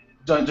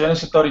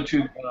 Genesis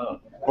 32,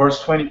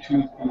 verse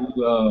 22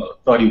 to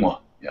 31.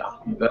 Yeah,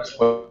 that's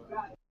where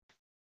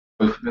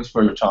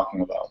you're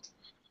talking about.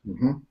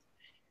 Mm-hmm.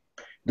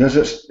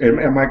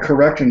 Am I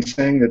correct in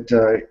saying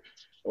that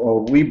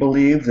we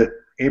believe that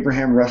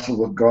Abraham wrestled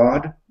with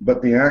God,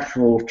 but the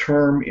actual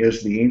term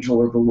is the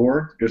angel of the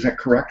Lord. Is that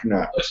correct or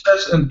not? It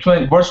says in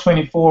verse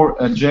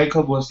 24,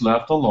 Jacob was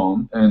left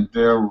alone, and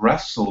there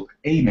wrestled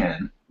a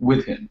man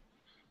with him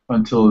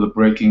until the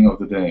breaking of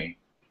the day.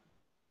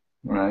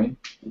 Right?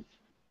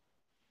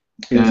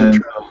 Is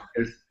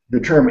the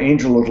term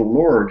angel of the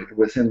Lord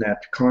within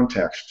that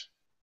context?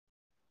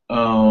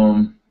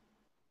 I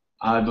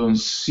don't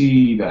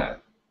see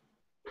that.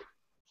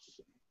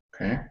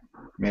 Okay,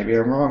 maybe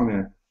I'm wrong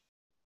then.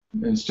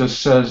 It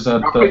just says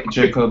that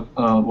Jacob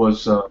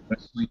was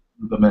wrestling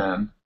with the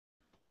man.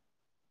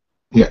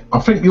 Yeah, I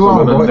think you So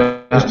are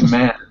whether right. that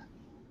man,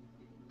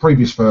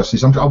 Previous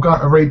verses. I'm going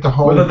to read the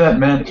whole. whether that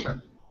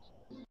man,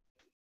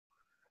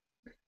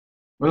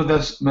 whether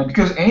that's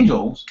because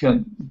angels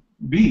can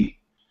be,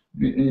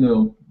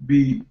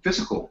 be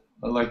physical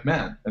like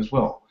man as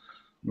well.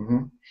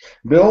 Mm-hmm.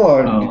 Bill,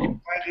 did you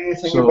find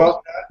anything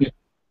about that? Yeah.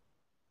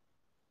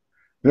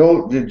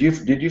 Bill, did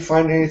you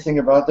find anything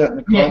about that in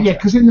the context? Yeah,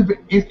 because in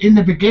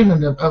the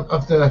beginning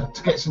of the,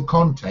 to get some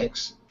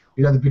context,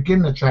 the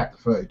beginning of chapter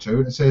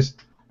 32, it says,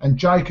 and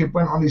Jacob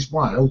went on his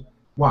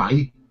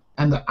way,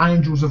 and the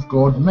angels of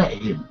God met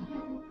him.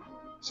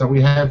 So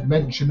we have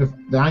mention of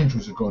the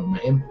angels of God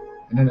met him,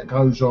 and then it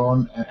goes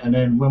on, and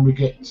then when we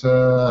get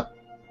to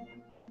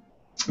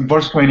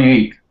verse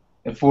 28,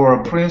 for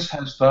a prince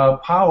has the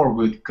power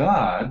with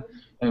God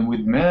and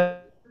with men,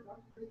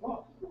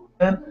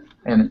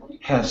 and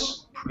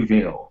has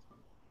prevailed.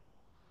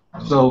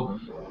 So,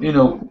 it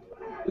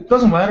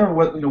doesn't matter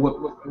what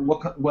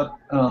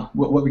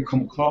we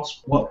come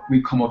across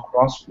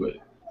with.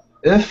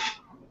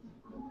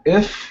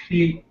 If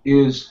he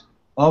is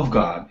of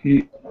God,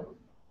 he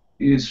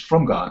is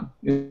from God.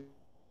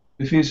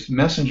 If he's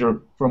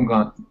messenger from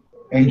God,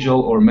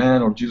 angel or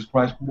man or Jesus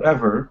Christ,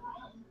 whoever,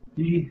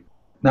 he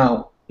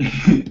now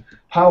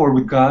power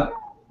with God.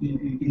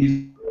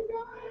 He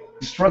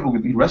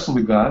wrestled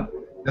with God.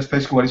 That's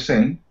basically what he's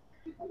saying,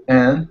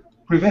 and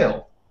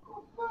prevail.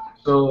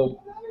 So.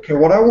 Okay,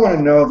 what I want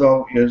to know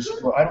though is,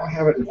 well, I don't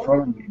have it in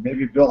front of me.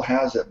 Maybe Bill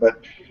has it, but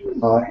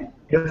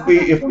if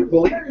we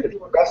believe that he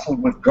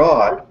wrestled with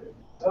God,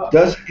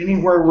 does it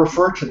anywhere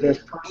refer to this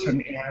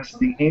person as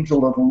the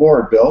angel of the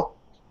Lord, Bill?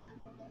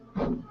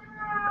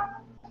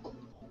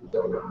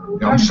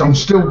 I'm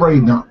still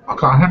reading it.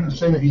 I haven't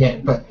seen it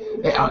yet, but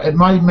it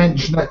may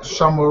mention it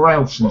somewhere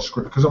else in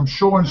scripture, because I'm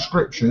sure in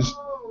scriptures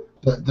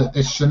that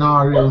this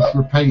scenario is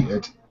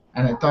repeated,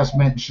 and it does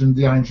mention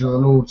the angel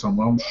of the Lord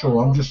somewhere. I'm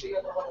sure.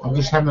 I'm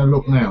just having a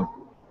look now.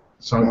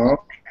 So.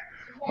 Okay.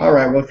 All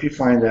right. Well, if you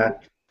find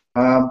that,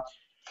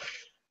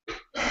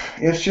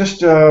 it's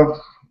just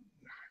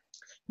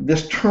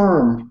this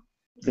term,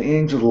 the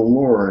angel of the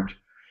Lord.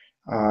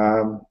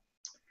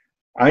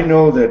 I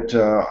know that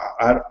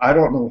I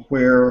don't know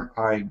where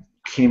I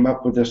came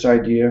up with this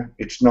idea.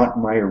 It's not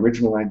my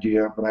original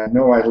idea, but I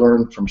know I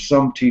learned from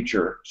some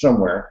teacher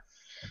somewhere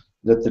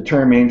that the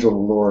term angel of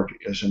the Lord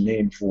is a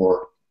name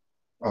for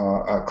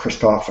a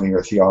Christophany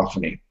or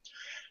theophany.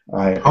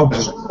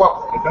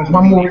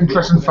 One more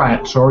interesting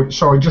fact.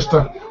 Sorry, just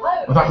I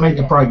don't mean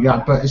to break you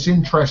up, but it's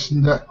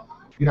interesting that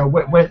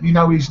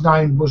when his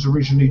name was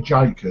originally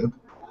Jacob,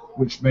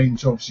 which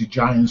means obviously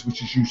James,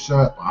 which is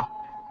usurper.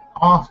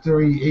 After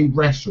he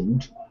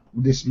wrestled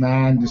with this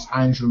man, this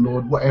angel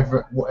Lord,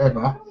 whatever,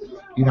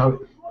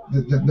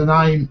 the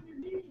name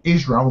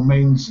Israel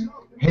means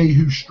he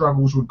who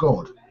struggles with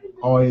God,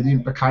 i.e. the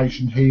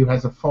implication he who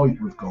has a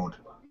fight with God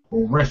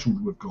or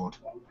wrestled with God.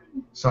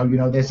 So,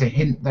 there's a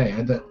hint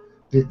there that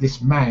this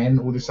man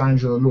or this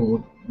angel of the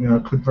Lord,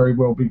 could very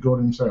well be God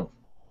himself.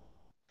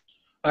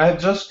 I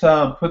just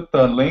put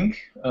the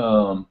link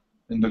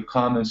in the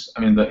comments,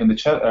 in the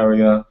chat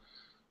area,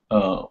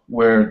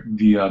 where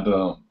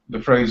the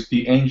phrase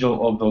 "the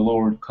angel of the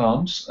Lord"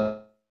 comes,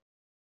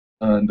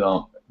 and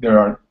there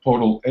are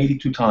total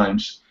 82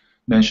 times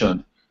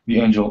mentioned the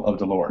angel of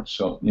the Lord.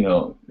 So,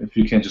 if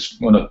you can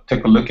just want to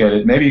take a look at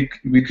it, maybe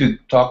we could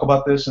talk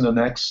about this in the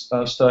next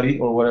study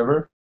or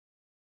whatever.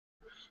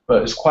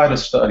 But it's quite a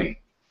study,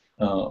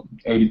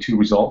 82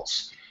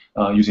 results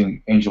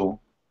using the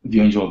angel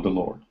of the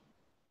Lord.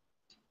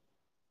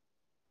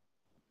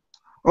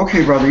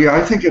 Okay, brother. Yeah,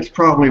 I think it's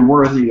probably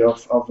worthy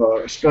of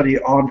a study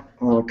on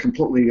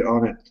completely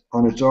on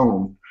its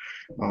own.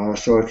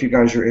 So if you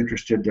guys are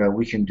interested,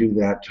 we can do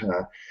that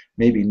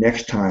maybe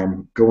next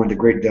time. Go into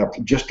great depth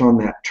just on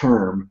that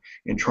term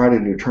and try to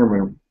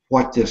determine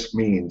what this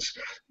means.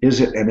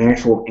 Is it an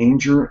actual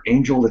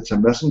angel that's a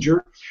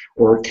messenger,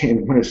 or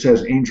when it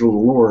says angel of the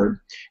Lord,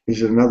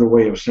 is it another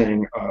way of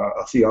saying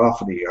a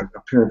theophany, an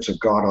appearance of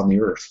God on the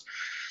earth?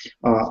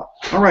 All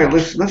right,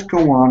 let's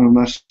go on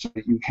unless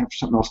you have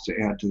something else to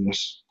add to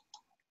this.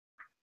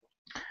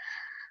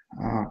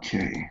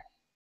 Okay.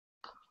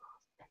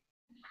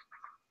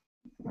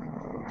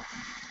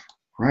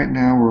 Right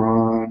now we're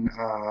on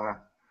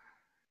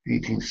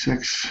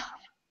 18:6.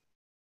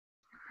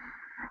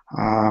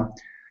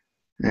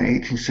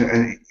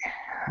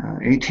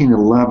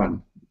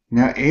 18:11.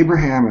 Now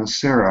Abraham and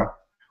Sarah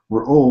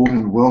were old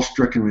and well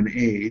stricken in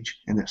age,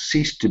 and it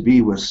ceased to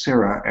be with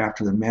Sarah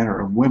after the manner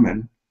of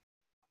women.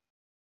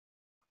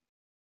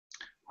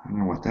 I don't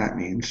know what that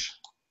means.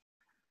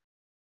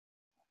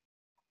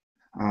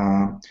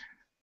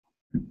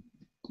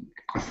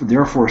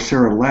 Therefore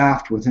Sarah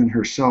laughed within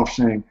herself,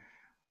 saying,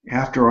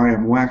 after I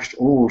am waxed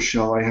old,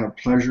 shall I have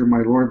pleasure,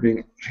 my Lord?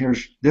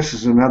 This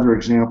is another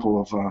example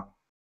of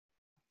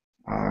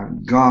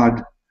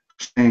God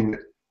saying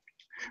that.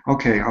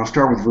 Okay, I'll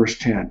start with verse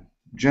 10.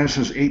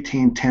 Genesis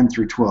 18:10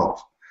 through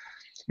 12.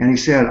 And he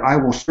said, I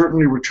will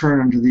certainly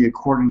return unto thee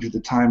according to the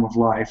time of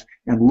life,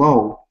 and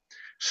lo,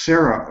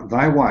 Sarah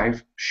thy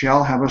wife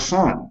shall have a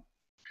son.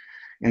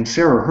 And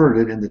Sarah heard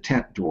it in the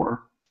tent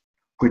door,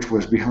 which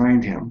was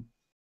behind him.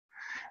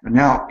 And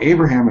now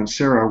Abraham and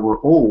Sarah were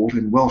old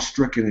and well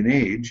stricken in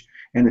age,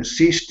 and it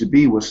ceased to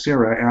be with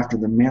Sarah after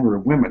the manner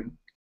of women.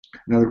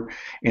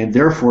 And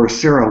therefore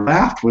Sarah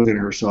laughed within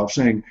herself,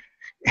 saying,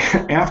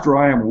 after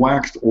I am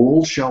waxed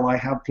old, shall I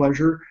have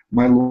pleasure,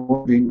 my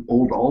Lord being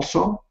old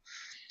also?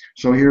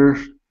 So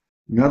here's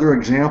another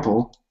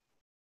example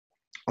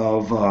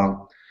of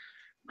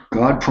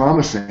God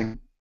promising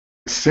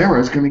Sarah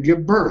is going to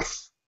give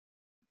birth.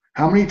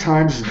 How many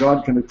times is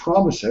God going to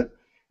promise it?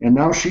 And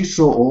now she's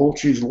so old,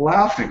 she's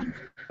laughing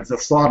at the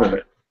thought of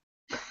it.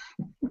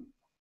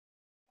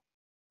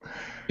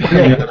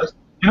 Yeah.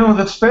 You know,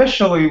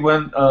 especially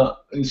when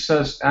it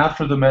says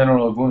after the manner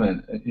of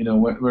women. You know,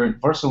 where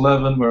verse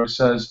 11, where it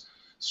says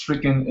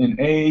stricken in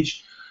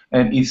age,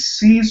 and it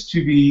ceased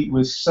to be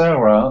with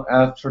Sarah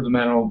after the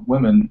manner of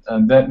women,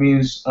 and that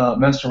means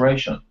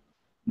menstruation.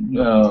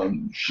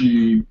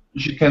 She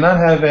cannot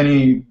have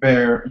she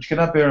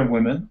cannot bear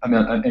women,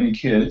 any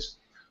kids,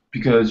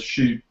 because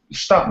she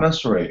stopped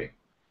menstruating.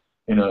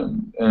 You know,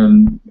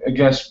 and I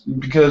guess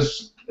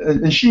because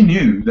and she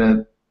knew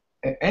that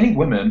any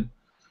women,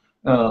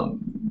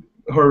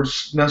 her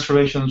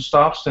menstruation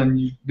stops,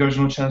 and there's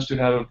no chance to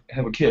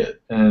have a kid,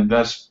 and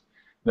that's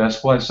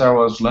why Sarah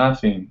was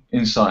laughing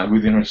inside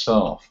within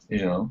herself.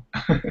 You know.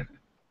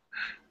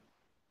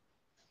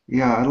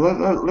 Yeah,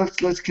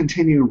 let's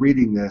continue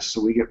reading this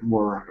so we get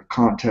more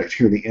context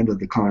here. The end of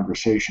the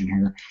conversation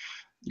here.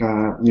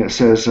 It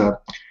says.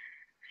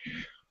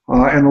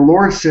 And the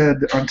Lord said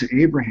unto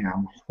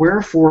Abraham,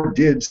 wherefore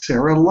did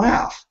Sarah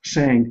laugh,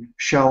 saying,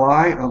 shall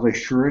I of a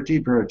surety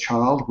bear a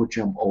child which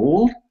am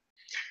old?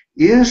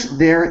 Is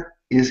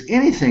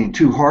anything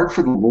too hard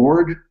for the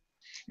Lord?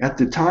 At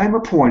the time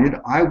appointed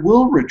I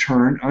will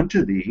return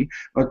unto thee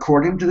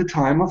according to the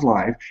time of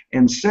life,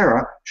 and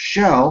Sarah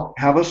shall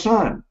have a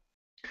son.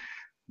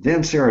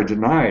 Then Sarah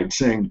denied,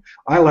 saying,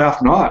 I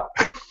laugh not,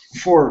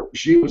 for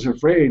she was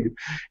afraid.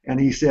 And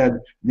he said,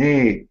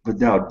 nay, but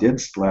thou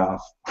didst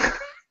laugh.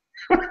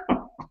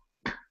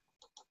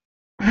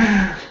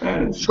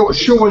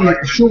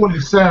 Surely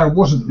Sarah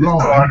wasn't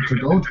lying to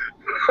God.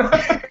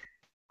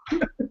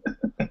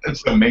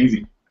 That's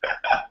amazing.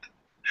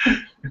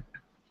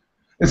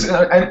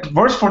 And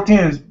verse 14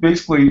 is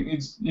basically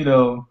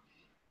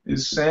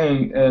is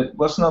saying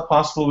what's not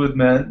possible with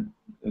men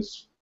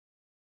is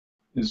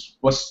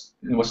what's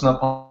not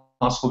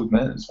possible with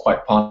men is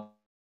quite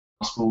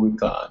possible with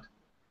God.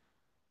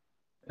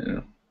 You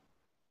know.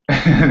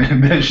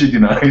 And then she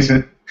denies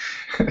it.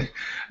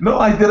 No,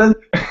 I didn't.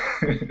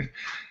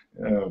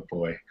 Oh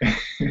boy.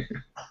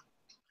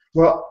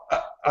 Well,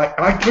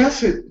 I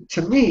guess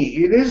to me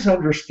it is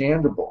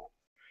understandable.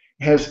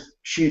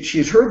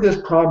 She's heard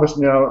this promise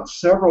now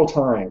several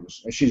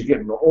times, and she's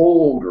getting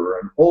older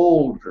and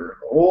older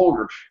and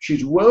older.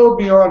 She's well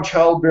beyond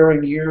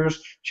childbearing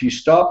years. She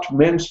stopped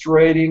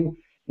menstruating,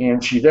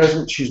 and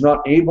she's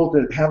not able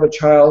to have a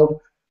child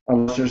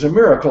unless there's a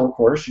miracle, of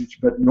course.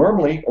 But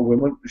normally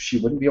she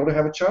wouldn't be able to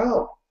have a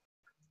child.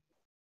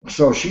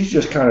 So she's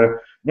just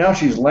now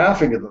she's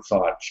laughing at the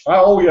thought.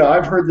 Oh yeah,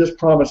 I've heard this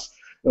promise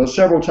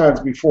several times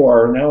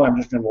before. Now I'm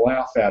just going to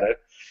laugh at it,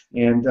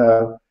 and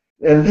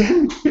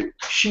then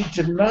she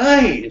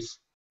denies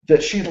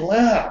that she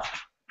laughed.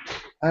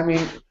 I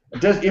mean,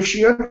 if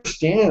she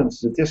understands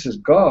that this is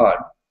God,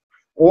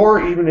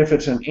 or even if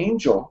it's an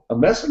angel, a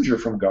messenger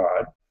from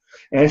God,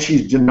 and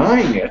she's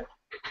denying it,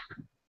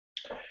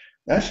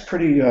 that's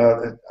pretty.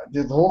 The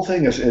whole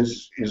thing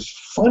is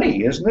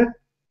funny, isn't it?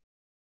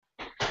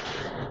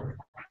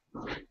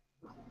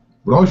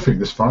 Well, I think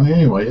it's funny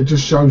anyway. It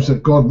just shows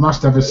that God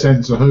must have a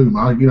sense of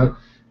humour. You know,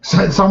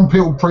 some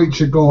people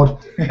preach a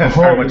God, a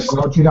horrible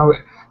God,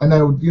 and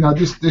they'll,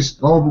 this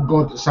horrible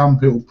God that some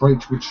people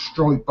preach would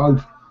strike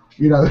both.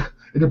 In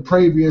the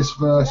previous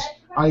verse,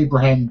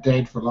 Abraham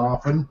dead for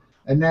laughing,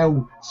 and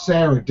now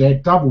Sarah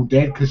dead, double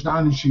dead, because not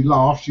only she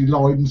laughed, she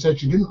lied and said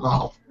she didn't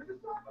laugh.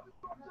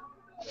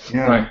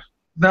 Yeah. Right.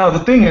 Now the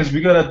thing is,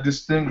 we gotta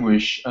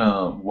distinguish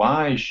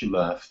why she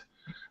left.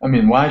 I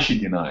mean, why she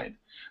denied.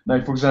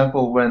 Like, for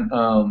example, when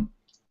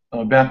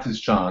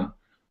Baptist John,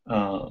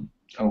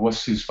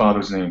 what's his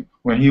father's name?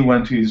 When he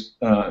went to his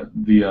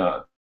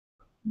the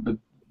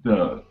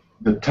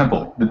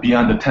temple,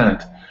 beyond the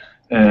tent,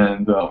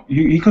 and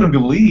he couldn't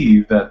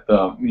believe that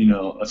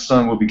a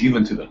son would be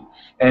given to them,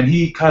 and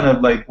he kind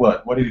of like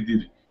what did he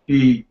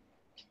do?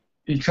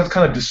 he just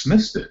kind of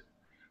dismissed it.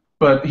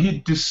 But he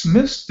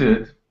dismissed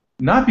it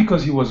not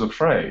because he was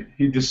afraid.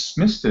 He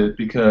dismissed it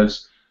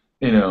because,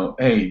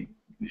 hey,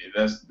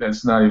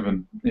 that's not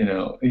even,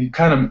 he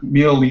kind of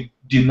merely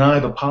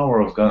denied the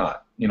power of God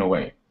in a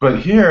way. But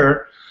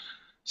here,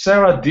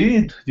 Sarah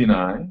did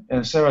deny,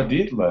 and Sarah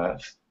did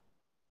laugh,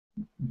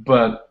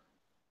 but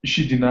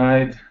she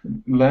denied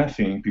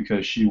laughing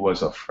because she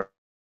was afraid.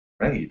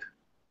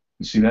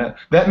 You see that?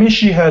 That means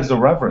she has a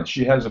reverence.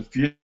 She has a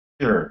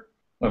fear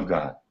of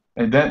God,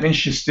 and that means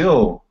she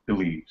still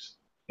believes.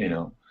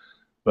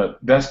 But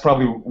that's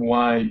probably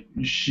why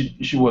she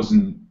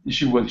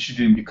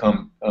didn't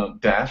become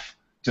deaf,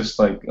 just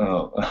like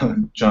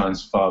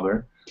John's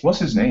father. What's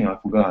his name? I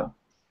forgot.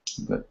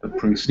 The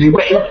priest. He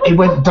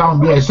went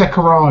dumb. Yeah,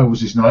 Zechariah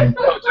was his name.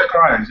 Oh,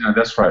 Zechariah. Yeah,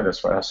 that's right.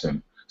 That's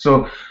him.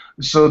 So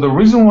the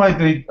reason why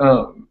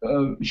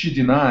she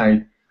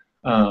denied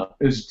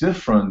is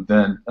different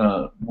than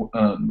how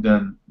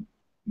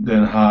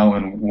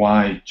and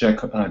why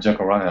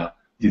Zechariah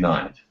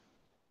denied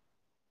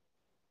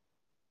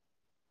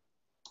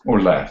or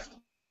left.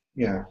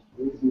 Yeah.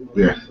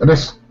 Yeah, and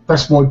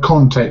that's why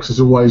context is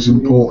always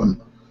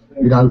important,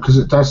 because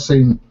it does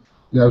seem,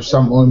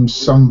 sometimes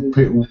some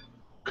people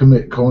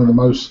commit kind of the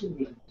most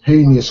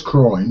heinous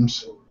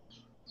crimes,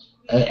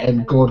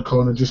 and God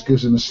kind of just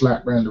gives them a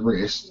slap round the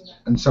wrist,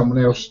 and someone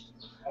else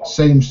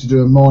seems to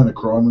do a minor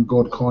crime, and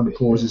God kind of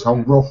pours his whole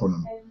wrath on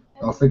them.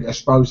 And I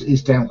suppose it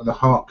is down to the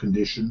heart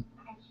condition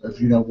of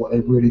what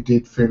they really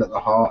did feel at the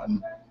heart,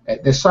 and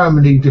there's so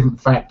many different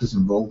factors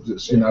involved.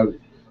 It's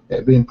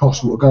it'd be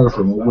impossible to go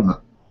through them all, wouldn't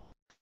it?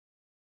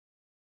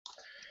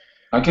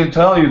 I can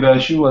tell you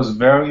that she was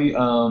very,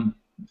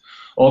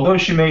 although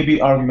she may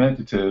be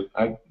argumentative,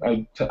 I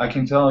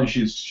can tell you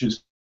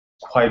she's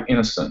quite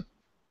innocent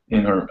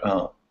in her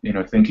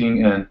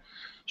thinking, and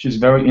she's a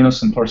very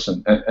innocent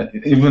person,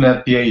 even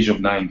at the age of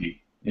 90.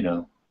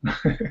 You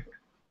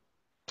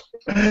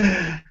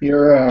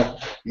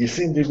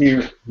seem to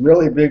be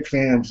really big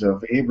fans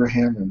of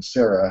Abraham and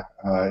Sarah,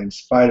 in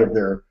spite of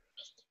their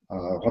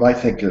what I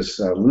think is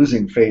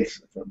losing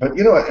faith. But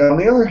on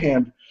the other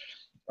hand,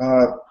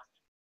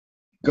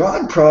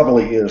 God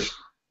probably is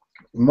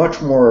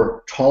much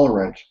more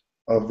tolerant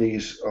of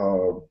these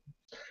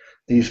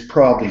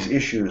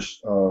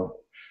issues.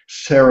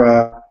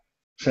 Sarah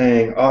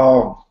saying,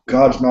 "Oh,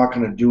 God's not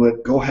going to do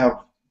it.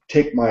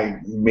 Take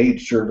my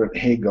maidservant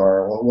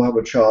Hagar. We'll have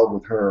a child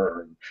with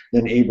her." And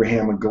then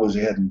Abraham goes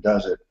ahead and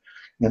does it.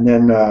 And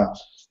then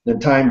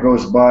time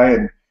goes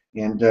by,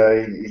 and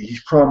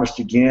he's promised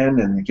again,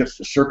 and he gets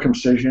the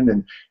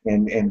circumcision,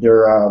 and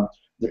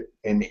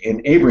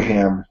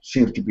Abraham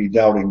seems to be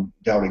doubting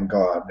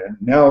God, and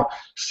now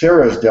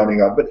Sarah's doubting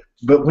God.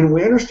 But when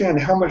we understand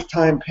how much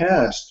time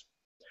passed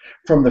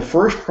from the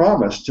first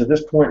promise to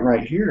this point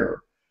right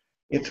here,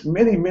 it's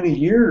many, many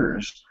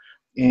years,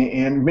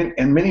 and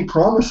many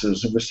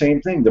promises of the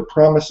same thing. The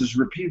promise is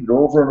repeated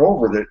over and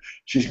over that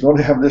she's going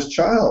to have this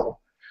child,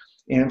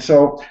 and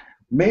so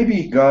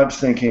maybe God's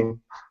thinking,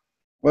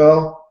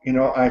 well,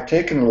 I've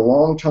taken a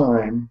long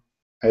time.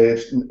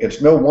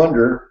 It's no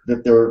wonder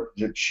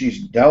that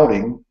she's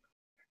doubting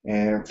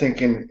and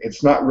thinking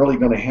it's not really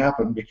going to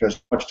happen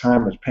because much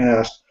time has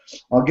passed.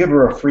 I'll give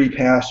her a free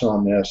pass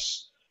on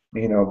this,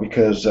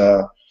 because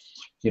I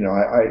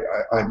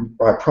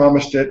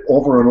promised it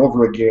over and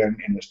over again,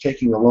 and it's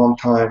taking a long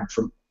time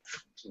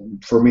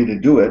for me to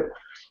do it.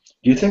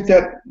 Do you think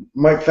that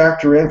might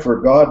factor in for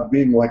God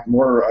being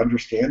more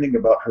understanding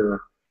about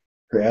her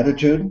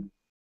attitude?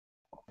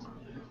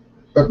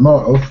 It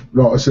might have,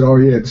 like I said,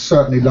 there's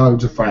certainly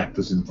loads of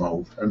factors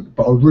involved,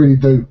 but I really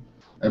do,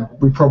 and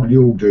we probably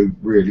all do,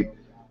 really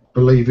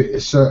believe it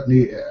is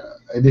certainly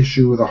an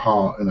issue with the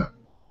heart, isn't it?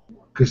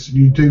 Because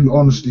you do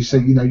honestly see,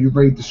 you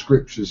read the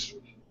scriptures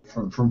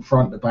from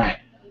front to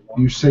back,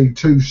 you see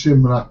two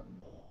similar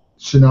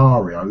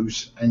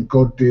scenarios, and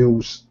God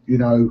deals,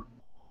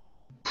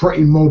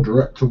 pretty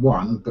moderate to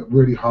one, but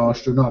really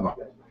harsh to another.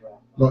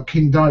 Like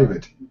King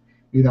David,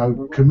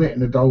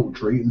 committing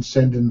adultery and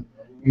sending,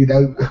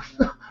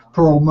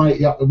 poor old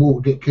matey up the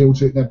wall to get killed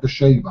sitting at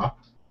Bathsheba.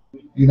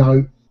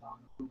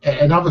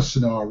 Another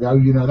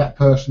scenario, that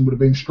person would have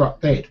been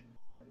struck dead.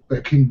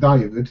 But King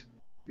David,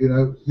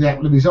 the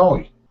apple of his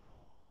eye.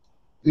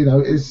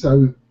 Is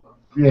so,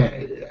 yeah,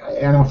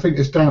 and I think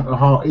it's down to a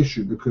heart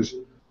issue because,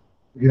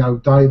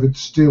 David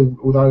still,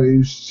 although he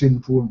was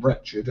sinful and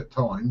wretched at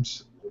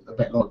times, a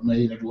bit like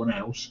me and everyone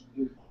else,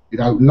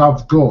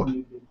 loved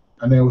God.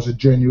 And there was a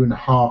genuine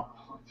heart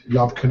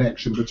love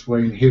connection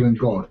between him and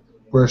God.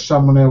 Whereas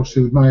someone else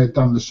who may have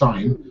done the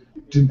same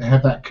didn't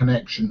have that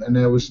connection, and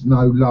there was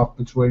no love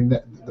between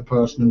the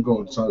person and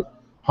God. So,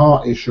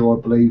 heart issue,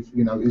 I believe,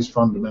 is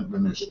fundamental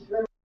in this.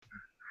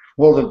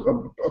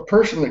 Well, a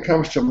person that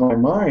comes to my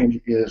mind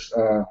is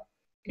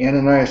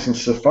Ananias and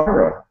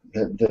Sapphira.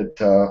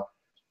 That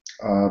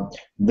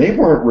they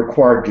weren't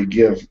required to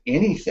give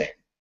anything,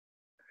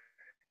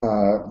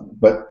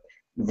 but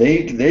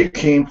they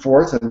came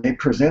forth and they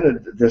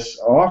presented this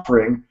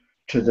offering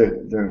to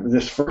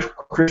this first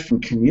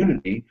Christian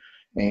community,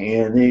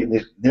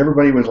 and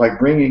everybody was like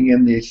bringing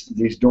in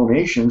these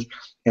donations,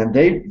 and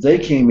they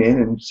came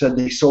in and said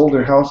they sold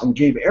their house and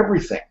gave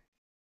everything.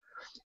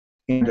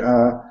 And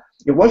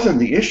it wasn't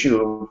the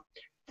issue of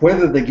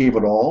whether they gave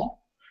it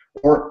all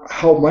or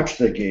how much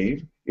they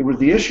gave. It was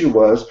the issue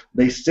was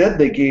they said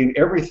they gave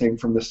everything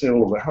from the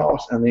sale of the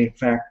house, and they in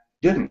fact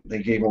didn't.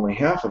 They gave only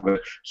half of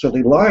it. So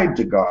they lied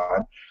to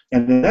God.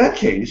 And in that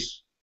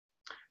case,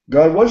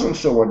 God wasn't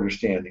so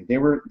understanding. They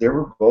were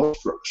both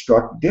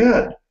struck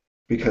dead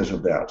because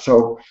of that.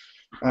 So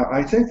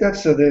I think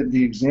that's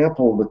the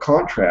example, the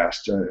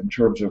contrast in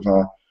terms of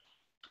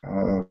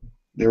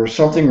there was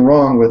something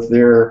wrong with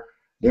their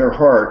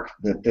heart,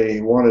 that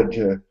they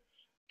wanted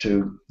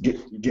to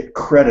get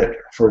credit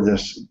for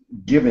this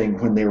giving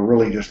when they were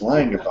really just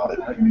lying about it.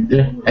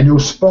 Yeah, and you're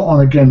spot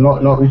on again,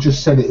 like we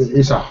just said,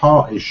 it's a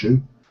heart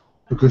issue,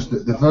 because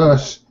the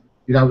verse,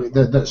 you know,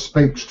 that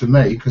speaks to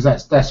me, because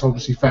that's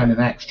obviously found in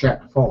Acts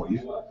chapter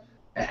 5,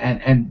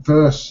 and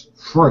verse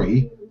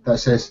 3 that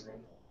says,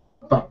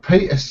 "But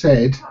Peter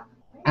said,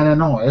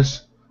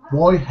 Ananias,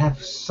 why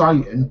hath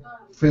Satan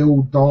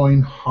filled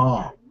thine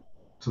heart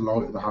to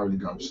light the Holy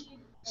Ghost?"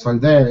 So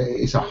there,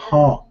 it's a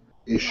heart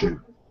issue.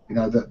 You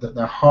know, that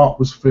their heart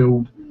was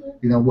filled,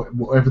 you know,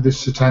 whatever this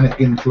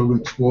satanic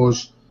influence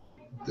was,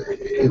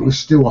 it was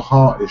still a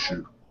heart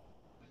issue.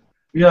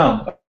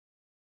 Yeah,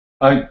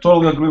 I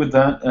totally agree with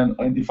that.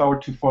 And if I were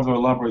to further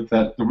elaborate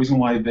that, the reason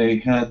why they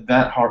had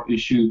that heart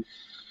issue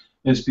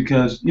is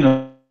because, you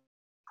know,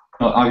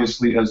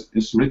 obviously, as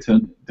it's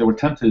written, they were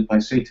tempted by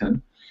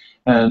Satan.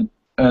 And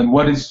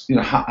what is, you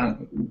know,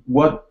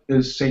 what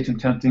is Satan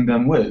tempting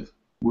them with?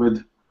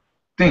 With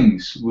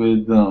things,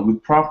 with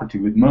property,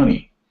 with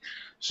money.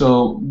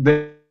 So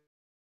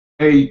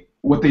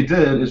what they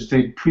did is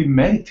they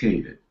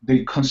premeditated,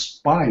 they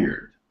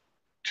conspired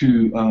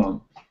to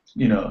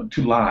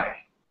to lie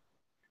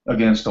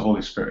against the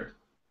Holy Spirit.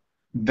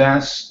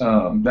 That's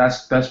pretty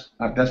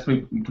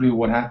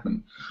what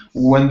happened.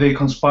 When they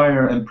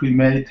conspire and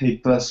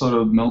premeditate that sort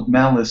of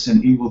malice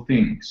and evil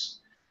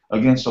things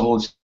against the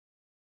Holy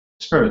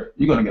Spirit,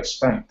 you're gonna get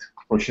spanked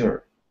for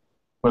sure,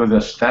 whether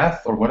that's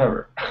death or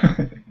whatever.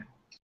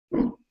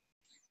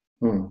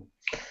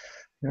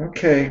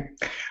 Okay.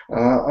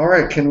 All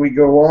right. Can we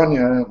go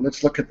on?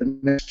 Let's look at the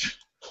next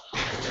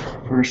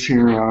verse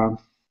here.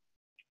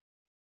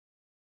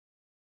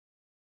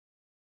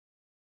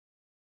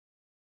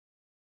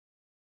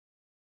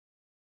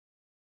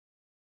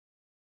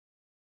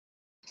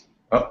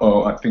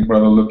 Uh-oh, I think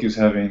Brother Luke is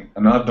having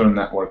another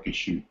network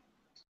issue.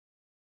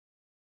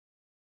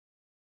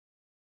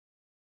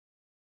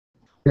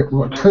 Yeah,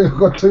 we've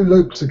got two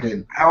Lukes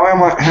again. How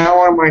am I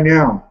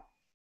now?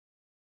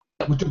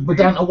 We're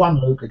down to one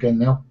Luke again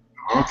now.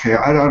 Okay,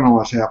 I don't know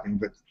what's happening,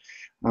 but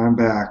I'm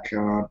back.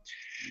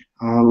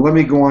 Let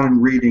me go on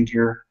and reading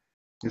here.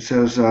 It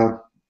says,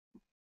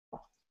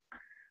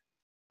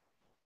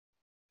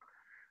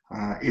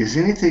 is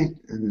anything,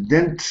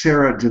 then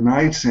Sarah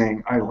denied,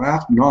 saying, I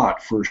laughed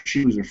not, for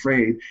she was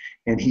afraid.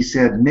 And he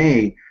said,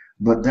 Nay,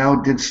 but thou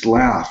didst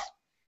laugh.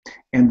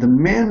 And the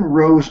men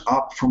rose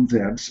up from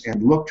thence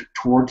and looked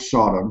toward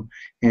Sodom,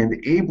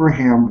 and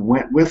Abraham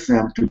went with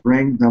them to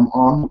bring them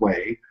on the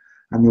way.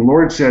 And the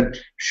Lord said,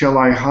 Shall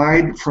I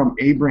hide from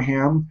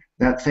Abraham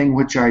that thing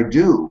which I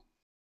do?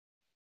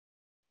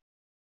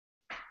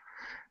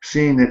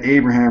 Seeing that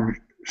Abraham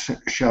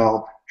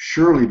shall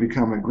surely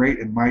become a great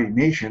and mighty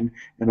nation,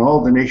 and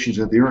all the nations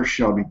of the earth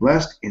shall be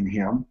blessed in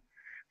him.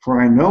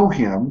 For I know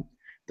him,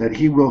 that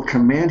he will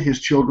command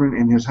his children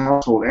and his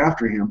household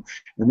after him,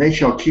 and they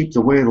shall keep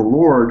the way of the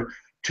Lord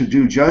to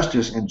do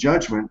justice and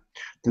judgment,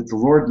 that the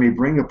Lord may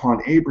bring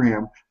upon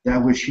Abraham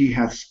that which he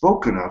hath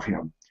spoken of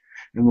him.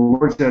 And the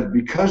Lord said,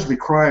 Because the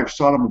cry of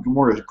Sodom and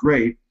Gomorrah is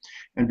great,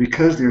 and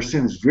because their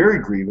sin is very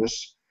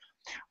grievous,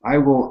 I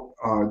will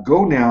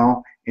go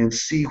now and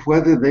see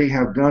whether they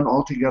have done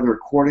altogether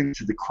according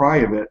to the cry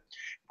of it,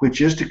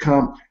 which is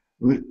come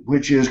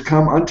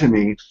unto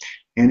me,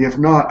 and if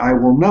not, I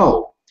will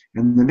know.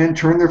 And the men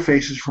turned their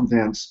faces from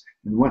thence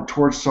and went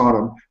towards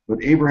Sodom,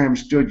 but Abraham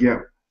stood yet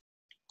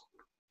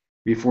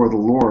before the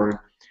Lord.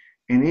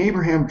 And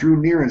Abraham drew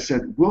near and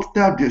said, Wilt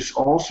thou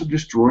also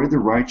destroy the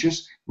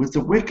righteous with the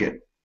wicked?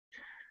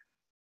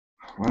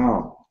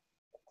 Wow.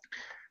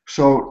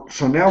 So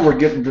now we're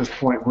getting to this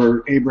point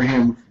where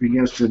Abraham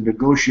begins to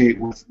negotiate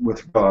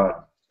with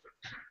God.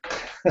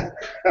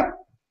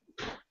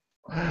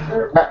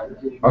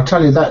 I'll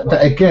tell you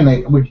that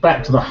again, we're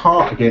back to the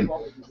heart again.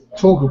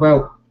 Talk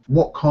about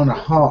what kind of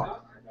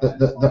heart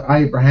that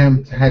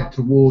Abraham had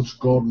towards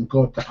God and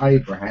God to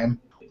Abraham.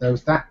 There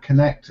was that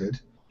connected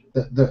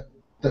that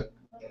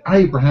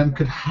Abraham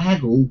could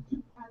haggle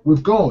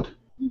with God.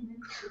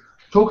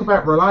 Talk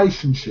about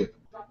relationship,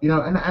 you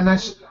know, and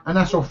that's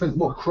I think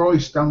what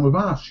Christ done with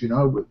us, you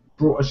know,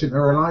 brought us into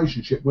a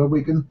relationship where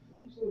we can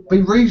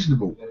be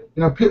reasonable.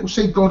 You know, people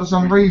see God as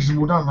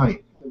unreasonable, don't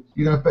they?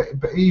 You know, but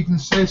he even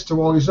says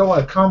to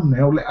Isaiah, Come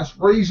now, let us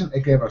reason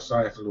together,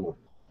 saith the Lord.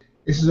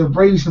 This is a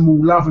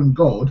reasonable, loving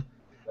God,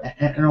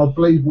 and I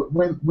believe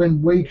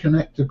when we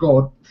connect to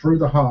God through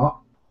the heart,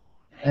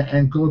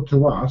 and God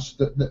to us,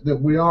 that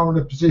we are in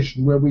a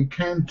position where we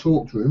can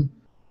talk to him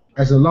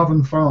as a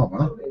loving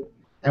father,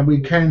 and we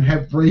can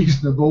have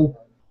reasonable,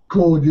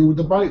 cordial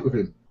debate with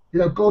him.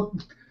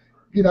 God,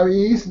 he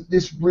isn't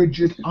this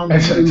rigid, I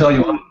tell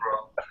you what, unmovable.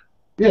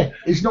 Yeah,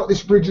 he's not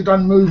this rigid,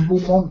 unmovable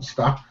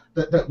monster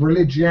that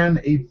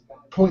religiosity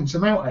points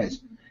him out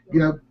as.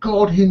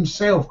 God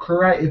himself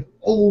created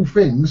all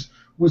things,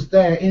 was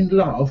there in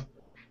love,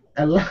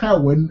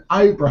 allowing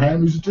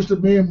Abraham, who's just a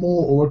mere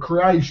mortal, a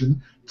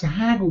creation, to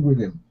haggle with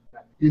him.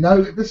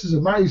 This is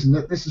amazing.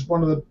 That this is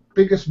one of the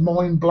biggest,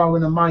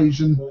 mind-blowing,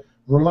 amazing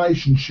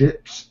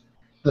relationships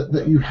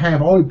that you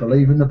have, I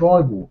believe, in the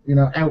Bible.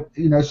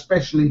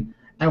 Especially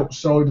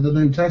outside of the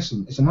New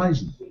Testament. It's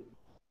amazing.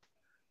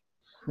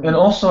 And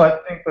also, I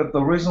think that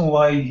the reason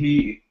why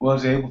he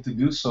was able to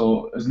do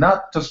so is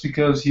not just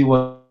because he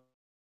was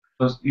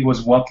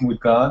walking with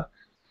God,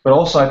 but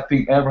also I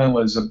think Abraham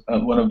was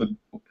one of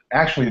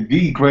actually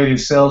the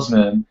greatest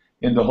salesman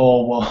in the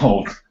whole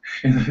world,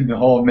 in the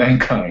whole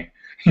mankind.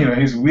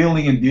 He's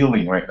wheeling and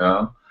dealing right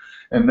now,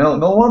 and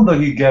no wonder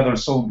he gathered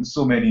so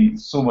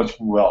much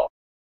wealth,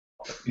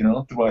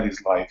 throughout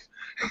his life.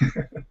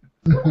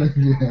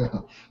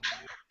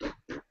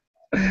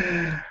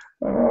 Yeah.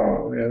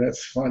 Oh, yeah,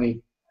 that's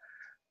funny.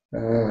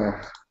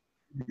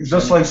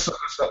 Just like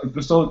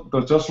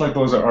just like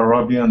those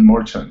Arabian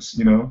merchants,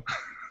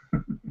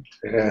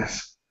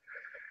 Yes.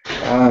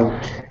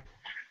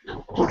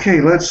 Okay,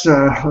 let's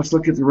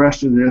look at the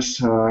rest of this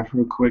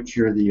real quick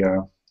here.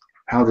 The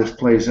how this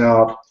plays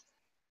out.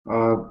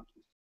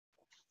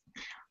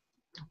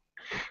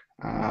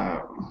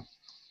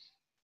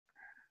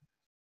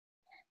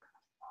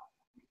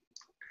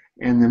 And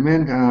the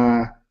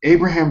men,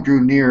 Abraham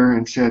drew near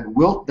and said,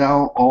 "Wilt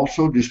thou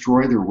also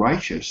destroy the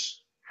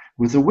righteous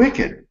with the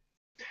wicked?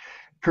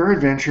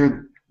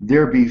 Peradventure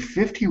there be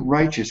 50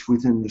 righteous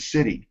within the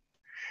city.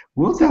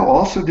 Wilt thou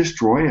also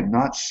destroy and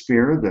not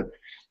spare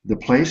the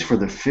place for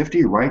the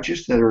 50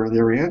 righteous that are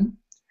therein?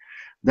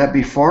 That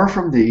be far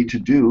from thee to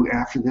do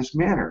after this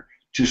manner,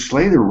 to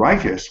slay the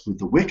righteous with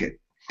the wicked,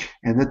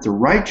 and that the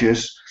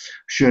righteous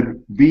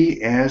should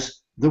be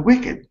as the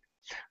wicked.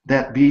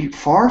 That be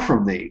far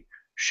from thee.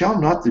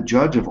 Shall not the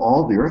judge of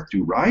all the earth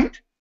do right?"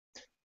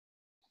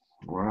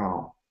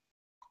 Wow.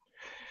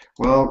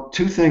 Well,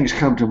 two things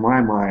come to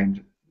my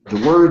mind. The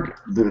word,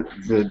 the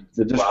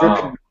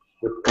description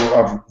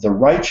of the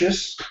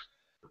righteous,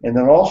 and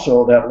then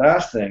also that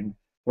last thing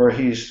where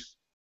he's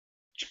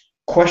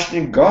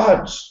questioning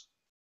God,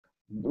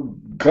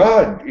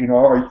 are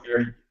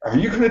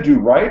you going to do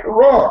right or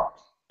wrong?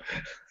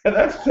 And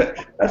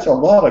that's a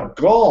lot of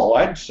gall,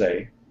 I'd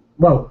say.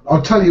 Well,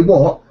 I'll tell you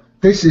what.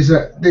 This is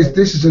a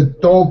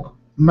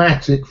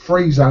dogmatic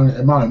free zone at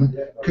the moment.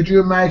 Could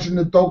you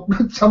imagine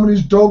someone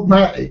who's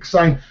dogmatic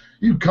saying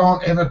you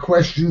can't ever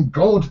question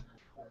God?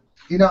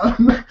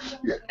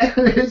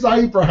 Here's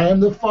Abraham,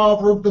 the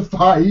father of the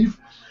faith,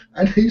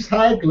 and he's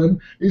haggling.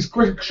 He's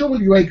quick.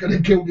 Surely you ain't going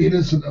to kill the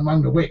innocent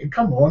among the wicked.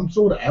 Come on,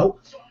 sort it out.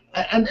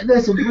 And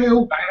there's a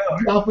real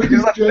loving,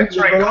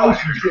 gentle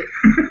relationship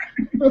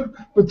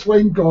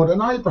between God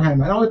and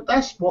Abraham, and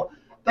that's what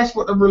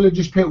the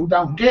religious people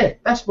don't get.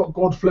 That's what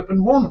God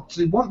flipping wants.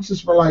 He wants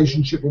this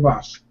relationship with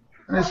us,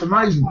 and it's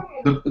amazing.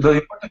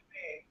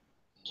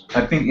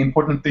 I think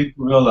important thing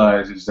to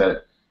realize is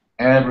that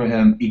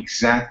Abraham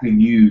exactly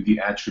knew the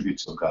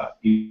attributes of God.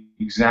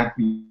 Abraham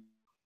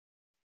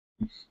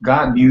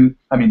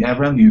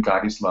knew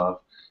God is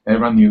love.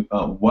 Abraham knew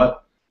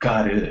what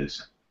God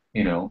is.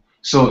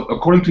 So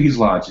according to his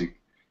logic,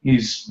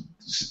 he's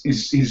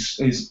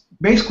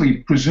basically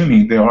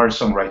presuming there are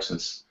some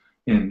righteous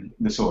in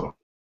the Sodom.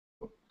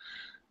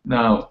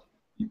 Now,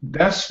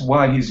 that's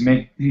why he's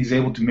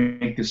able to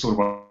make this sort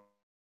of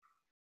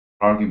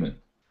argument,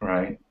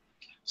 right?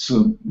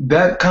 So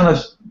that kind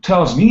of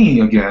tells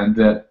me again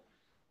that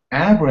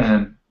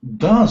Abraham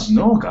does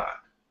know God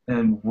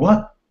and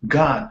what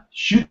God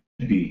should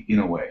be in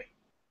a way.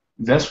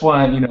 That's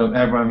why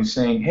Abraham is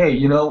saying, hey,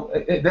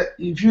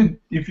 if you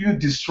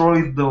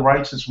destroy the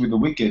righteous with the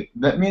wicked,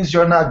 that means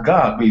you're not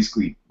God,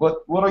 basically.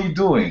 What are you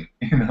doing?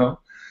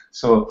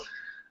 So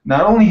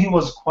not only he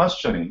was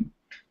questioning,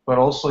 but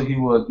also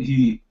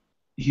he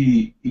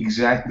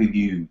exactly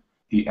knew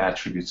the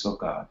attributes of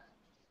God.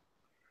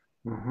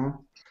 Mm-hmm.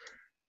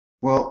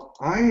 Well,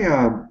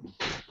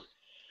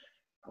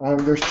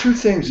 there's two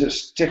things that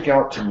stick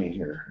out to me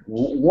here.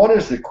 One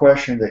is the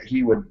question that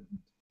he would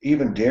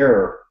even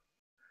dare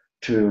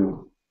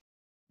to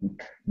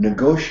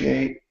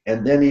negotiate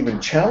and then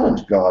even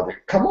challenge God.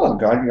 Come on,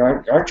 God,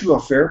 aren't you a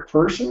fair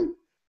person?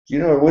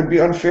 It would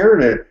be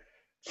unfair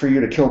for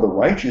you to kill the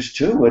righteous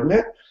too, wouldn't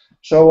it?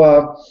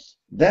 So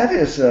that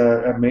is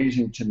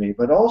amazing to me.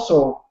 But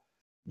also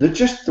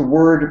just the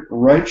word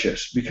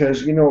righteous,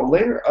 because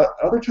later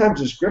other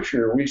times in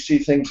Scripture we see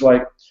things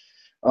like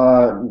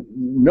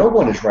no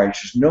one is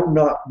righteous, no,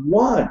 not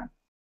one.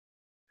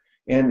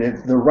 And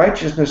the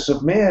righteousness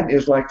of man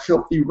is like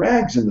filthy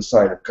rags in the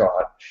sight of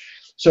God.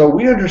 So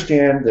we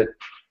understand that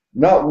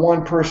not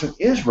one person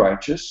is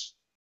righteous,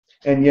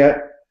 and yet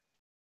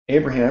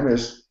Abraham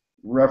is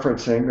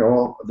referencing,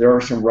 oh, there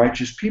are some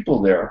righteous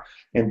people there,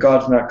 and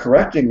God's not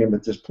correcting him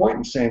at this point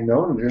and saying,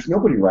 no, there's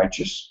nobody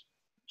righteous.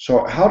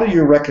 So how do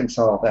you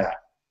reconcile that?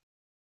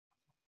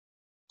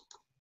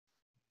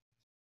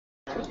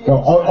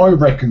 Well, I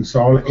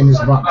reconcile it in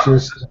as much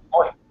as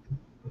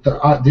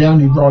the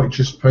only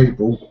righteous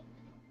people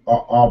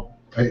are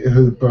people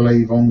who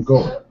believe on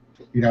God.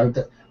 You know,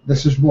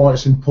 this is why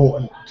it's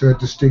important to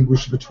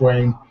distinguish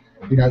between,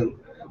 you know,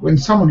 when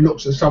someone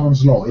looks at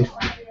someone's life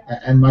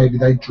and maybe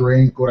they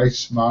drink or they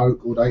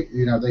smoke or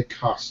they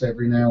cuss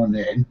every now and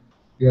then,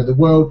 you know, the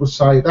world would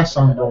say that's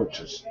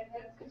unrighteous.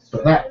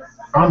 But that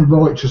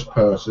unrighteous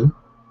person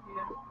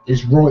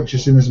is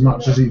righteous in as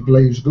much as he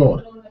believes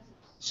God.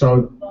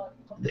 So,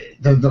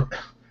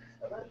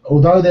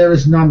 although there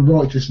is none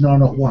righteous, no,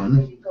 not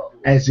one,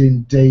 as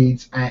in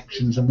deeds,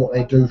 actions, and what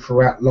they do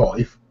throughout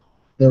life,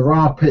 there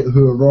are people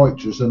who are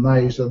righteous, and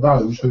those are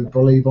those who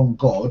believe on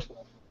God,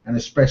 and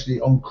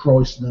especially on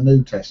Christ in the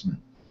New Testament.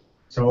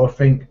 So I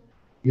think,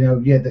 you know,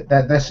 yeah,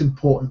 that's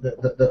important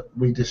that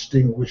we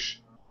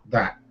distinguish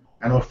that.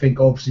 And I think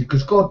obviously,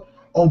 because God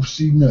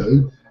obviously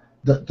knew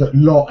that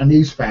Lot and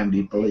his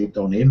family believed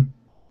on him,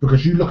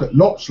 because you look at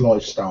Lot's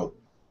lifestyle.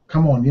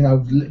 Come on, you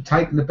know,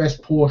 taking the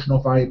best portion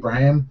of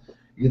Abraham,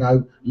 you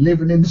know,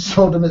 living in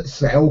Sodom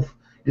itself,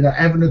 you know,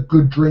 having a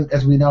good drink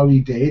as we know he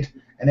did,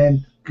 and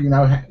then, you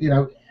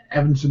know,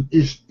 having some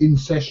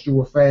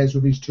incestual affairs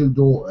with his two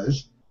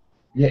daughters.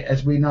 Yet,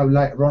 as we know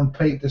later on,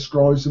 Pete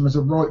describes him as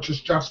a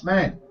righteous, just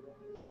man.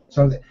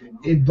 So,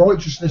 in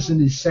righteousness in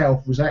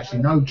himself was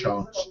actually no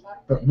chance,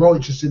 but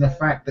righteous in the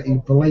fact that he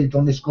believed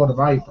on this God of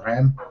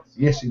Abraham.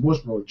 Yes, he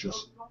was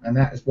righteous, and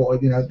that is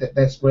what, you know,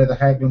 that's where the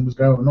haggling was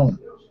going on,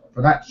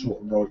 for that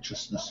sort of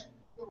righteousness.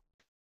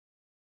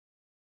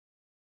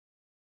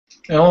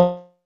 And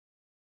also,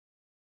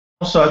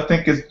 I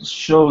think it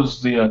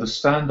shows the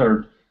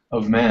standard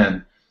of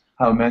man,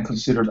 how man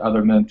considered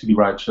other men to be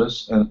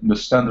righteous, and the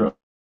standard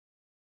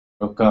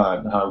of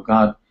God, how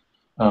God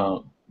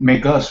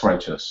make us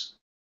righteous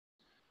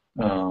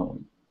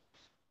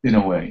in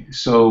a way.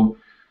 So,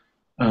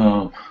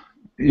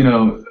 you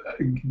know,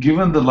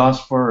 given the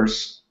last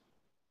verse,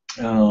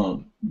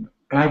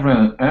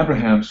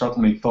 Abraham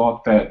certainly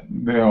thought that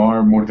there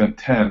are more than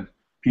 10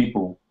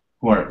 people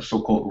who are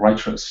so-called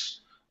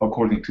righteous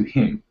according to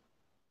him,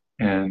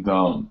 and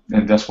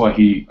that's why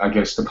I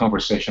guess the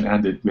conversation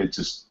ended with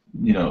just,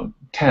 you know,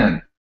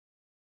 10.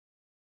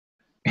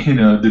 You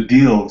know, the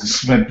deal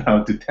just went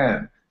out to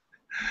 10.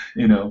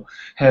 You know,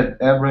 had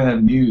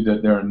Abraham knew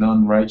that there are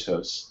none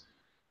righteous,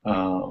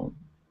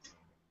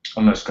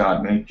 unless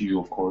God made you,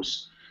 of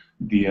course,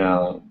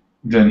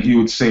 then he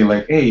would say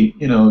like, hey,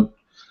 you know,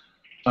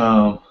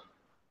 how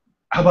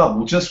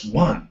about just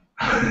one?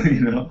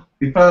 You know,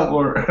 if I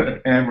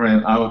were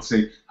Abraham, I would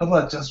say, how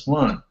about just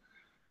one?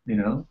 You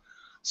know,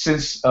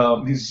 since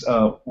I'm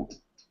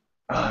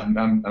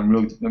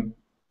really,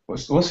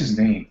 what's his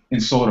name in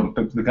Sodom?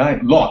 The guy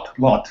Lot,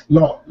 Lot,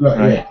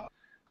 right? yeah.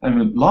 I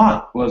mean,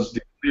 Lot was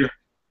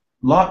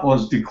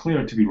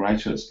declared to be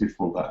righteous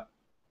before God,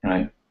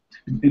 right?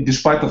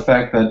 Despite the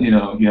fact that, you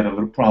know, he had a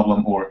little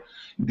problem, or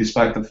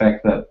despite the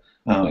fact that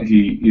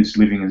he is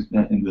living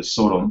in the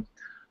Sodom,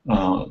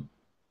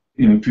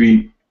 you know, if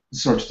we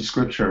search the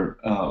scripture,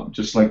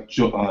 just like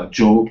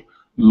Job,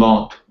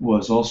 Lot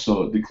was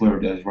also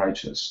declared as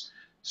righteous.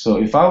 So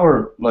if I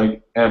were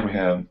like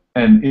Abraham,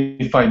 and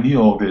if I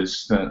knew all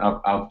this, then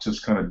I'll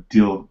just kind of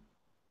deal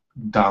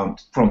down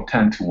from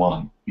 10 to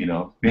 1, you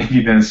know.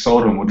 Maybe then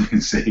Sodom would have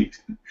been saved.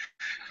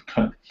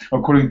 But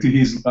according to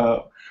his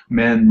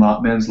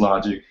man's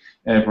logic,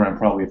 Abraham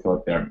probably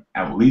thought there are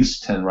at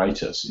least 10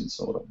 righteous in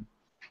Sodom.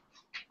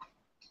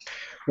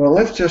 Well,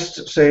 let's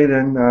just say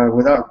then,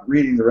 without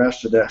reading the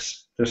rest of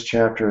this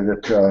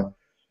chapter, that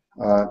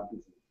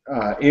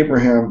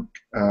Abraham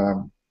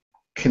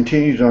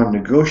continues on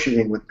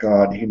negotiating with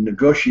God. He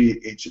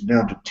negotiates it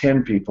down to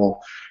 10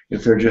 people.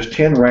 If there are just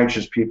 10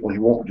 righteous people, he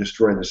won't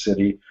destroy the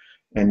city.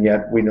 And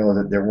yet we know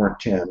that there weren't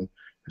 10,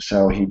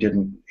 so he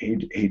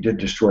did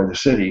destroy the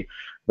city.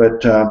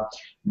 But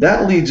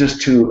that leads us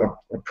to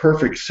a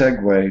perfect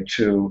segue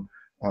to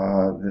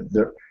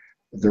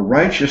the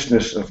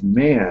righteousness of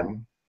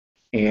man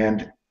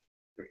and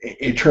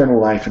eternal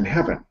life in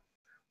heaven.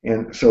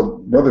 And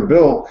so, Brother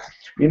Bill,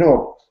 you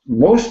know,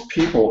 most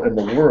people in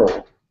the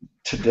world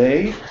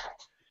today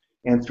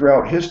and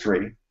throughout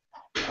history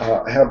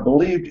have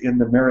believed in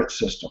the merit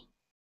system.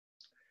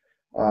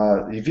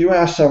 If you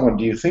ask someone,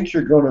 do you think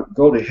you're going to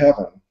go to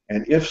heaven,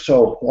 and if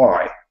so,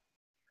 why?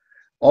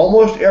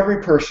 Almost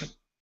every person,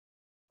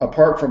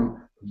 apart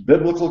from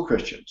biblical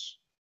Christians,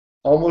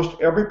 almost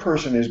every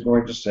person is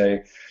going to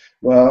say,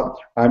 well,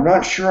 I'm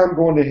not sure I'm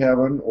going to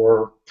heaven,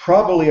 or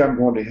probably I'm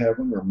going to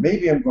heaven, or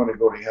maybe I'm going to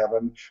go to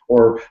heaven,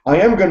 or I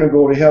am going to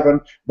go to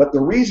heaven, but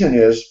the reason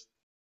is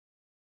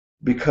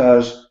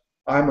because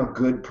I'm a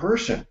good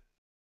person.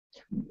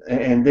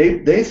 And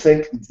they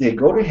think they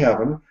go to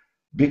heaven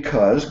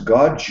because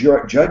God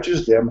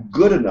judges them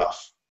good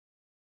enough.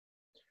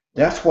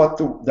 That's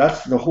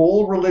the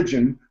whole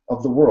religion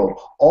of the world.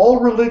 All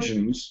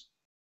religions,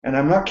 and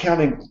I'm not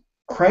counting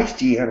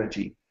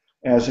Christianity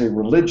as a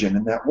religion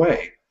in that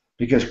way,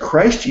 because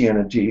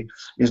Christianity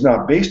is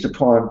not based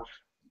upon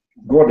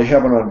going to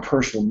heaven on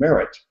personal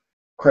merit.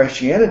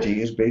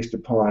 Christianity is based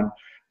upon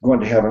going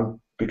to heaven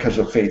because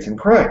of faith in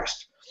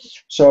Christ.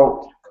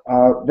 So,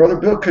 Brother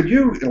Bill, could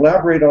you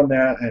elaborate on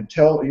that and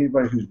tell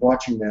anybody who's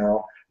watching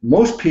now,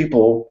 most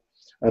people,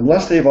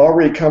 unless they've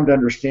already come to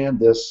understand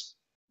this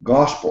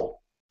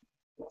gospel,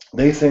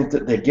 they think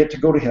that they get to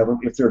go to heaven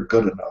if they're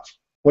good enough.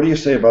 What do you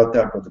say about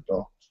that, Brother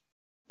Bill?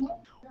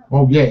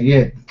 Well,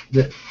 yeah.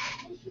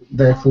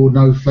 Therefore,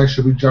 no flesh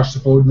shall be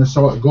justified in the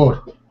sight of God,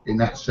 in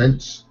that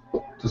sense,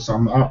 to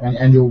sum it up.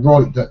 And you're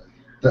right that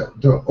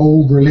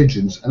all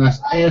religions, and that's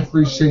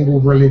every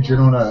single religion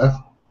on earth,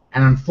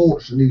 and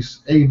unfortunately,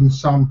 even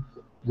some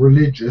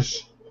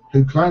religious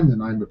who claim the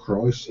name of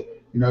Christ,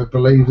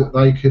 believe that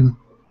they can,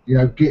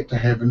 get to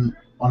heaven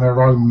on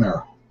their own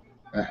merit,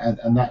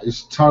 and that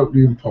is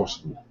totally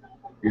impossible.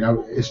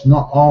 It's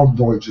not our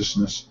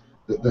righteousness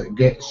that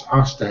gets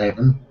us to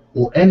heaven,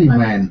 or any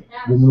man,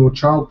 woman, or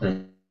child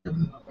to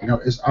heaven.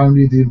 It's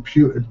only the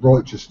imputed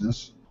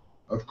righteousness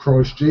of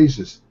Christ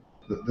Jesus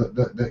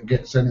that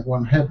gets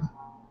anyone heaven.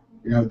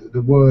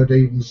 The word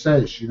even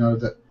says,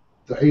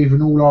 that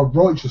even all our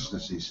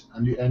righteousnesses,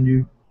 and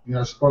you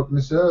spoken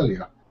this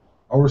earlier,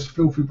 are as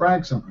filthy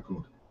rags unto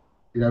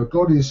God.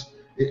 God is,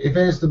 if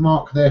there's the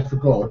mark there for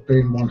God,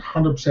 being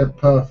 100%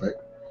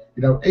 perfect,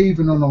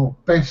 even on our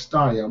best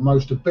day, our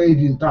most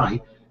obedient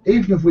day,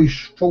 even if we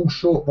fall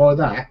short by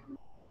that,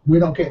 we're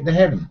not getting to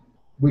heaven.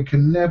 We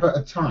can never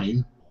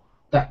attain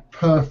that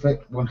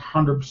perfect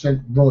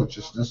 100%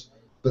 righteousness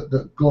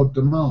that God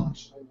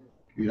demands.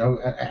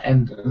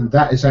 And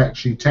that is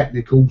actually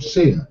technical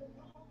sin,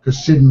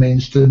 because sin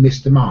means to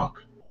miss the mark.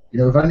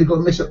 We've only got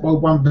to miss it by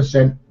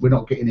 1%, we're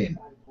not getting in.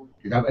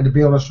 And to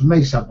be honest with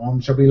me,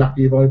 sometimes I'll be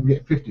lucky if I even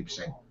get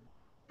 50%.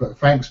 But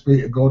thanks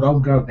be to God,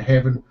 I'm going to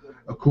heaven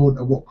according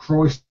to what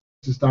Christ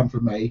has done for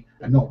me,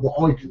 and not what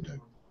I can do.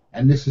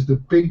 And this is the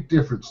big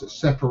difference that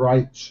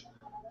separates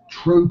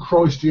true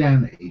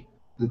Christianity,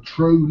 the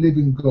true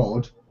living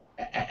God,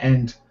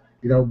 and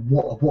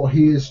what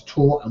he has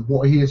taught and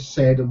what he has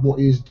said and what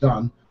he has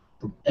done,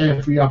 from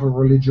every other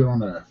religion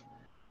on earth.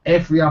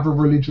 Every other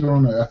religion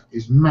on earth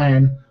is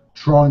man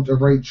trying to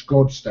reach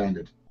God's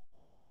standard,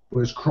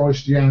 whereas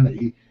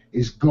Christianity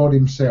is God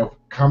himself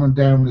coming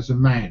down as a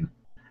man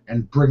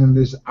and bringing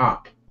us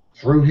up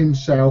through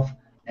himself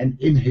and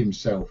in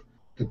himself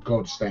to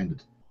God's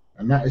standard.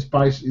 And that is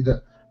basically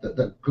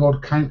that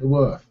God came to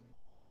earth,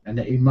 and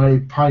that he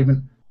made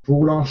payment for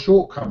all our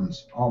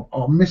shortcomings,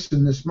 our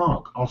missing this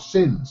mark, our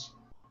sins.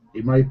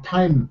 He made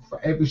payment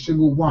for every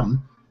single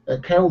one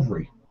at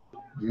Calvary.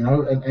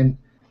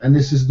 And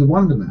this is the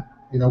wonderment,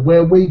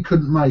 where we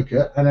couldn't make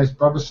it, and as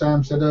Brother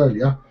Sam said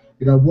earlier,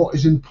 what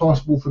is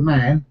impossible for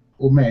man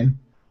or men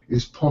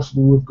is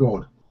possible with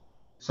God.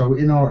 So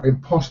in our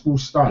impossible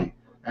state,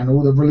 and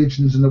all the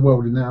religions in the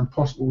world in their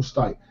impossible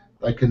state,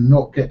 they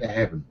cannot get to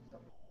heaven.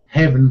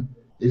 Heaven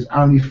is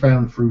only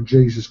found through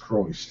Jesus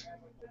Christ,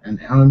 and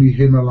only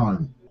him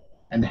alone.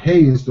 And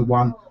he is the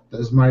one that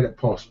has made it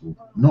possible,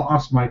 not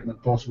us making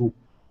it possible,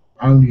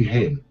 only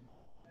him.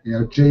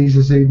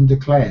 Jesus even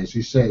declares,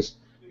 he says,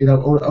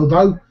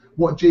 although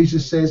what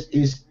Jesus says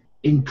is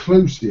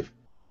inclusive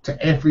to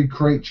every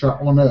creature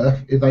on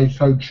earth if they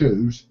so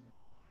choose,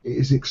 it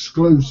is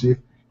exclusive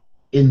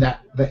in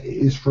that it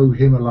is through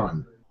him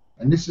alone.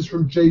 And this is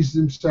from Jesus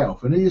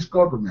himself, and he is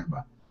God,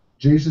 remember.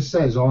 Jesus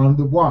says, I am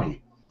the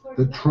way,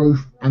 the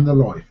truth, and the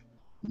life.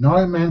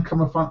 No man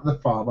cometh unto the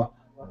Father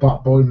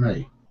but by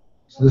me.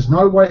 So there's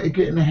no way to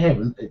get into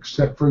heaven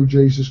except through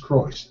Jesus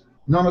Christ.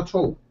 None at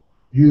all.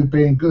 You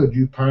being good,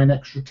 you paying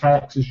extra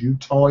taxes, you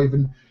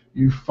tithing,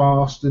 you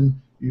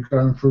fasting, you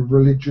going for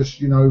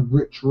religious,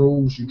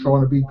 rituals, you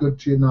trying to be good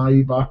to your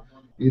neighbour,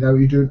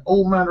 you're doing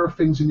all manner of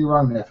things in your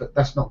own effort.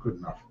 That's not good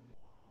enough.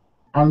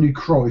 Only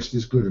Christ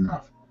is good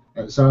enough.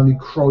 It's only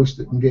Christ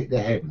that can get to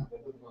heaven.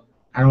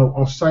 And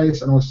I'll say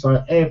this, and I'll say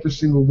it every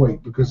single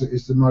week, because it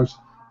is the most,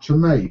 to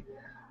me,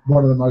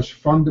 one of the most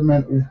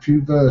fundamental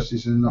few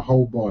verses in the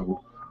whole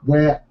Bible,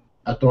 where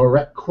a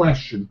direct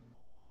question,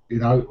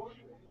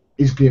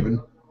 is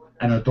given,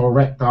 and a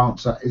direct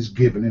answer is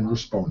given in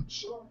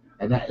response.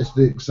 And that is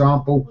the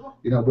example,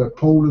 where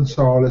Paul and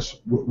Silas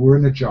were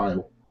in a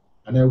jail,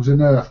 and there was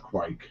an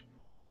earthquake,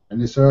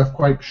 and this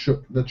earthquake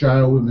shook the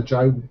jail, and the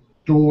jail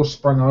doors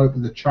sprung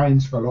open, the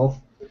chains fell off,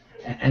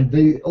 and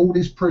all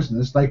these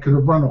prisoners, they could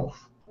have run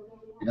off.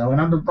 And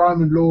under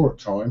Roman law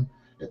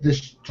at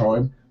this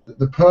time,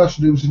 the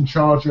person who was in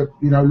charge of,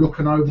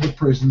 looking over the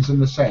prisons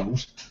and the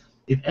cells,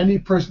 if any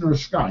prisoner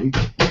escaped,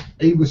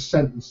 he was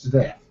sentenced to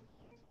death.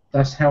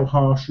 That's how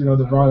harsh,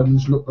 the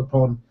Romans looked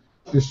upon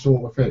this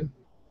sort of thing.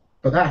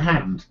 But that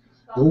happened.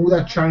 All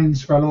their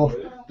chains fell off,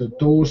 the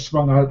doors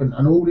swung open,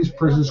 and all these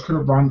prisoners could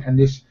have run, and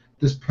this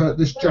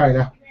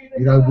jailer,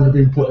 would have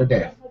been put to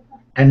death.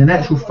 And in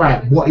actual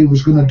fact, what he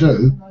was going to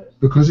do,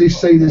 because he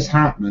see this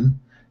happening,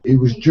 he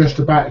was just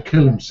about to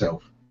kill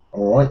himself.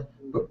 All right.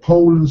 But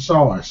Paul and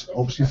Silas,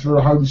 obviously through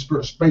the Holy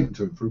Spirit speaking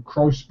to him, through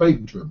Christ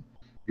speaking to him,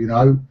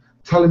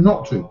 tell him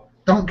not to.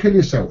 Don't kill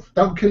yourself.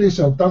 Don't kill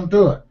yourself. Don't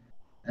do it.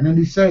 And then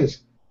he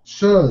says,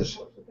 sirs,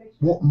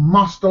 what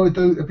must I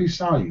do to be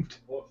saved?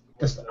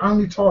 That's the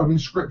only time in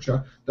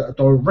Scripture that a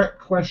direct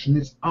question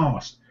is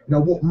asked. You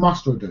know, what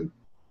must I do?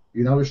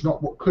 You know, it's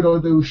not what could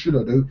I do, should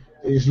I do.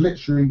 It is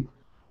literally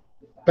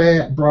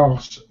bare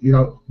brass, you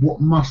know,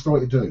 what must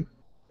I do?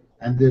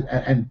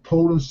 And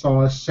Paul and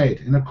Silas said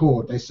in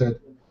accord, they said,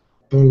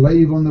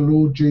 believe on the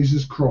Lord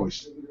Jesus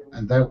Christ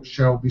and thou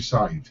shalt be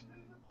saved.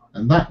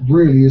 And that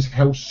really is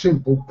how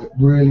simple it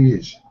really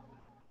is.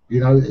 You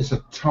know, it's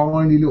a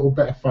tiny little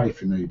bit of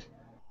faith you need,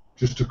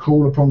 just to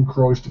call upon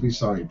Christ to be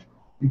saved.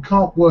 You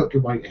can't work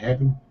your way to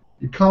heaven.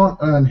 You can't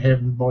earn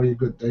heaven by your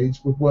good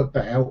deeds. We've worked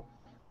that out.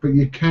 But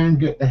you can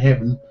get to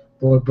heaven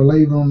by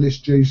believing on this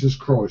Jesus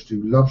Christ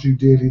who loves you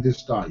dearly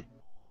this day.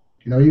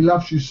 You know, he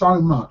loves you so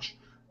much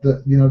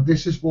that, you know,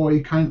 this is why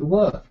he came to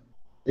earth.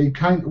 He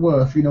came to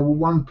earth, you know, with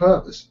one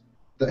purpose,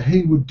 that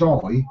he would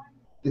die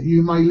that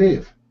you may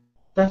live.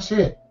 That's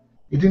it.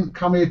 He didn't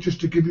come here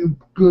just to give you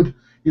good,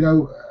 you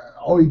know,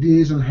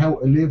 ideas on how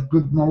to live,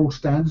 good moral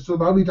standards.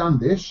 Although he done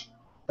this,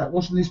 that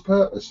wasn't his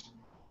purpose.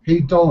 He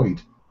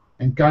died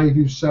and gave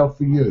himself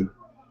for you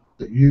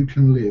that you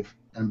can live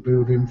and be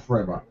with him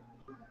forever.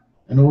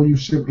 And all you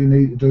simply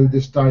need to do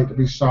this day to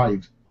be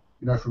saved,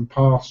 you know, from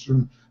past,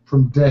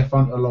 from death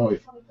unto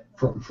life,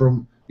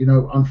 from you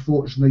know,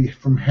 unfortunately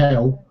from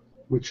hell,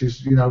 which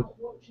is, you know,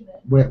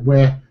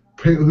 where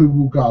people who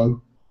will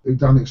go who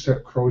don't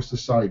accept Christ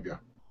as Saviour.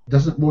 He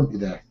doesn't want you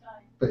there.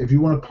 But if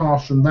you want to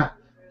pass from that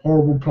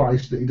horrible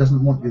place that he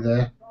doesn't want you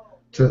there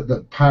to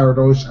that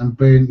paradise and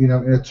being, you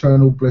know, in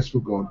eternal bliss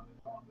with God,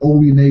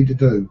 all you need to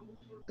do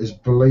is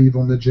believe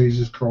on the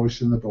Jesus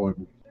Christ in the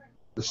Bible.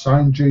 The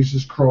same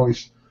Jesus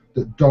Christ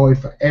that died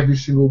for every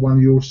single one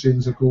of your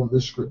sins according to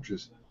the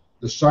Scriptures.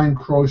 The same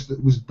Christ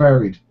that was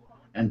buried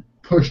and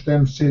pushed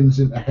them sins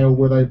into hell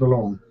where they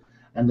belong.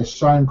 And the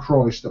same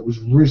Christ that was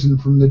risen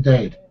from the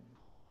dead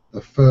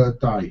the third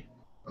day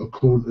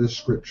according to the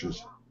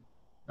Scriptures.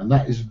 And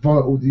that is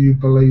vital that you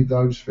believe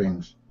those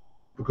things,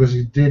 because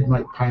he did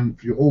make payment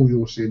for all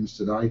your sins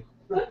today.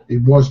 He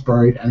was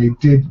buried and he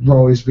did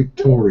rise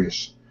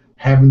victorious,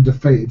 having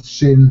defeated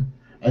sin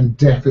and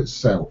death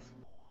itself.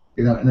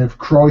 You know, and if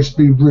Christ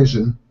be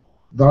risen,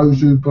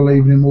 those who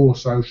believe in him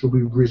also shall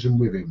be risen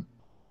with him.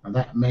 And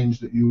that means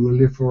that you will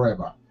live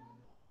forever,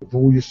 with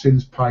all your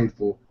sins paid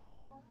for,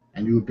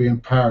 and you will be in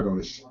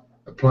paradise,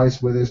 a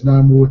place where there's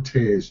no more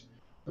tears,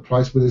 a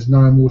place where there's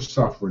no more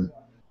suffering,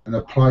 and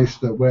a place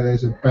that where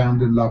there's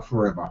abounding love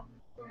forever.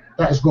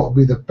 That has got to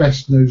be the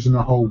best news in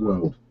the whole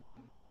world.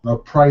 And I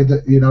pray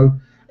that, you know,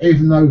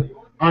 even though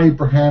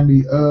Abraham,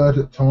 he erred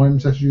at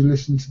times, as you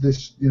listen to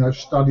this, you know,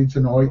 study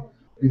tonight,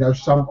 you know,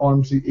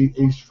 sometimes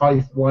his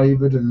faith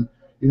wavered and,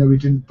 you know, he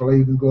didn't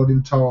believe in God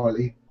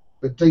entirely.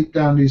 But deep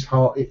down in his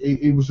heart,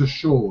 he was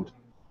assured.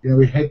 You know,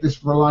 he had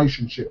this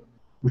relationship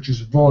which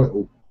is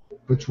vital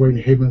between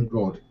him and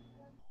God.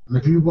 And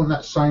if you want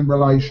that same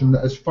relation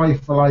that as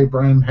faithful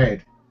Abraham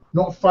had,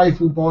 not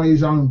faithful by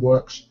his own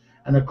works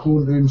and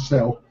according to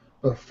himself,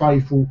 but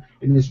faithful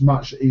in as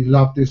much that he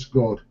loved this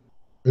God,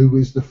 who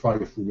is the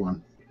faithful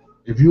one.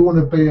 If you want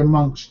to be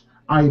amongst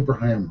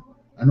Abraham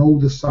and all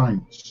the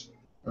saints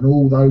and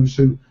all those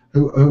who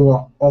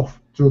are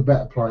off to a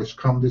better place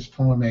come this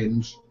time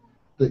ends,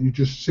 that you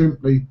just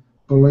simply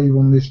believe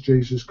on this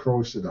Jesus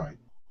Christ today.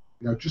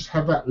 You know, just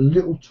have that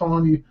little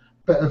tiny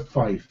bit of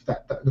faith,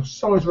 that the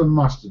size of a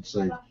mustard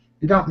seed.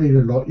 You don't need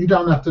a lot. You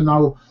don't have to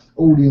know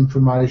all the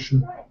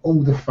information,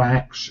 all the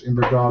facts in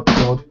regard to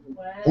God.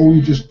 All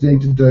you just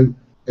need to do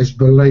is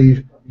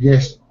believe,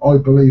 yes, I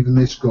believe in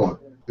this God,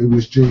 who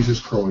is Jesus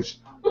Christ.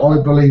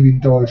 I believe he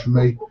died for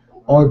me.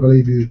 I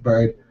believe he was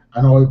buried.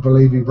 And I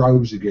believe he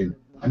rose again.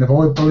 And if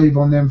I believe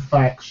on them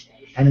facts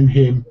and in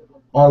him,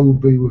 I will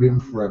be with him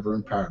forever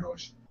in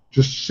paradise.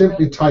 Just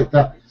simply take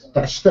that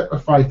step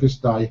of faith this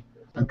day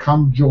and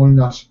come join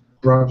us,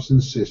 brothers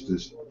and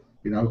sisters.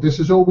 You know, this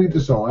is all we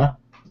desire.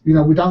 You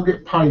know, we don't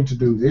get paid to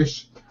do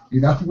this.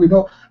 You know, we're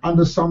not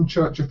under some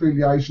church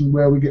affiliation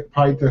where we get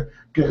paid to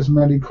get as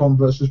many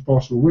converts as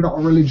possible. We're not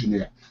a religion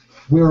here.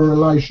 We're a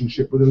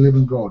relationship with a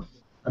living God.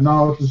 And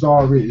our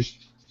desire is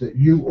that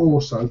you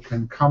also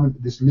can come into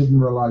this living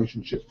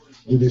relationship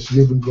with this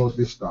living God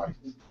this day.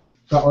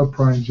 That I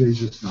pray in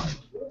Jesus' name.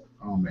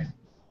 Amen.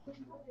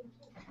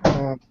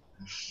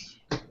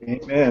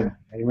 Amen.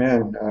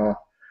 Amen.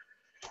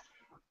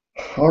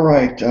 All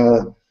right.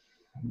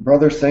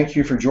 Brothers, thank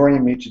you for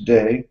joining me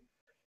today.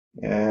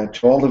 And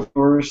to all the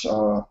viewers,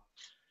 I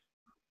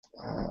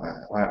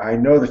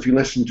know that if you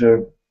listen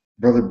to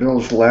Brother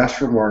Bill's last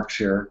remarks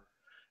here,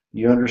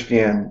 you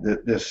understand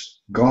that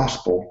this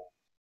gospel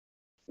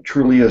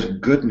truly is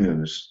good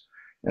news.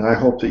 And I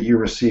hope that you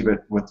receive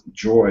it with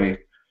joy.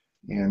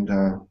 And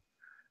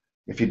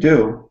if you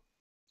do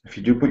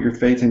put your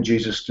faith in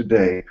Jesus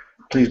today,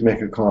 please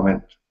make a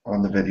comment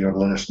on the video and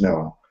let us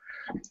know.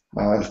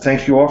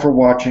 Thank you all for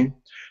watching.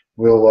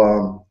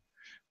 We'll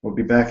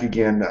be back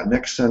again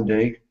next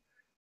Sunday.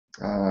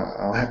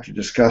 I'll have to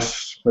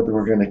discuss whether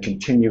we're going to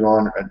continue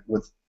on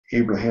with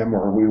Abraham,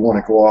 or we want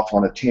to go off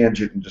on a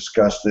tangent and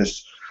discuss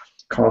this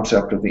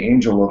concept of the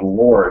angel of the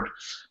Lord.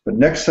 But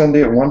next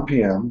Sunday at 1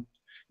 p.m.,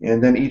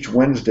 and then each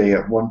Wednesday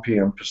at 1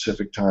 p.m.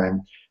 Pacific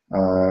time,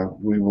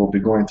 we will be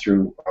going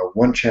through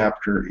one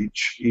chapter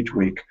each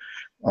week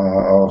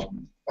of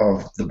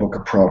the book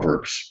of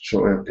Proverbs.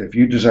 So if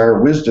you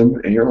desire wisdom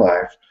in your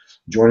life,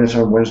 join us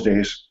on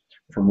Wednesdays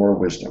for more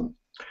wisdom.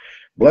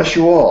 Bless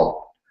you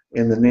all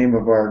in the name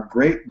of our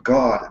great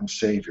God and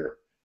Savior.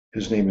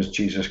 His name is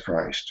Jesus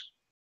Christ.